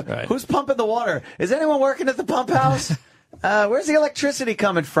water? Right. Who's pumping the water? Is anyone working at the pump house? Where's the electricity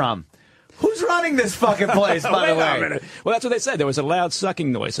coming from? Who's running this fucking place, by the Wait a way? minute. Well, that's what they said. There was a loud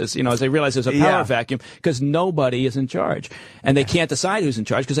sucking noise as they realized there's a power vacuum because nobody is in charge. And they can't decide who's in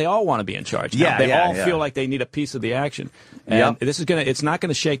charge because they all want to be in charge. Now. They all feel like they need a piece of the action. And it's not going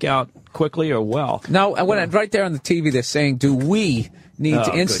to shake out quickly or well. No, right there on the TV, they're saying, do we need to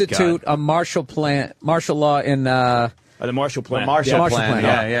good institute a martial law in... The Marshall Plan. The Marshall Plan,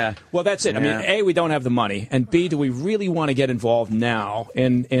 yeah. Well, that's it. I mean, A, we don't have the money, and B, do we really want to get involved now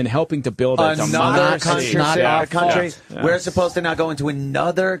in helping to build a Another democracy? country. Yeah. We're supposed to now go into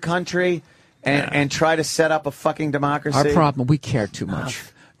another country and try to set up a fucking democracy. Our problem, we care too much.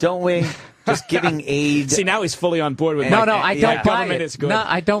 Don't we? Just giving aid. See, now he's fully on board with No, I don't buy government it. is good. No,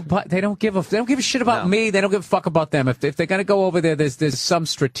 I don't buy. They don't give a shit about me. They don't give a fuck about them. If they're going to go over there, there's some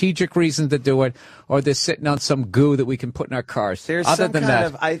strategic reason to do it, or they're sitting on some goo that we can put in our cars. There's Other some than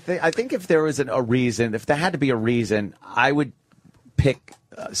kind that, of. I think if there was a reason, if there had to be a reason, I would pick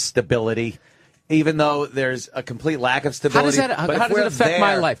stability. Even though there's a complete lack of stability. how does it affect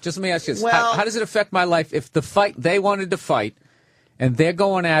my life? Just let me ask you this: Well- how does it affect my life if the fight they wanted to fight, and they're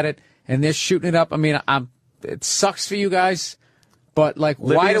going at it, and they're shooting it up? I mean, it sucks for you guys, but like,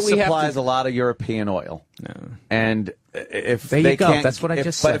 Libya why do we have supplies to? a lot of European oil, and if There you they go. can't, That's what I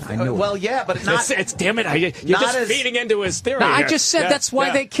just said. I knew it. Well, yeah, but not. It's damn it. You're Not just as- feeding into his theory. No, I here. just said Yeah, that's why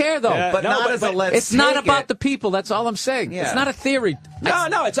yeah. they care, though. Yeah. But not as a let's It's not take about it. the people. That's all I'm saying. Yeah. It's not a theory.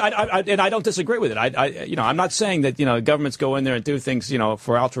 No, it's and I don't disagree with it. I'm not saying that governments go in there and do things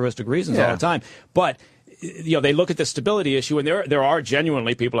for altruistic reasons all the time, but. They look at the stability issue, and there are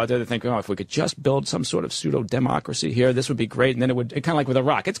genuinely people out there that think, if we could just build some sort of pseudo democracy here, this would be great. And then it kind of like with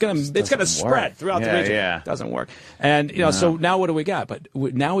Iraq, it's gonna spread throughout the region. Yeah. It doesn't work. And so now what do we got? But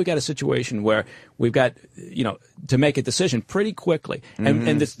now we got a situation where we've got to make a decision pretty quickly.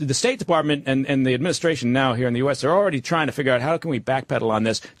 And the State Department and the administration now here in the U.S. they're already trying to figure out how can we backpedal on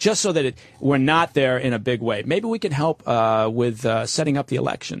this just so that we're not there in a big way. Maybe we can help with setting up the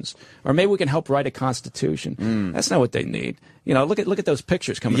elections, or maybe we can help write a constitution. That's not what they need. Look at those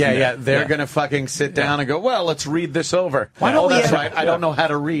pictures coming. from there. They're gonna fucking sit down and go, well, let's read this over. Why don't we that's ever- right. I don't know how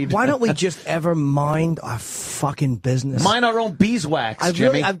to read. Why don't we just ever mind our fucking business? Mind our own beeswax,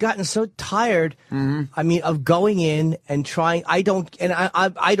 Jimmy. I've gotten so tired. I mean, of going in and trying. I don't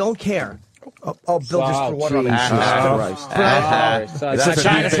care. Oh, Bill just threw water on me. It's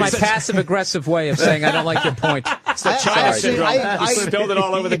my passive-aggressive way of saying I don't like your point. China syndrome. I Spilled it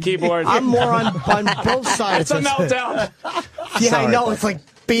all over the keyboard. I'm more on both sides. It's a meltdown. Yeah, I know. It's like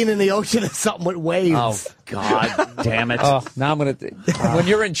being in the ocean or something with waves. Oh God, damn it! Oh, now I'm gonna. When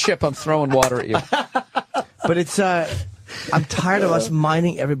you're in Chip, I'm throwing water at you. But it's I'm tired of us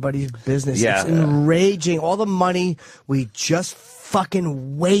minding everybody's business. Yeah. It's enraging. All the money we just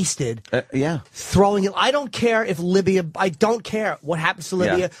fucking wasted. Throwing it. I don't care if Libya. I don't care what happens to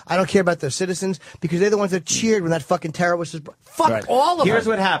Libya. Yeah. I don't care about their citizens because they're the ones that cheered when that fucking terrorist was. Fuck all of them. Here's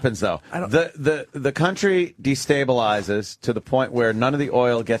what happens though. The country destabilizes to the point where none of the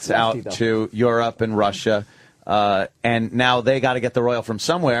oil gets out to Europe and Russia. And now they got to get the oil from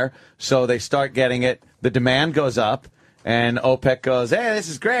somewhere, so they start getting it. The demand goes up, and OPEC goes, hey, this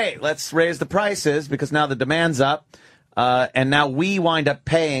is great. Let's raise the prices because now the demand's up. And now we wind up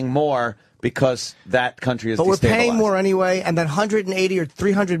paying more because that country is destabilized. But we're paying more anyway, and that 180 or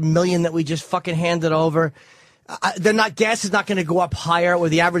 300 million that we just fucking handed over, gas is not going to go up higher, where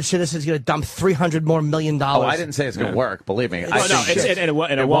the average citizen is going to dump $300 million. Oh, I didn't say it's going to work. Believe me,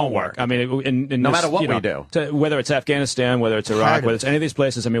 it won't work. I mean, no matter what we do, whether it's Afghanistan, whether it's Iraq, whether it's any of these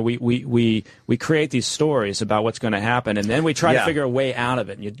places. I mean, we create these stories about what's going to happen, and then we try to figure a way out of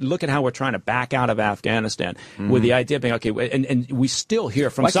it. And you look at how we're trying to back out of Afghanistan with the idea of being okay, and we still hear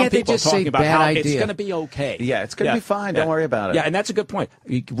from some people talking about how it's going to be okay. Yeah, it's going to be fine. Don't worry about it. Yeah, and that's a good point.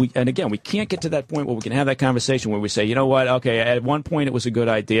 And again, we can't get to that point where we can have that conversation where we say, you know what, okay, at one point it was a good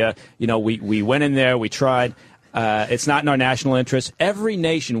idea. You know, we went in there, we tried. It's not in our national interest. Every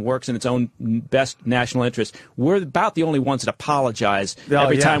nation works in its own best national interest. We're about the only ones that apologize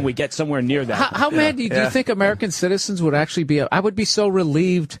every time we get somewhere near that. How mad do you think American citizens would actually be? I would be so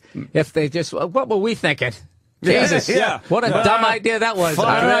relieved if they just, what were we thinking? Jesus, what a dumb idea that was.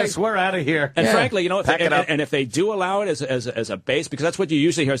 We're out of here. And frankly, you know, if they do allow it as a base, because that's what you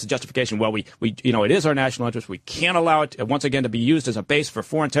usually hear as a justification. Well, we you know, it is our national interest. We can't allow it once again to be used as a base for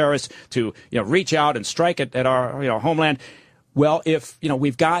foreign terrorists to reach out and strike at our homeland. Well, if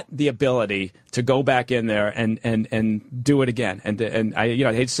we've got the ability to go back in there and do it again, and I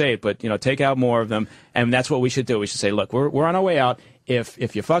hate to say it, but take out more of them, and that's what we should do. We should say, look, we're on our way out.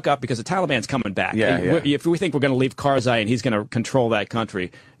 If you fuck up, because the Taliban's coming back. If we think we're going to leave Karzai and he's going to control that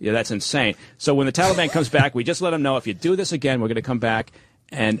country, that's insane. So when the Taliban comes back, we just let them know, if you do this again, we're going to come back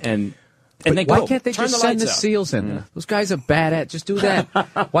and then why can't they just send the SEALs in there? Those guys are bad at. Just do that.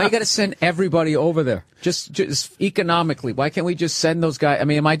 Why you got to send everybody over there? Just economically, why can't we just send those guys? I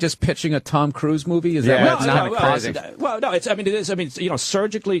mean, am I just pitching a Tom Cruise movie? Is that crazy? Well, no. It is. I mean,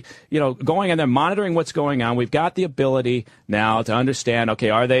 surgically, going in there, monitoring what's going on. We've got the ability now to understand. Okay,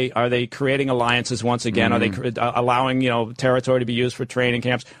 are they creating alliances once again? Are they allowing territory to be used for training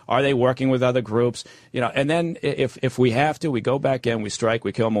camps? Are they working with other groups? And then if we have to, we go back in, we strike,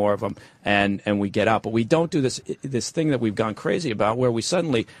 we kill more of them, and we get out. But we don't do this thing that we've gone crazy about, where we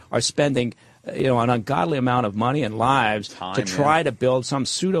suddenly are spending an ungodly amount of money and lives to try to build some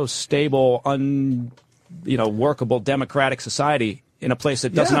pseudo-stable, workable democratic society in a place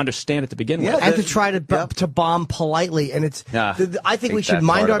that doesn't understand it to begin with. And to try to bomb politely. And it's I think we should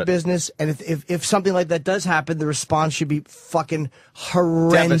mind our business, and if something like that does happen, the response should be fucking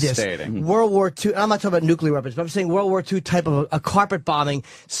horrendous. Devastating. World War II, I'm not talking about nuclear weapons, but I'm saying World War II type of a carpet bombing.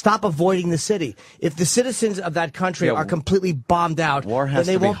 Stop avoiding the city. If the citizens of that country are completely bombed out, then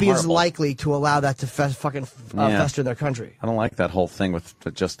they won't be as likely to allow that to fester in their country. I don't like that whole thing with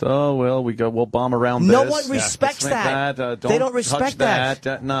just, we'll bomb around No this. one respects that. They don't respect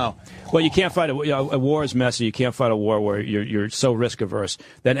that. No. Well, you can't fight a war is messy. You can't fight a war where you're so risk averse.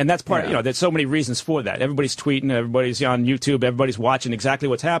 And that's part. There's so many reasons for that. Everybody's tweeting. Everybody's on YouTube. Everybody's watching exactly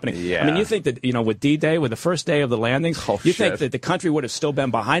what's happening. Yeah. I mean, you think that with D-Day, with the first day of the landings, think that the country would have still been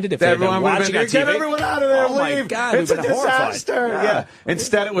behind it if they had been watching on TV? Get everyone out of there! Oh leave. My God, it's we've been a disaster. Horrified.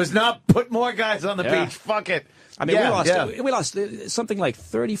 Instead, it was not put more guys on the beach. Fuck it. I mean, we lost something like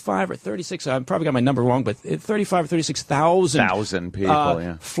 35 or 36. I probably got my number wrong, but 35 or 36,000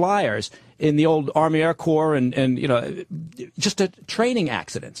 people, flyers in the old Army Air Corps, and just training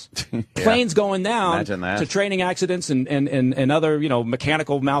accidents, planes going down to training accidents and other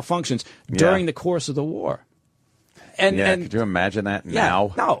mechanical malfunctions during the course of the war. And could you imagine that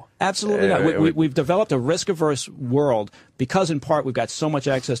now? No, absolutely not. We've developed a risk-averse world because, in part, we've got so much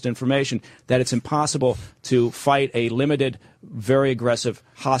access to information that it's impossible to fight a limited, very aggressive,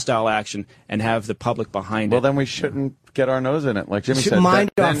 hostile action and have the public behind it. Well, then we shouldn't get our nose in it, like Jimmy said. Then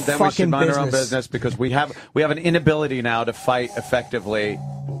we should mind our own business, because we have an inability now to fight effectively.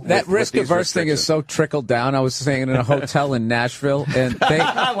 That risk-averse thing is so trickled down. I was staying in a hotel in Nashville, and they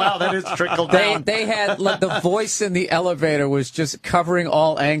wow, that is trickled down. They had the voice in the elevator was just covering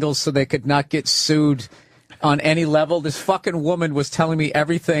all angles so they could not get sued on any level. This fucking woman was telling me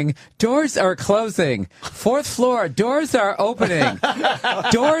everything. Doors are closing. 4th floor, doors are opening.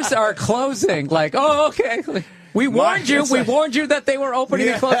 Doors are closing. Like, oh, okay. We warned you. It's We like- warned you that they were opening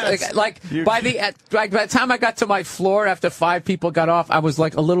and closing. Yes. Like by the time I got to my floor after 5 people got off, I was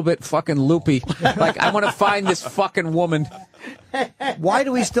like a little bit fucking loopy. Like I want to find this fucking woman. Why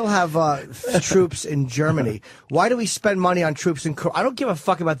do we still have troops in Germany? Why do we spend money on troops in Korea? I don't give a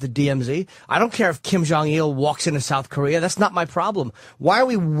fuck about the DMZ. I don't care if Kim Jong-il walks into South Korea. That's not my problem. Why are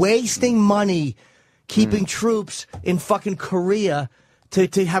we wasting money keeping troops in fucking Korea to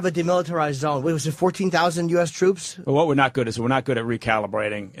have a demilitarized zone? Wait, was it 14,000 U.S. troops? But what we're not good at is we're not good at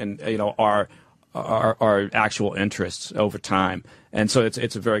recalibrating and our actual interests over time. And so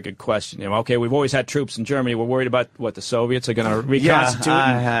it's a very good question. Okay, we've always had troops in Germany. We're worried about what the Soviets are going to reconstitute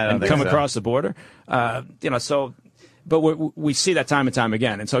and come across the border. But we see that time and time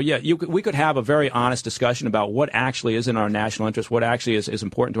again. And so, we could have a very honest discussion about what actually is in our national interest, what actually is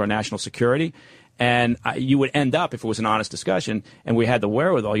important to our national security. And you would end up, if it was an honest discussion and we had the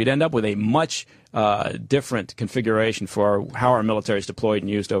wherewithal, you'd end up with a much different configuration for how our military is deployed and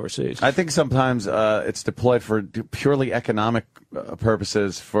used overseas. I think sometimes it's deployed for purely economic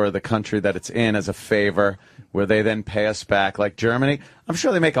purposes for the country that it's in as a favor, where they then pay us back. Like Germany, I'm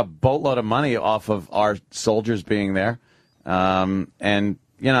sure they make a boatload of money off of our soldiers being there. And,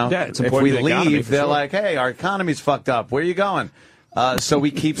 it's if important we to the economy, leave, for they're sure. like, hey, our economy's fucked up. Where are you going? So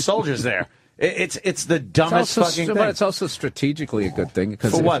we keep soldiers there. It's the dumbest fucking thing. But it's also strategically a good thing.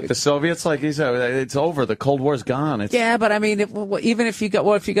 For what? The Soviets, like you said, it's over. The Cold War's gone. Yeah, but I mean, even if you got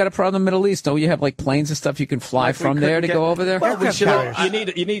a problem in the Middle East, don't you have like planes and stuff you can fly from there to go over there? Well,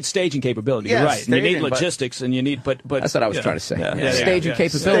 You need staging capability. Yes, You're right. staging, you need logistics, and you need but That's what I was trying to say. Staging Yeah.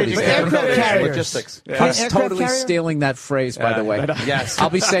 capabilities. But aircraft carriers. Logistics. Can I'm aircraft totally carrier? stealing that phrase, by the way. Yes. I'll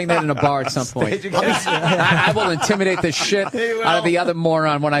be saying that in a bar at some point. I will intimidate the shit out of the other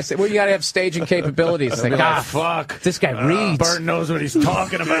moron when I say, well, you got to have staging capabilities. Like, fuck. this guy reads. Burr knows what he's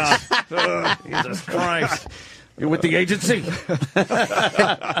talking about. Jesus Christ. You're with the agency?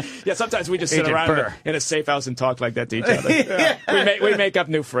 Yeah, sometimes we just sit Agent around Burr. in a safe house and talk like that to each other. Yeah. We make up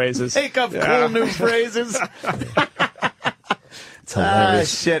new phrases. Make up cool new phrases. It's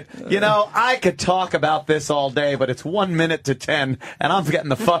hilarious. Shit. I could talk about this all day, but it's 1 minute to 10, and I'm getting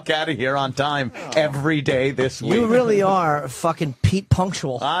the fuck out of here on time every day this week. You really are fucking Pete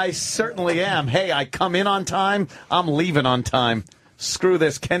punctual. I certainly am. Hey, I come in on time, I'm leaving on time. Screw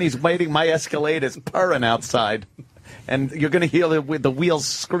this. Kenny's waiting. My Escalade is purring outside. And you're going to hear the wheels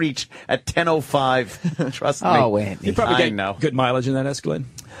screech at 10:05. Trust me. Oh, Andy. You probably I get know. good mileage in that Escalade.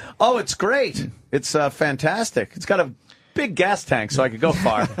 Oh, it's great. It's fantastic. It's got a big gas tank, so I could go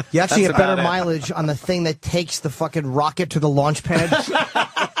far. You actually That's get better about it. mileage on the thing that takes the fucking rocket to the launch pad.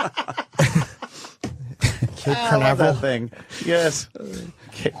 Cape I love that Canaveral. thing. Yes.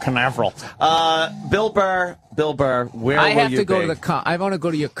 Cape Canaveral. Bill Burr, where I will have you to go be? to I want to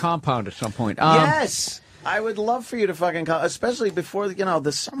go to your compound at some point. Yes. I would love for you to fucking come, especially before,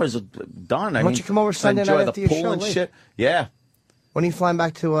 the summer's done. Why don't you come over Sunday enjoy night the after your pool show, and Lee? shit. Yeah. When are you flying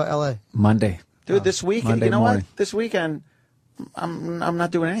back to L.A.? Monday. Dude, this weekend, Monday you know morning. what? This weekend, I'm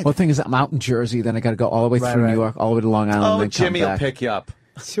not doing anything. Well, the thing is, I'm out in Jersey, then I got to go all the way through right. New York, all the way to Long Island, Oh, then come Jimmy will back. pick you up.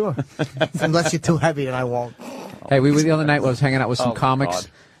 Sure. Unless you're too heavy, and I won't. Hey, we were the other night. I was hanging out with some Oh, comics,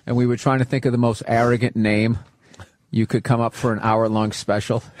 God. and we were trying to think of the most arrogant name you could come up for an hour-long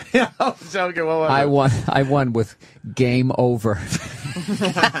special. Yeah. So, okay, what was it? I won with Game Over.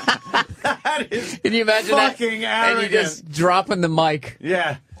 That is Can you imagine that? fucking And arrogant. you just dropping the mic.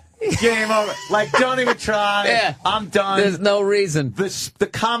 Yeah. Game over. Like, don't even try. Yeah. I'm done. There's no reason. The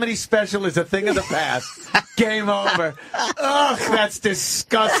comedy special is a thing of the past. Game over. Ugh, that's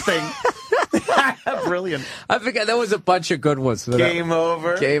disgusting. Brilliant. I forget there was a bunch of good ones. Game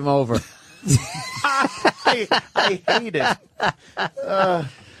over. Game Over. I hate it.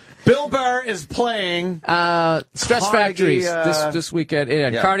 Bill Burr is playing Stress Carnegie, Factories this weekend. Yeah,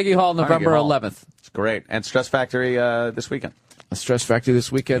 yeah. Carnegie Hall, November Carnegie Hall. 11th. It's great. And Stress Factory this weekend. Stress Factory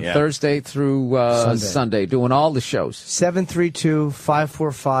this weekend, Yeah. Thursday through Sunday, doing all the shows.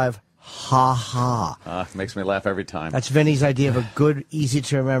 732-545 ha ha. Makes me laugh every time. That's Vinny's idea of a good, easy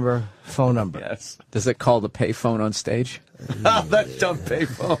to remember phone number. Yes. Does it call the payphone on stage? Oh, that dumb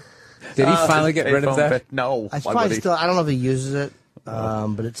payphone. Did he finally get rid of that? No. It's Why probably would he? still. I don't know if he uses it,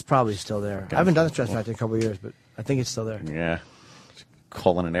 but it's probably still there. I haven't done the Stress Factory in a couple of years, but I think it's still there. Yeah.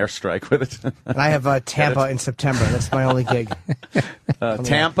 Calling an airstrike with it. And I have Tampa in September. That's my only gig.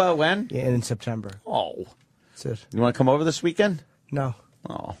 Tampa, when? Yeah, in September. Oh. That's it. You want to come over this weekend? No,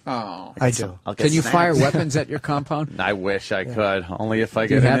 Oh. I do. I'll get Can you snacks. fire weapons at your compound? I wish I could. Only if I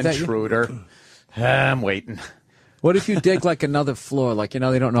Do you get have an that? intruder. I'm waiting. What if you dig like another floor? Like, they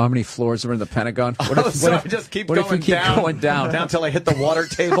don't know how many floors are in the Pentagon. What if, I just keep what going if you keep down, going down until I hit the water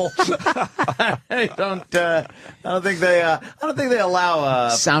table? I don't think they allow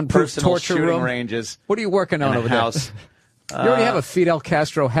soundproof personal torture shooting room ranges. What are you working on in a over house. there? You already have a Fidel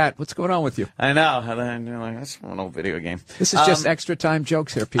Castro hat. What's going on with you? I know. That's an old video game. This is just extra time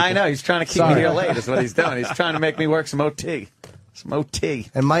jokes here, people. I know. He's trying to keep me here late. Is what he's doing. He's trying to make me work some OT. Some OT.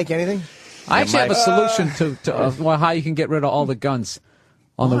 And Mike, anything? I actually have a solution to how you can get rid of all the guns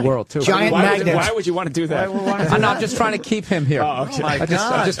on the world, too. Giant magnet. Why would you want to do that? I'm just trying to keep him here. Oh, my God.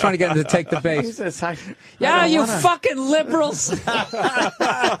 I'm just trying to get him to take the base. Yeah, you fucking liberals. All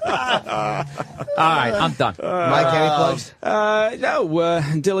right, I'm done. Mike, any plugs? No,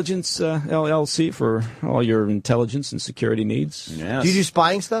 Intelligence LLC for all your intelligence and security needs. Yes. Do you do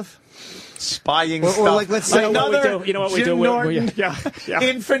spying stuff? Spying Or stuff. like, let's say another you know what we Jim do? Norton Yeah.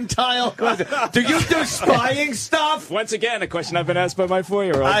 infantile question. Do you do spying stuff? Once again, a question I've been asked by my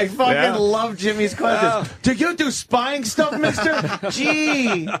 4-year-old. I fucking love Jimmy's questions. Do you do spying stuff, mister?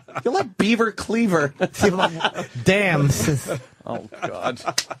 Gee, you're like Beaver Cleaver. Damn. Oh, God.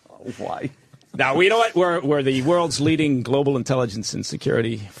 Oh, why? Now, you know what? We're the world's leading global intelligence and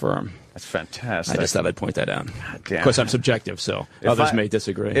security firm. That's fantastic. I just thought I'd point that out. damn. Of course, I'm subjective, so others may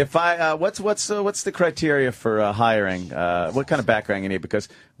disagree. If what's the criteria for hiring? What kind of background you need? Because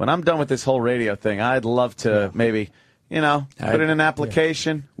when I'm done with this whole radio thing, I'd love to maybe, put in an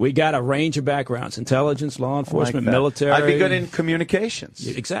application. We got a range of backgrounds: intelligence, law enforcement, Like that. military. I'd be good in communications.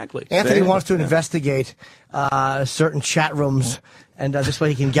 Exactly. Anthony wants to investigate certain chat rooms, and this way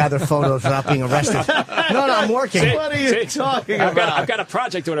he can gather photos without being arrested. No, I'm working. What are you talking about? I've got a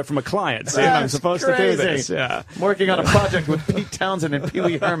project order from a client. See, That's I'm supposed to crazy. do this. Yeah. I'm working on a project with Pete Townsend and Pee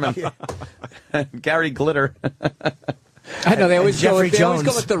Wee Herman and Gary Glitter. I know they always go Jeffrey Jones.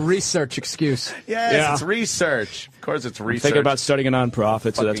 with the research excuse. Yes, Yeah. it's research. Of course, it's research. Thinking about starting a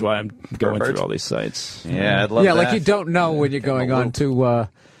nonprofit, so that's why I'm going pervert. through all these sites. Yeah, I'd love that. Like you don't know when you're going on to.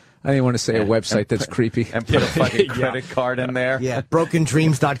 I didn't want to say a website that's creepy. And put a fucking credit card in there. Yeah,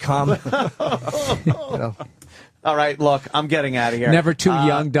 brokendreams.com. All right, look, I'm getting out of here.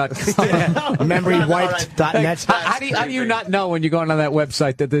 Nevertooyoung.com. Memorywiped.net. How do you not know when you're going on that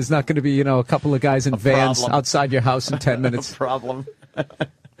website that there's not going to be, a couple of guys in vans problem. outside your house in 10 minutes? Problem.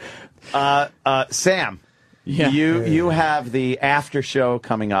 Sam, Yeah. you have the after show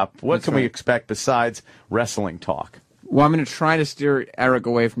coming up. What can we expect besides wrestling talk? Well, I'm going to try to steer Eric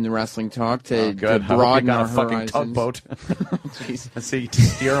away from the wrestling talk to Good. broaden I our hope you got a fucking horizons. tugboat. Jeez. See, to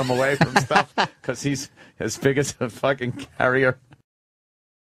steer him away from stuff because he's as big as a fucking carrier.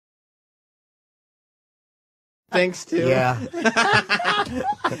 Thanks, too. Yeah.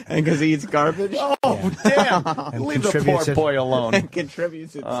 And because he eats garbage. Oh, damn. Leave the poor contributes it. boy alone. And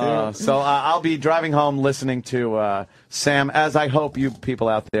contributes it, too. So I'll be driving home listening to Sam, as I hope you people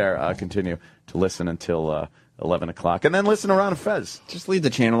out there continue to listen until 11 o'clock. And then listen around Fez. Just leave the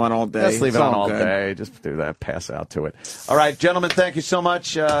channel on all day. Just leave It's it on all good. day. Just do that. Pass out to it. All right, gentlemen, thank you so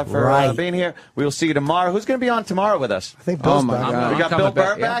much for being here. We will see you tomorrow. Who's going to be on tomorrow with us? I think Bill's Oh, my back. God. We got I'm Bill coming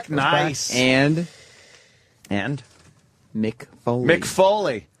Burr back, back? Nice. And And Mick Foley. Mick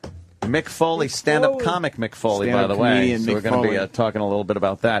Foley. Mick Foley, stand-up comic Mick Foley, by the Stand-up way. comedian So Mick we're going to be Foley. talking a little bit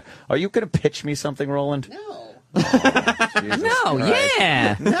about that. Are you going to pitch me something, Roland? No. No,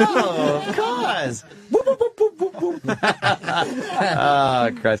 Yeah. No, of course.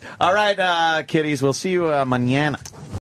 Oh, Christ. All right, kiddies, we'll see you mañana.